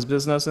service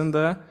business in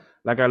there.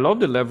 Like I love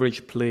the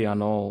leverage play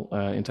and all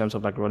in terms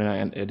of like running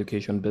an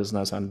education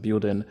business and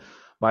building.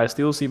 but I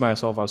still see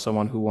myself as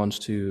someone who wants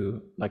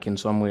to, like, in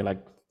some way, like,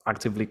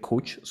 actively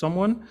coach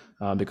someone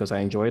because I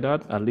enjoy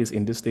that, at least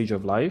in this stage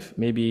of life.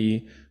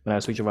 Maybe when I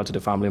switch over to the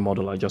family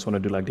model, I just want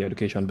to do like the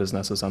education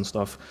businesses and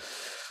stuff.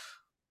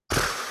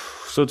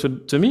 So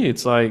to me,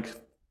 it's like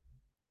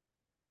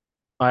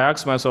I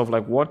ask myself,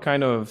 like, what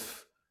kind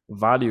of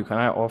value can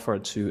I offer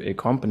to a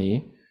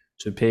company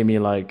to pay me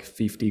like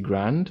 50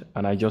 grand?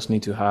 And I just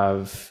need to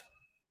have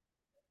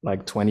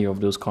like 20 of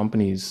those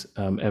companies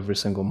every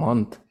single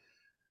month.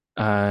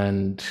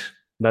 And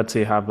let's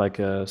say have like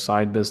a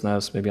side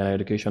business, maybe an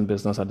education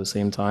business at the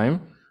same time.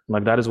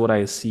 Like that is what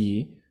I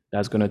see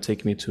that's going to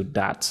take me to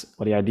that.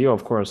 But the idea,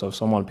 of course, of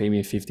someone paying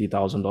me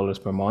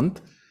 $50,000 per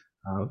month,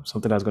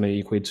 something that's going to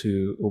equate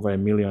to over a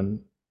million,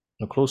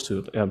 close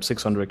to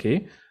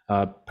 600K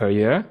per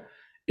year,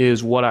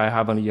 is what I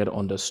haven't yet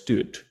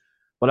understood.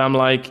 But I'm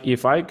like,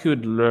 if I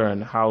could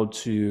learn how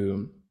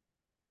to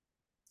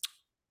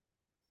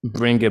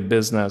bring a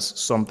business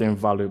something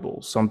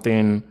valuable,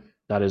 something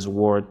that is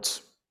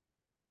worth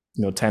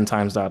 10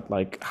 times that,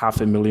 like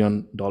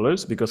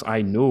 $500,000, because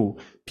I know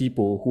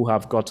people who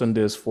have gotten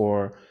this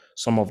for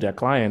some of their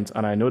clients,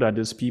 and I know that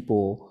these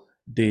people,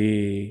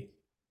 they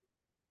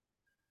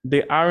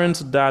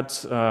aren't that,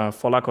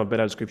 for lack of a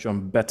better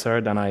description,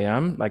 better than I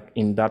am, like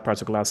in that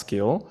particular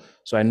skill.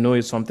 So I know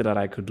it's something that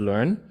I could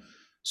learn.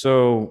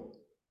 So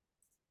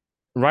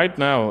right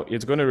now,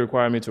 it's going to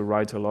require me to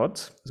write a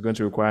lot. It's going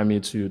to require me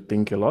to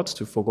think a lot,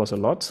 to focus a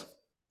lot,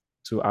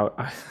 to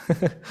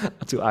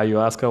to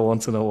ayahuasca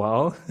once in a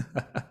while.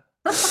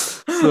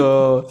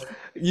 So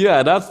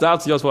yeah,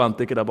 that's just what I'm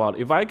thinking about.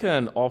 If I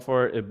can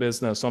offer a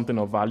business something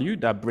of value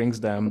that brings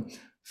them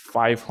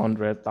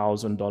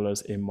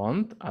 $500,000 a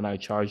month and I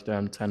charge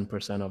them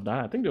 10% of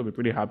that, I think they'll be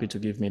pretty happy to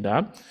give me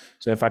that.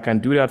 So if I can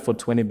do that for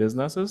 20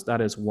 businesses,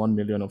 that is 1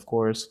 million, of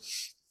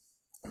course.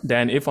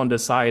 Then if on the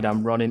side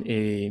I'm running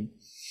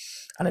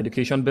an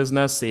education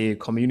business, a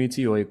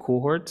community or a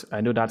cohort,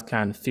 I know that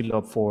can fill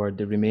up for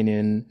the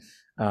remaining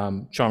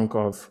chunk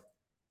of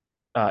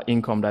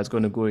income that's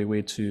going to go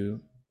away to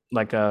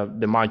like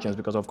the margins,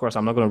 because of course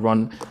I'm not going to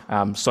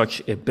run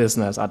such a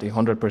business at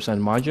 100%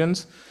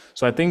 margins.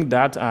 So I think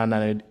that and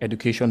an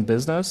education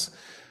business,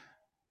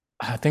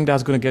 I think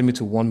that's going to get me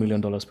to $1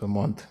 million per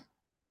month.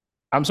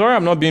 I'm sorry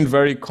I'm not being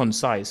very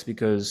concise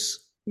because,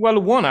 well,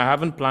 one, I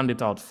haven't planned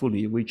it out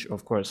fully, which,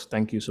 of course,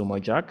 thank you so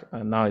much, Jack.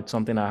 And now it's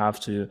something I have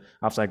to,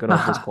 after I get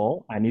off this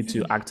call, I need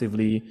to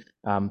actively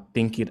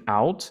think it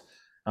out.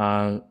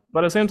 But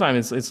at the same time,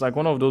 it's like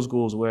one of those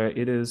goals where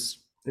it is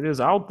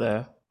out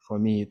there for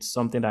me. It's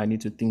something that I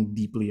need to think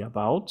deeply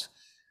about.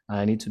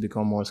 I need to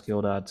become more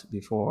skilled at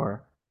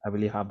before I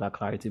really have that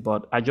clarity.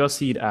 But I just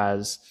see it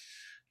as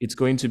it's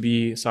going to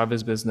be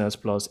service business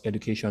plus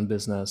education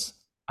business.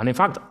 And in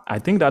fact, I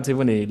think that's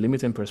even a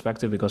limiting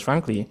perspective because,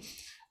 frankly,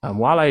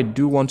 while I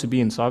do want to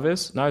be in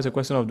service, now it's a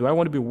question of, do I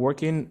want to be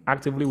working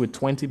actively with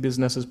 20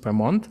 businesses per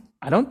month?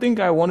 I don't think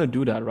I want to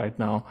do that right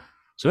now.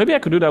 So maybe I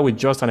could do that with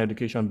just an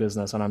education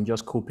business and I'm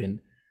just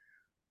coping.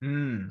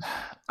 Mm.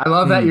 I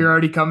love that you're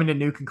already coming to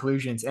new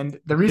conclusions. And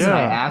the reason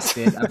I Yeah. asked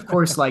it, of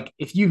course, like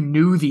if you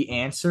knew the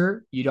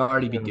answer, you'd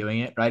already be Yeah. doing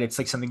it, right? It's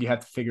like something you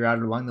have to figure out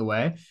along the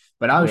way.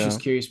 But I was Yeah.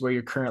 just curious where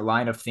your current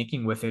line of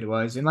thinking with it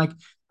was. And like,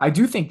 I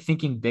do think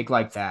thinking big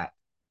like that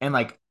and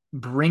like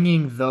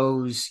bringing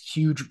those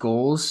huge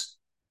goals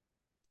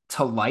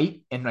to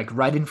light and like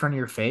right in front of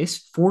your face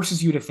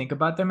forces you to think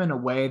about them in a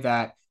way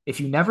that if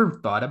you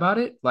never thought about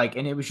it, like,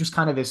 and it was just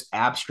kind of this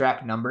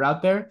abstract number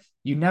out there,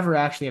 you never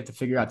actually have to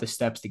figure out the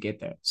steps to get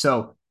there.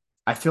 So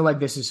I feel like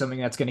this is something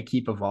that's going to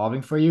keep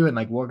evolving for you. And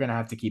like, we're going to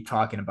have to keep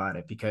talking about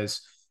it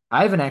because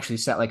I haven't actually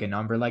set like a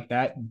number like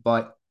that,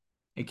 but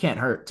it can't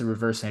hurt to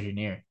reverse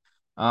engineer.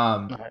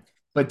 Um,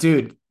 but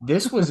dude,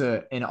 this was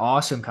an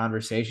awesome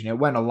conversation. It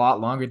went a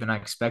lot longer than I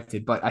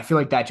expected, but I feel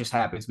like that just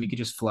happens. We could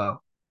just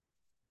flow.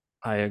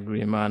 I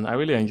agree, man. I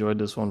really enjoyed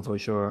this one for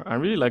sure. I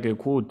really like a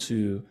quote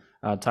to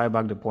tie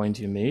back the point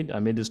you made. I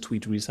made this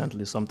tweet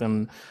recently,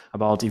 something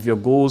about if your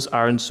goals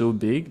aren't so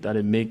big that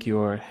it make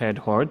your head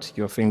hurt,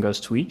 your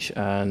fingers twitch,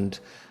 and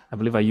I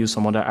believe I used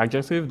some other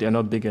adjective. They're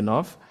not big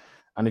enough.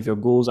 And if your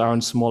goals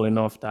aren't small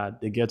enough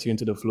that they get you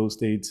into the flow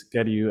state,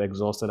 get you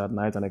exhausted at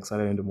night and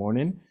excited in the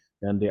morning,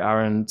 then they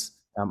aren't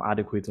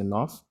adequate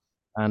enough.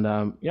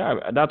 And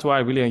yeah, that's why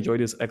I really enjoy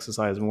this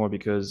exercise more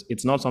because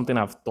it's not something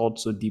I've thought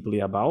so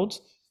deeply about.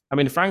 I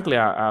mean, frankly,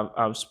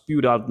 I've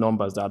spewed out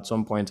numbers that at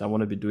some point I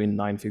want to be doing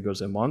 9 figures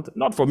a month.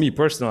 Not for me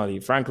personally.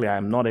 Frankly,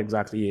 I'm not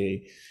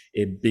exactly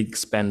a big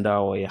spender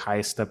or a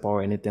high stepper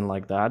or anything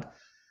like that.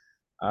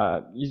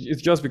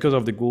 It's just because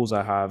of the goals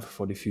I have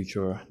for the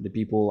future, the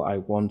people I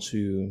want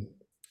to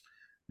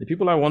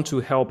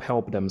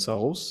help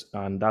themselves,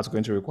 and that's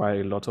going to require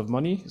a lot of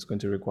money. It's going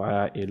to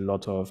require a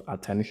lot of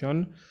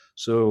attention.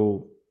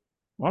 So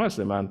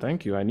honestly, man,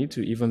 thank you. I need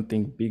to even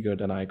think bigger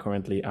than I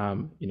currently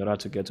am in order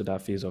to get to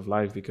that phase of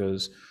life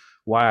because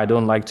why I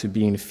don't like to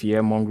be in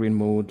fear mongering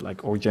mode,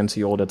 like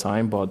urgency all the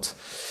time. But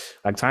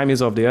like time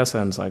is of the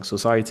essence. Like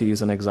society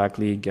isn't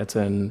exactly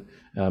getting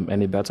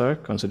any better,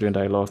 considering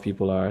that a lot of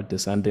people are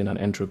descending and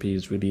entropy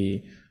is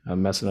really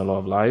messing a lot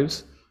of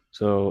lives.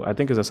 So I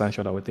think it's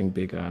essential that we think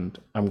big, and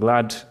I'm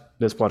glad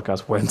this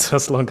podcast went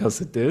as long as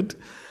it did.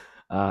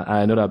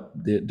 I know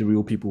that the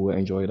real people will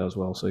enjoy it as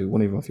well, so it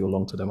won't even feel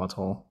long to them at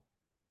all.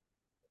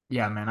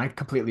 Yeah, man, I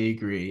completely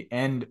agree.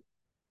 And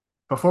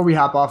before we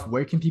hop off,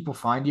 where can people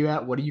find you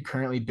at? What are you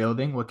currently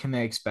building? What can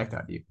they expect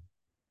out of you?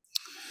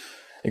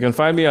 You can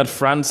find me at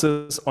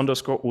Francis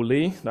underscore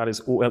Oleh. That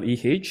is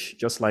OLEH,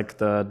 just like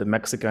the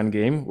Mexican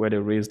game where they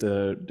raise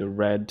the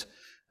red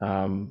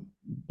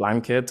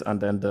blanket and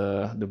then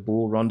the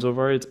bull runs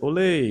over it.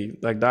 Oleh,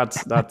 like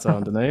that's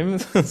the name.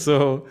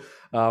 So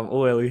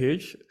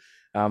OLEH.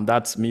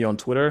 That's me on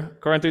Twitter.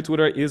 Currently,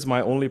 Twitter is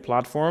my only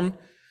platform.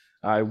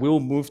 I will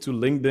move to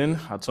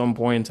LinkedIn at some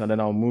point, and then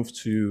I'll move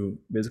to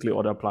basically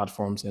other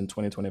platforms in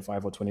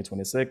 2025 or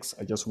 2026.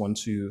 I just want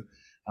to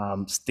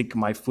stick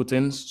my foot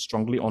in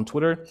strongly on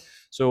Twitter.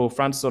 So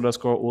Francis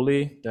underscore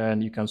Oli,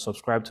 then you can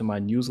subscribe to my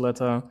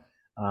newsletter.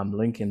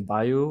 Link in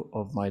bio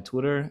of my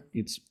Twitter.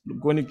 It's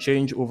going to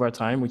change over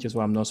time, which is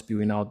why I'm not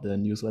spewing out the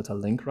newsletter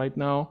link right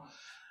now.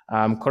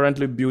 I'm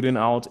currently building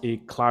out a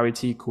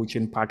clarity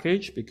coaching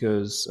package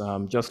because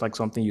just like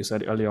something you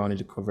said earlier on in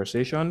the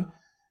conversation,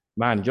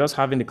 man, just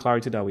having the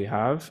clarity that we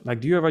have, like,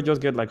 do you ever just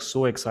get like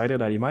so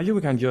excited that imagine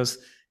we can just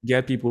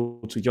get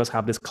people to just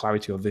have this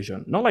clarity of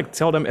vision, not like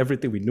tell them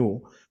everything we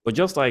know, but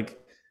just like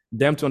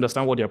them to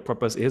understand what their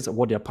purpose is,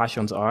 what their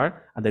passions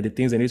are, and then the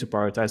things they need to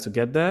prioritize to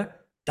get there.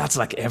 That's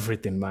like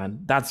everything, man.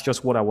 That's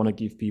just what I want to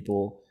give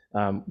people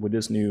with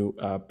this new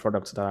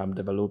product that I'm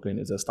developing.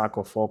 It's a stack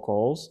of 4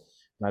 calls.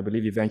 And I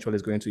believe eventually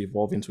it's going to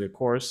evolve into a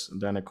course,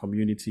 then a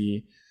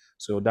community.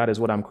 So that is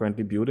what I'm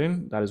currently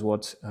building. That is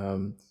what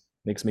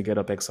makes me get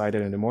up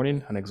excited in the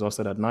morning and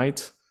exhausted at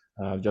night,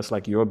 just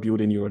like you're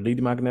building your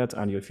lead magnet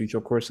and your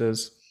future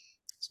courses.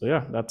 So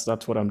yeah, that's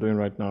what I'm doing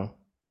right now.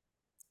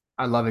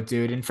 I love it,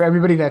 dude. And for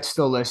everybody that's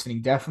still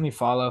listening, definitely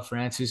follow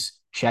Francis,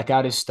 check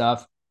out his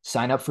stuff,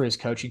 sign up for his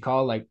coaching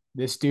call. Like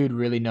this dude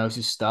really knows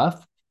his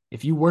stuff.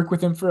 If you work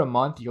with him for a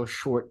month, you'll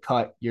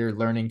shortcut your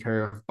learning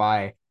curve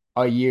by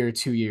a year,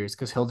 2 years,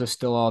 because he'll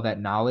distill all that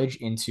knowledge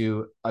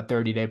into a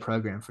 30-day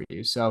program for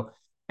you. So,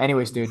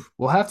 anyways, dude,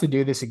 we'll have to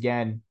do this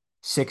again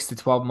 6 to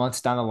 12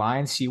 months down the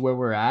line, see where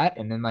we're at,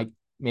 and then like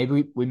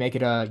maybe we make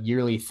it a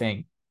yearly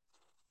thing.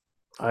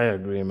 I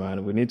agree,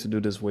 man. We need to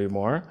do this way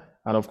more.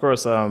 And of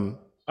course, I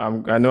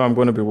know I'm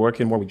going to be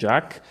working more with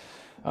Jack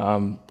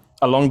um,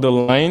 along the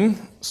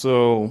line.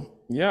 So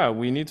yeah,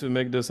 we need to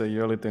make this a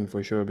yearly thing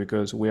for sure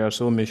because we are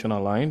so mission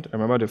aligned. I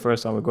remember the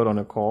first time we got on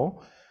a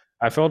call,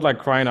 I felt like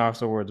crying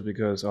afterwards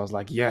because I was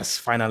like, yes,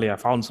 finally, I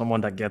found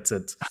someone that gets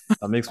it.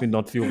 That makes me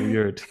not feel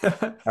weird.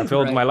 I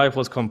felt Right. my life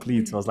was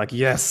complete. I was like,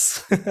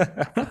 yes.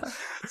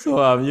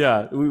 So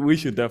yeah, we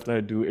should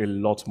definitely do a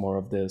lot more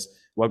of this.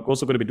 We're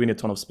also going to be doing a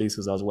ton of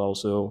spaces as well.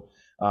 So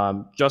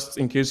just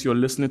in case you're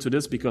listening to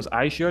this because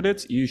I shared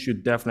it, you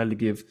should definitely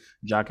give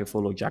Jack a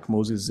follow. Jack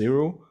Moses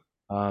Zero.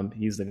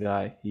 He's the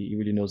guy. He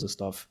really knows the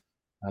stuff.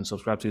 And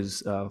subscribe to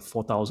his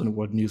 4,000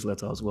 word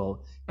newsletter as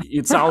well.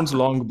 It sounds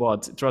long,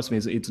 but trust me,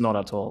 it's not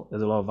at all.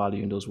 There's a lot of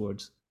value in those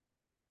words.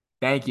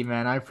 Thank you,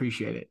 man. I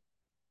appreciate it.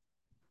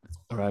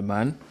 All right,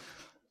 man.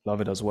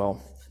 Love it as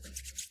well.